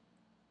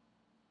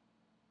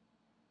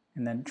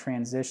and then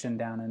transition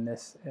down in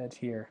this edge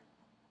here.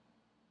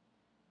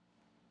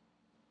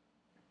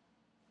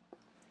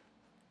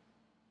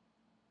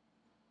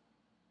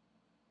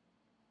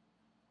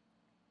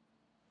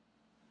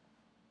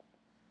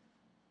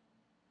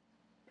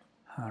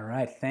 All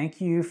right,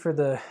 thank you for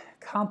the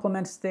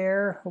compliments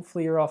there.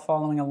 Hopefully you're all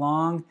following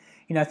along.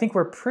 You know, I think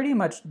we're pretty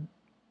much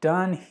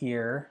done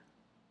here.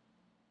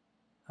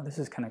 Oh, this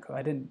is kind of cool.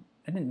 I didn't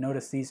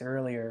notice these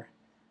earlier.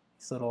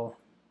 These little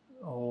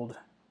old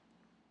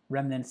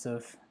remnants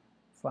of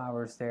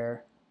flowers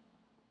there.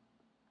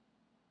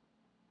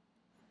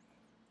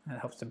 That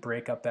helps to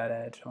break up that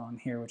edge along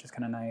here, which is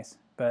kind of nice.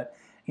 But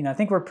you know, I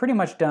think we're pretty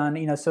much done.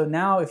 You know, so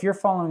now if you're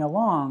following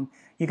along,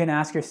 you can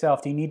ask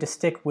yourself, do you need to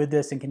stick with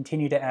this and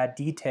continue to add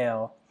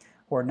detail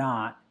or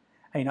not?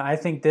 You know, I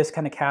think this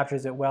kind of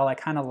captures it well. I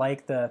kind of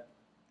like the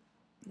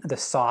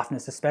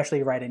softness,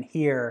 especially right in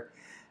here.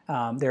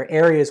 There are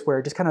areas where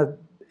it just kind of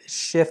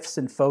shifts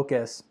in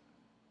focus,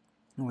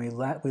 and we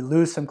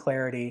lose some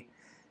clarity,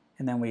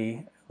 and then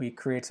we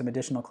create some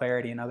additional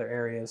clarity in other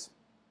areas.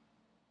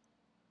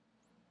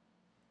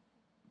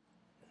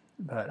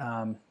 But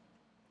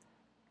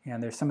yeah,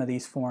 there's some of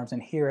these forms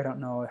in here. I don't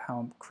know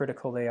how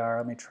critical they are.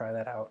 Let me try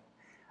that out.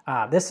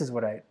 This is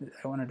what I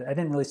wanted. I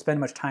didn't really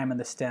spend much time on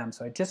the stem,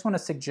 so I just want to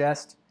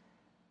suggest,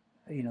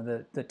 you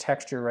know, the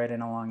texture right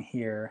in along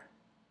here.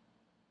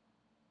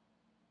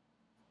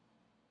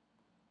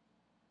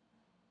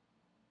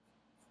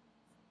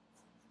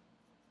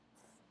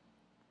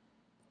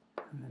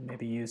 And then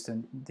maybe use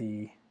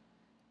the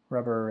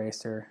rubber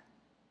eraser.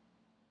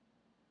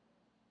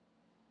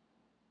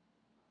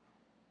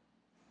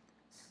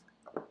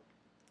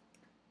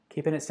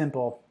 Keeping it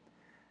simple,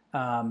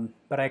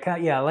 but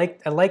I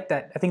like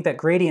that. I think that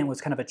gradient was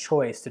kind of a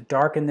choice to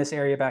darken this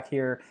area back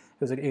here.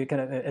 It was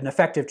kind of an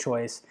effective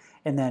choice,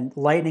 and then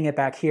lightening it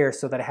back here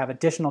so that I have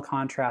additional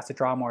contrast to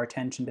draw more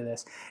attention to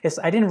this.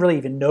 I didn't really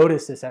even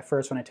notice this at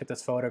first when I took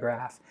this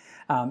photograph,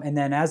 and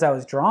then as I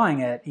was drawing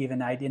it,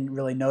 even I didn't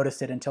really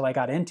notice it until I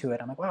got into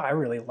it. I'm like, wow, I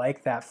really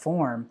like that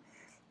form,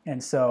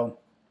 and so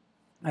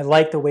I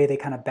like the way they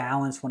kind of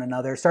balance one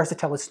another. It starts to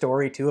tell a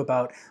story too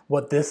about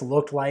what this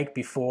looked like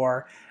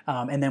before,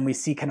 and then we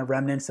see kind of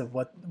remnants of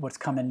what's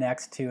coming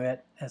next to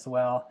it as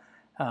well.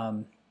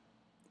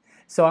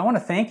 So I want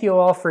to thank you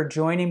all for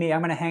joining me. I'm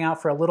going to hang out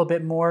for a little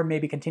bit more,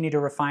 maybe continue to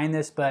refine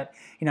this, but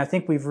you know, I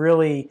think we've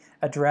really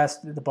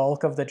addressed the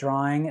bulk of the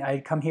drawing.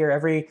 I come here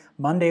every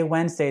Monday,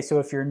 Wednesday, so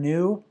if you're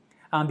new,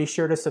 be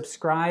sure to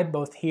subscribe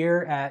both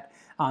here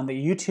on the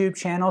YouTube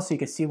channel so you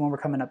can see when we're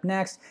coming up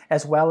next,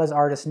 as well as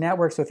Artist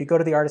Network. So if you go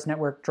to the Artist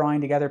Network Drawing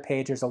Together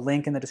page, there's a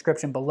link in the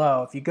description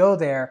below. If you go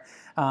there,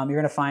 you're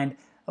going to find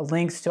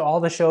links to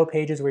all the show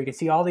pages where you can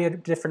see all the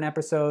different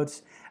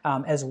episodes,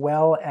 as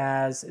well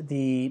as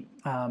the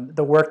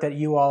work that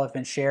you all have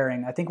been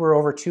sharing. I think we're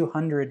over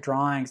 200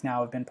 drawings now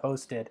have been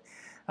posted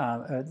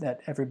that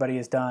everybody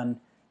has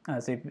done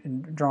as they've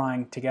been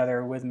drawing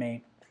together with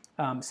me.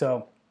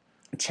 So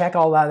check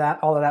all of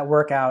that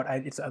work out.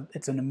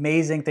 It's an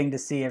amazing thing to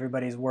see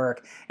everybody's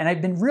work, and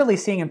I've been really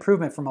seeing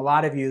improvement from a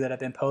lot of you that have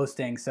been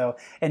posting. So,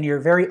 and you're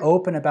very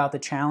open about the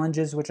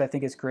challenges, which I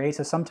think is great.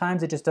 So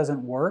sometimes it just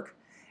doesn't work,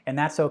 and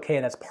that's okay.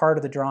 That's part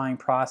of the drawing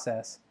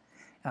process.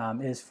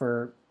 That's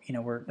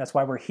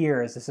why we're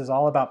here. This is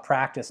all about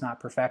practice, not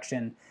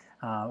perfection.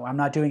 I'm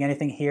not doing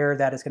anything here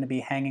that is going to be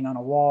hanging on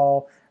a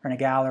wall or in a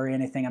gallery,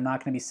 anything. I'm not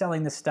going to be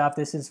selling this stuff.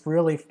 This is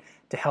really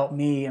to help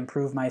me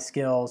improve my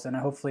skills, and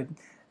hopefully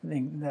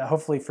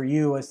for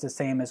you it's the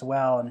same as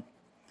well,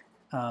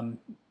 and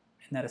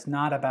that it's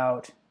not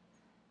about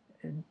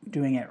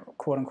doing it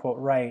quote unquote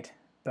right,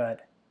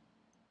 but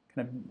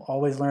kind of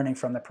always learning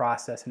from the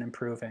process and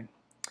improving.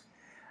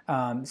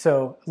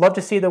 So love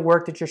to see the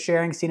work that you're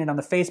sharing, seeing it on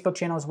the Facebook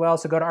channel as well.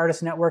 So go to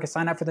Artist Network and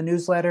sign up for the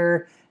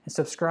newsletter and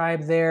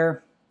subscribe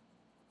there.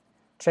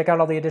 Check out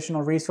all the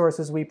additional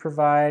resources we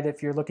provide.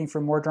 If you're looking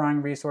for more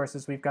drawing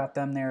resources, we've got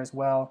them there as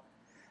well.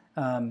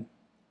 And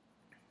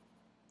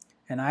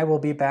I will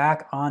be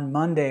back on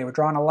Monday. We're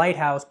drawing a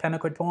lighthouse,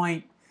 Pemaquid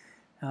Point,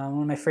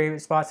 one of my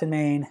favorite spots in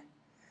Maine.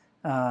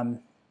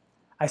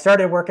 I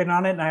started working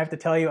on it, and I have to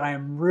tell you, I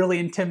am really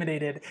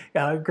intimidated.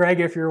 Greg,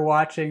 if you're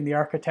watching, the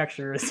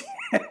architecture is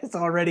it's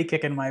already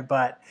kicking my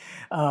butt.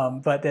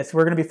 But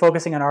we're going to be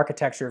focusing on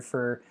architecture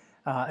for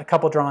a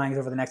couple drawings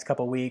over the next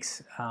couple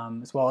weeks,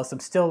 as well as some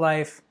still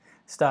life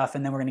stuff,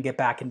 and then we're going to get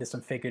back into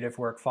some figurative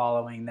work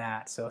following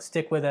that. So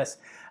stick with us.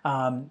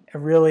 I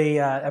really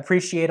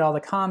appreciate all the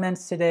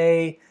comments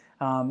today,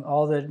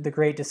 all the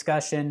great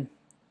discussion.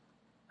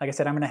 Like I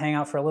said, I'm going to hang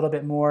out for a little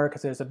bit more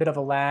because there's a bit of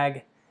a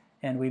lag,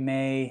 and you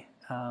may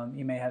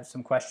have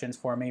some questions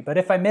for me. But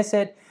if I miss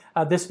it,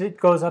 this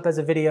goes up as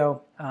a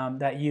video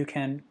that you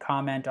can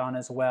comment on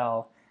as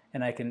well,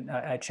 and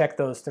I check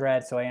those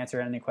threads, so I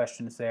answer any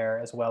questions there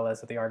as well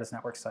as at the Artist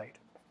Network site.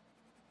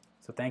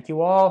 So thank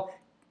you all.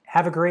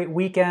 Have a great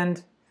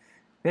weekend.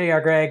 There you are,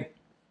 Greg.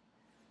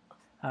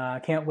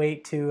 Can't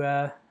wait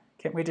to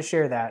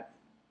share that.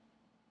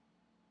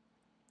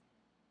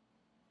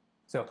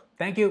 So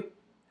thank you.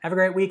 Have a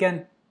great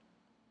weekend.